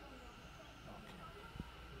bio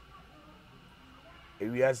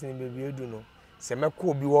ewi asini bebi edu no se me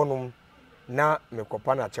call bi wonom na me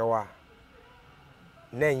kopa na chewa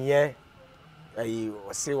na nye ayi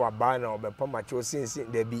ose wa ba na obepa ma che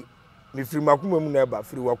osinsin da bi me firi makuma mu na ba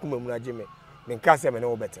firi wakuma mu na geme me nka se me ne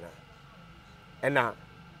wo betena ena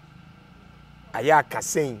aya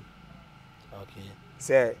kasen okay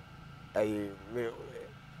se ayi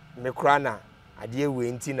me krana ade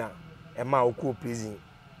ewe ntina e ma okọ prison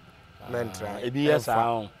mentra ebi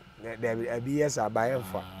yesa ebi yesa ba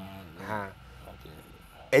emfa okay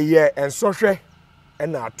eye ensohwe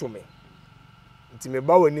ena atome nti me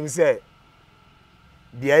ba wanim se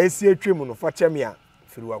dia esi atwem no fa kyeme a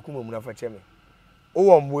firi wakuma mu na fa kyeme o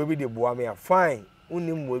wo mbo bi de boa me a fine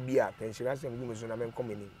unim mbo bi a pension asem bi me so na men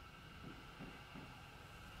komeni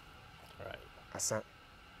right asa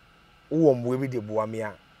o wo mbo bi de boa me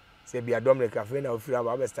a se bia Dominic afi na ofiri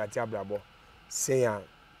aba be start abrabo say an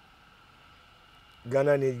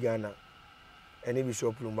Ghana need Ghana any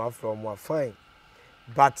bishop room from one fine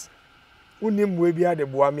but unim mbo bi a de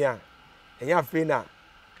boa me a enya afi na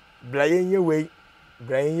Brian way.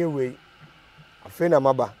 Afena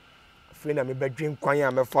maba. Afena me bedwin kwan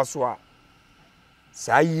a me fa so a.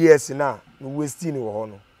 Saa years na no wasting wo ho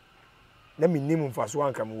no. Na me nim mfa so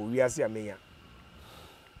anka me wo wiase a menya.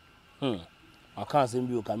 I can't say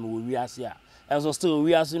you can we wiase a. Enso still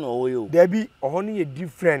wiase no wo yo. There be oho no ye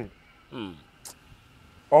different.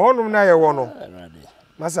 Oho no na ye wo no.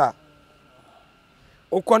 Masa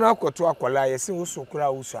okona akoto akwala ye se wo so kura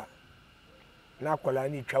wusa. Na akwala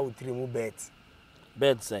ni twa otiri mu bet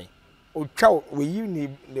say o twa we yi ni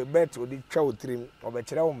the bet o di twa otiri mu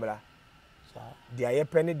obekere wo mra dia ye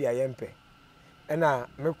pene dia ye mpe na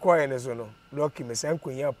me koye ne so no lucky me san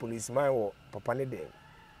konya policeman wo papa ne de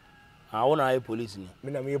wo na ye police ni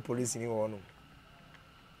me na me ye police ni wo no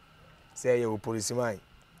say ye wo policeman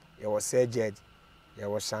ye wo say judge ye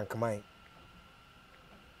wo shankman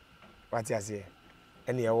what you say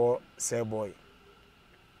any ye wo say boy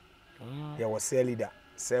ye wo say leader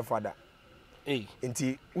say father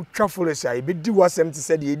inti utwa forest a be di wasem ti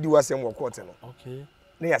said ye di wasem wo court no okay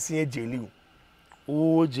na ya se jeli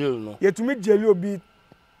o jail no yetumi jeli obi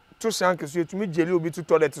to shank so yetumi jeli obi to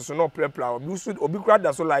toilet so no prepla obi kura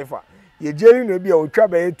da so life a ye jeli no bi a otwa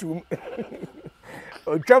be 2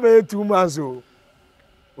 otwa be 2 months o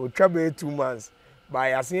otwa be 2 months ba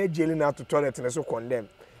ya se jeli na to toilet na so condemn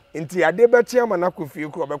inti ade be tiama na kofie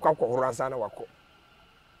ko be kwa kworo ansa na wako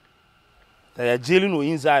ya jeli no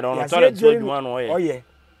inside on toilet so adwuma no oye oye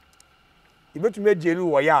ibetumi jeli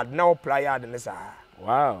wo yard na wo pla yard ne sa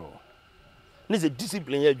wow this is a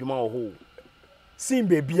discipline adwuma wo ho sim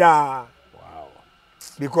bebia wow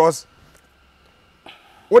because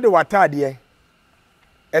what the watade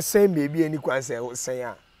esen baby ani kwan se sen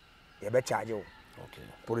a ye be charge wo okay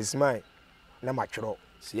policeman na matwro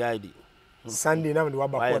CID Sunday na me wa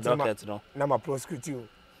ba court na ma prosecute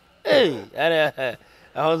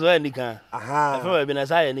I was where Nika. Aha. I feel been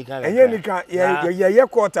say Nika. Enye Nika ye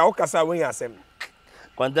court a o kasa wen asem.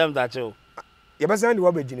 Condemn that you. Ye be say ndi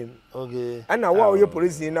wa beginim. Okay. And na wa ye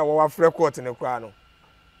police na wa frɛ court ne kra no.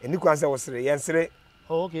 Eni kwan say wo sere ye nsere.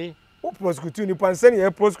 Oh okay. O prosecute ni pan say ye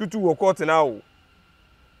prosecute wo court na o.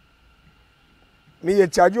 Me ye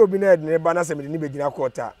charge obi na ed ne ba na say me ni begina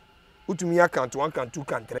court a. Utumi account 1 can 2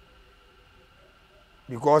 can 3.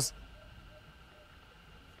 Because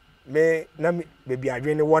me na me baby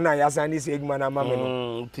adwene won na yasan ni se edwuma na ma me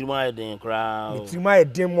no trima eden kra me trima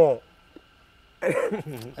eden mo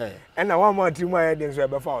and na one more trima eden so e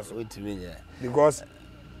be fa so otimi ya because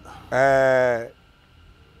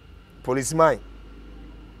policeman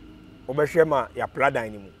obehwe ma ya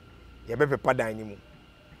pladan ni mu ya be pepa dan ni mu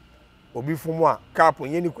obi fumu a cap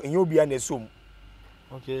onye ni enye obi a na esom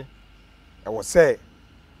okay e wo say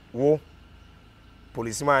wo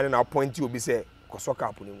policeman na appoint obi say koso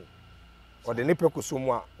cap ni mu or the nipe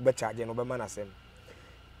kusumu a be charge no be ma na sem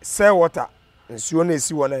say water nsuo na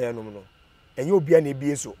esi wona ya no no enye obi a na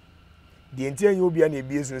ebie so de enti enye obi a na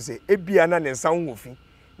ebie so say ebia na ne nsan wofi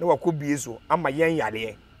na wako bie so ama yen yare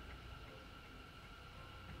ye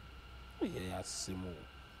asimu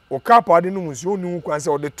o kapa de no nsuo nu kwan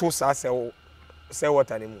say o de to sa say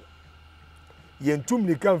water ni mu yentum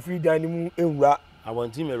ni kan free dan ni mu enwura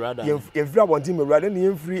abontin me rada yen free abontin me rada ni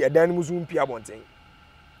yen free edan ni mu so mpi abontin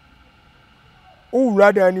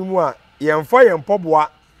uwura dan ni mu a yemfa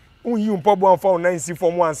yempoboa unyi mpoboa mfa onan si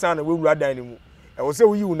fom ansa na we wura dan ni mu e wo se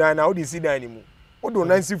wo yi unan na wo di si dan ni mu wo do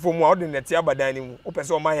nan si fom a wo de nete abadan ni mu wo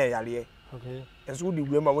pese o ma yan yare okay enso wo di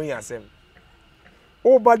we ma wen asem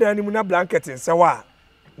wo ba dan ni mu na blanket nsewa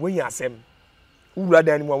wen asem uwura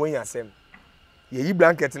dan ni mu wen asem ye yi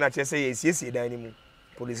blanket na che se ye siesie dan ni mu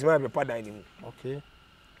policeman be pa dan ni mu okay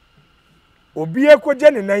obi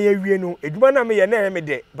ekoje ne nan ye wie no edwuma na me ye na me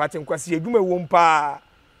de but nkwase edwuma wo mpa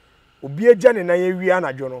obi eja ne nan ye wie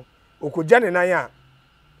anadwo no okoja ne nan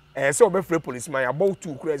a se obefre policeman about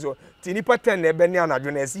 2 kura so ti ni pattern na ebe ne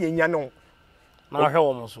anadwo na se yenya no na hwe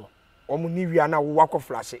wo mo so o mo ni wie na wo wakọ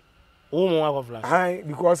flash wo mo wakọ flash hi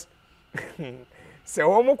because se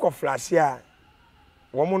wo mo ko flash a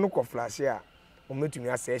wo mo no ko flash a o metumi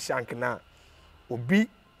ase shank na obi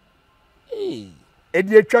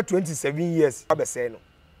edi etwa 27 years abese no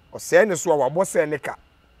o se ne so a wabo se ne ka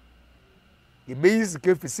e be is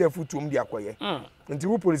ke fise futum di akoye nti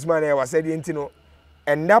wo policeman e wase di enti no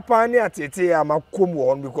endapa ne atete ya makom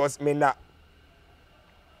wo because minna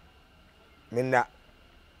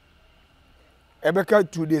ebeka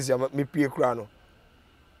 2 days ya me pie kura no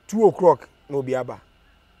 2 o'clock no bi aba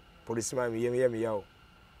policeman me ya o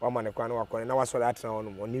wa ma ne kwa no wakọ na wasọrọ atena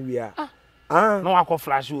wono oni wi a na wakọ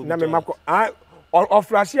flash o na me makọ o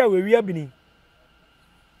flash ya we wi abini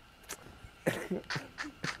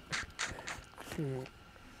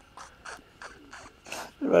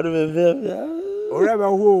Oreba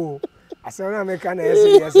ho. Asana me kan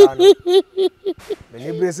yes ano. Me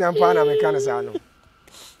ni brese ampa na me kan sa no.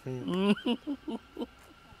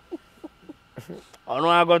 Ono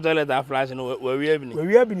ago toilet a flash no we abini.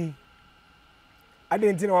 We abini.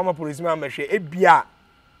 Ade nti na wa ma policeman mehwe ebia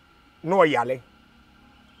no oyale.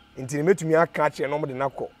 Nti ne metumi aka kire no mo de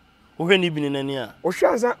nakọ. Wo hwe ni bini nani a? O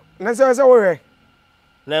hwanza na se wo hwe.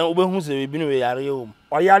 Na wo be hu se bini we yare yo.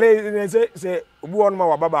 Oyale ne se obu won ma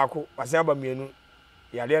wa baba ako, wase aba mienu.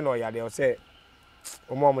 Yale na oyale o se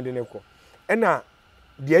mo de ne kọ. Ena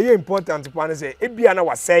de ye important pa ne se ebia na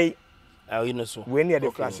wasai ayi no so. We ne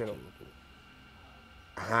de flash no.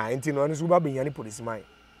 Aha, nti no nso ba benyane policeman.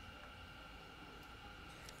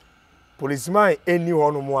 Policeman eni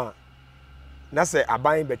hono mo a na se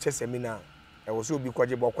aban be che seminar e wo se obi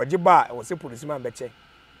kwaje ba e wo se policeman be che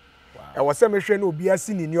e wo se mehwe na obi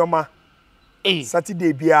asi ni nioma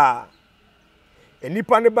Saturday bia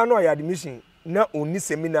enipa ne ba no ya admission na oni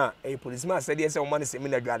seminar e policeman said yes e wo ma ne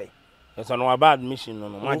seminar dware so no about admission no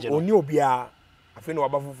maje no oni obi a afi na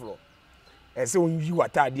waba foforo e se onyi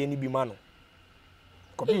wata ade ni bi ma no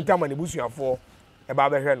kopimta ma ne busuafo e ba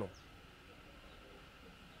behwe no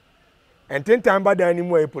ententan ba dan ni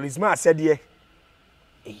mu e policeman asede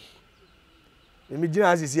mi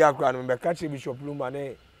gina asisi akra no be catch Bishop Lumba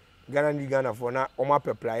ne Ghana for na o ma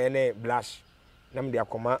pepla ne blush na me de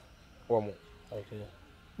akoma wo mo okay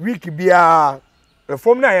week bia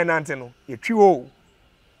reform na ye nante no ye twi ho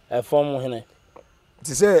reform hene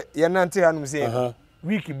ti se ye nante hanum se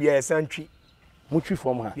week bia ye santwi mu twi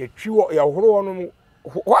form ha ye twi ho ye horo wo no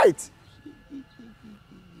white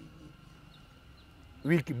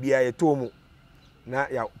week bia ye to mu na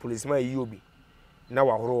ya policeman yi obi na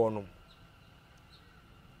wa horo wo no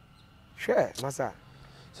share masa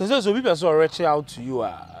so people so reach out to you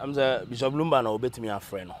I'm the Bishop Lumba na obetimi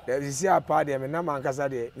afre no there is a part there me na man kasa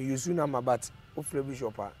there me use na ma but o free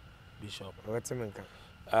bishop wetimi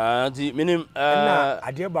nka the minim na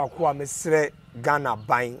ade ba ko a me sre Ghana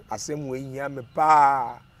ban asem we hia me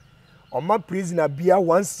pa o ma prisoner bia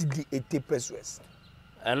 180 pesos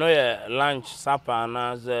I know your lunch supper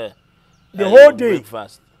na the whole day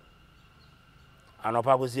breakfast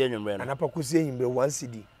anopa ko si enwumre no anapa ko si enwumre 1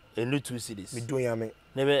 cedi enu 2 cedis me don ya me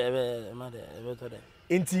nebe ma de ebe to de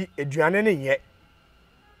enti eduane ne ye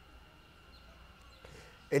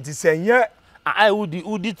enti senye I would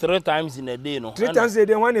 3 times in a day no 3 times a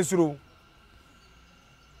day one is through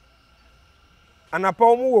anapa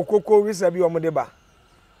omu wo koko wisa bi omu de ba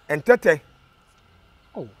entete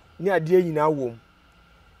ni ade nyina wom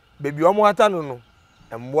bebi omu hata no no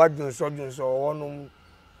emboa dwonso wonum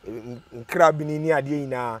nkra bi ni ade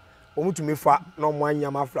nyina omu tumi fa na omu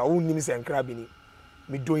anya mafra wonnim se nkra bi ni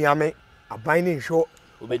mi do yame aban ne hwo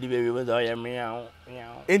obedi bebi we do ya me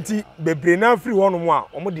enti bebre na free wonum a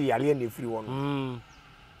omu de yale na free wonum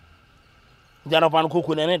jana pan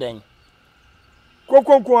koko ne den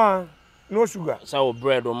koko a no sugar so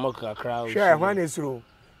bread or milk akra share one is through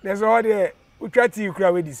there's all the utwati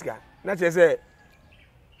kura we diska na che say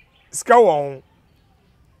ska won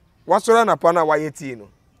wasora na pa na wayeti no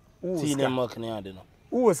tea ne milk ne ade no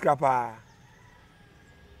uwo ska pa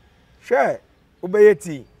share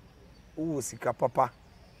ubeyeti uwo sika papa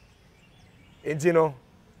enti no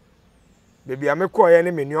bebi amekoye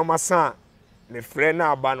ne menioma san me frɛ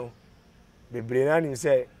na aba no bebre na nim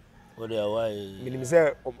sɛ ode awai minim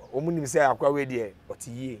sɛ omunim sɛ akwa we de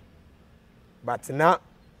otiye but na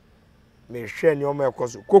me hwɛ ne ɔma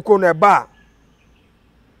ekoso koko na ba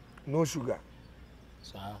no sugar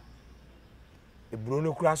sa eburo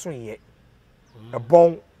no kura so nyɛ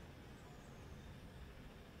ebon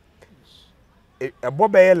ebo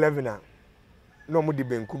be 11 a no mu de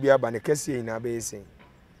benku bi aba ne kase ina be esen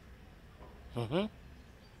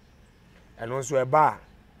eno so eba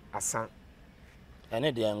asan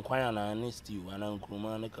ene de nkwan na ne stew ana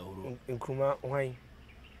nkruma ne kahoro nkruma hwan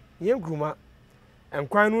ye nkruma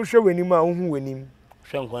nkwan no hwe wanim a hu wanim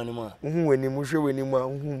hwe nkwan ni mu a hu wanim hwe wanim a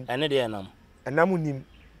hu ene de enam nim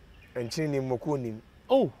enchini nim moko nim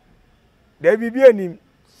oh da bibia nim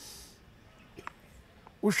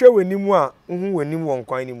uhwe wanim a hu wanim won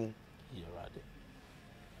kwan ni mu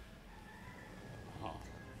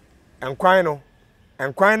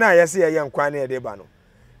nkwan na yesi ye nkwan na ye de ba no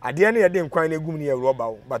ade na ye de nkwan na egum ne ye roba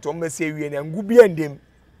wo but o mese wie na ngu bia ndem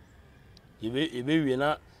ebe wie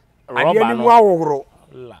na roba no ade ni mu awohoro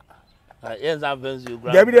la yes avance you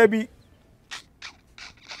grab dabi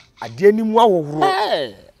ade ni mu awohoro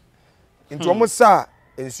nti o mo sa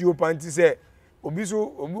ensuo panti se obi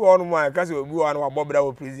wono mo aka se obi wono wabobra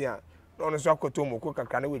wo prison no no so akoto mo ko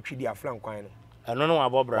kakra na wetwidi afra nkwan no eno no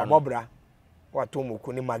wabobra wato mo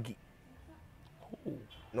ko ni magi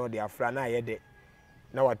no de afra na ye de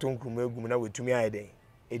na wato nkruma egum na wetumi aye de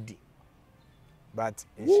edi but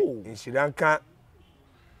in Sri Lanka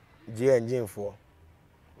engine for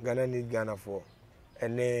Ghana need Ghana for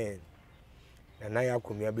ene na ya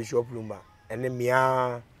komia Bishop Lumba ene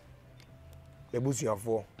mia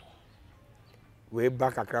ebusuafo we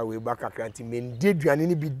back akra nti men de duane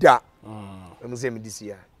ni bi da em say me this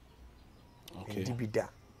year okay di bi da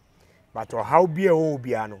but how be a ho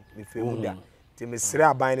bia no me fe mu da ti me sre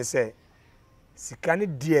aban ne say sika ne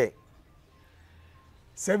de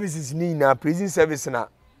services ni na prison service na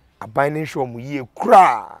aban ne show mu ye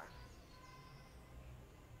kra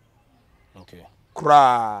okay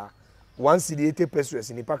kra 180 pesos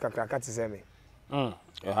ni pa kakra ka ti say me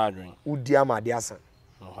a hard ring udi amade asan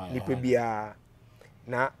ni pe bia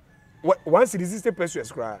na 160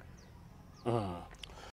 pesos kra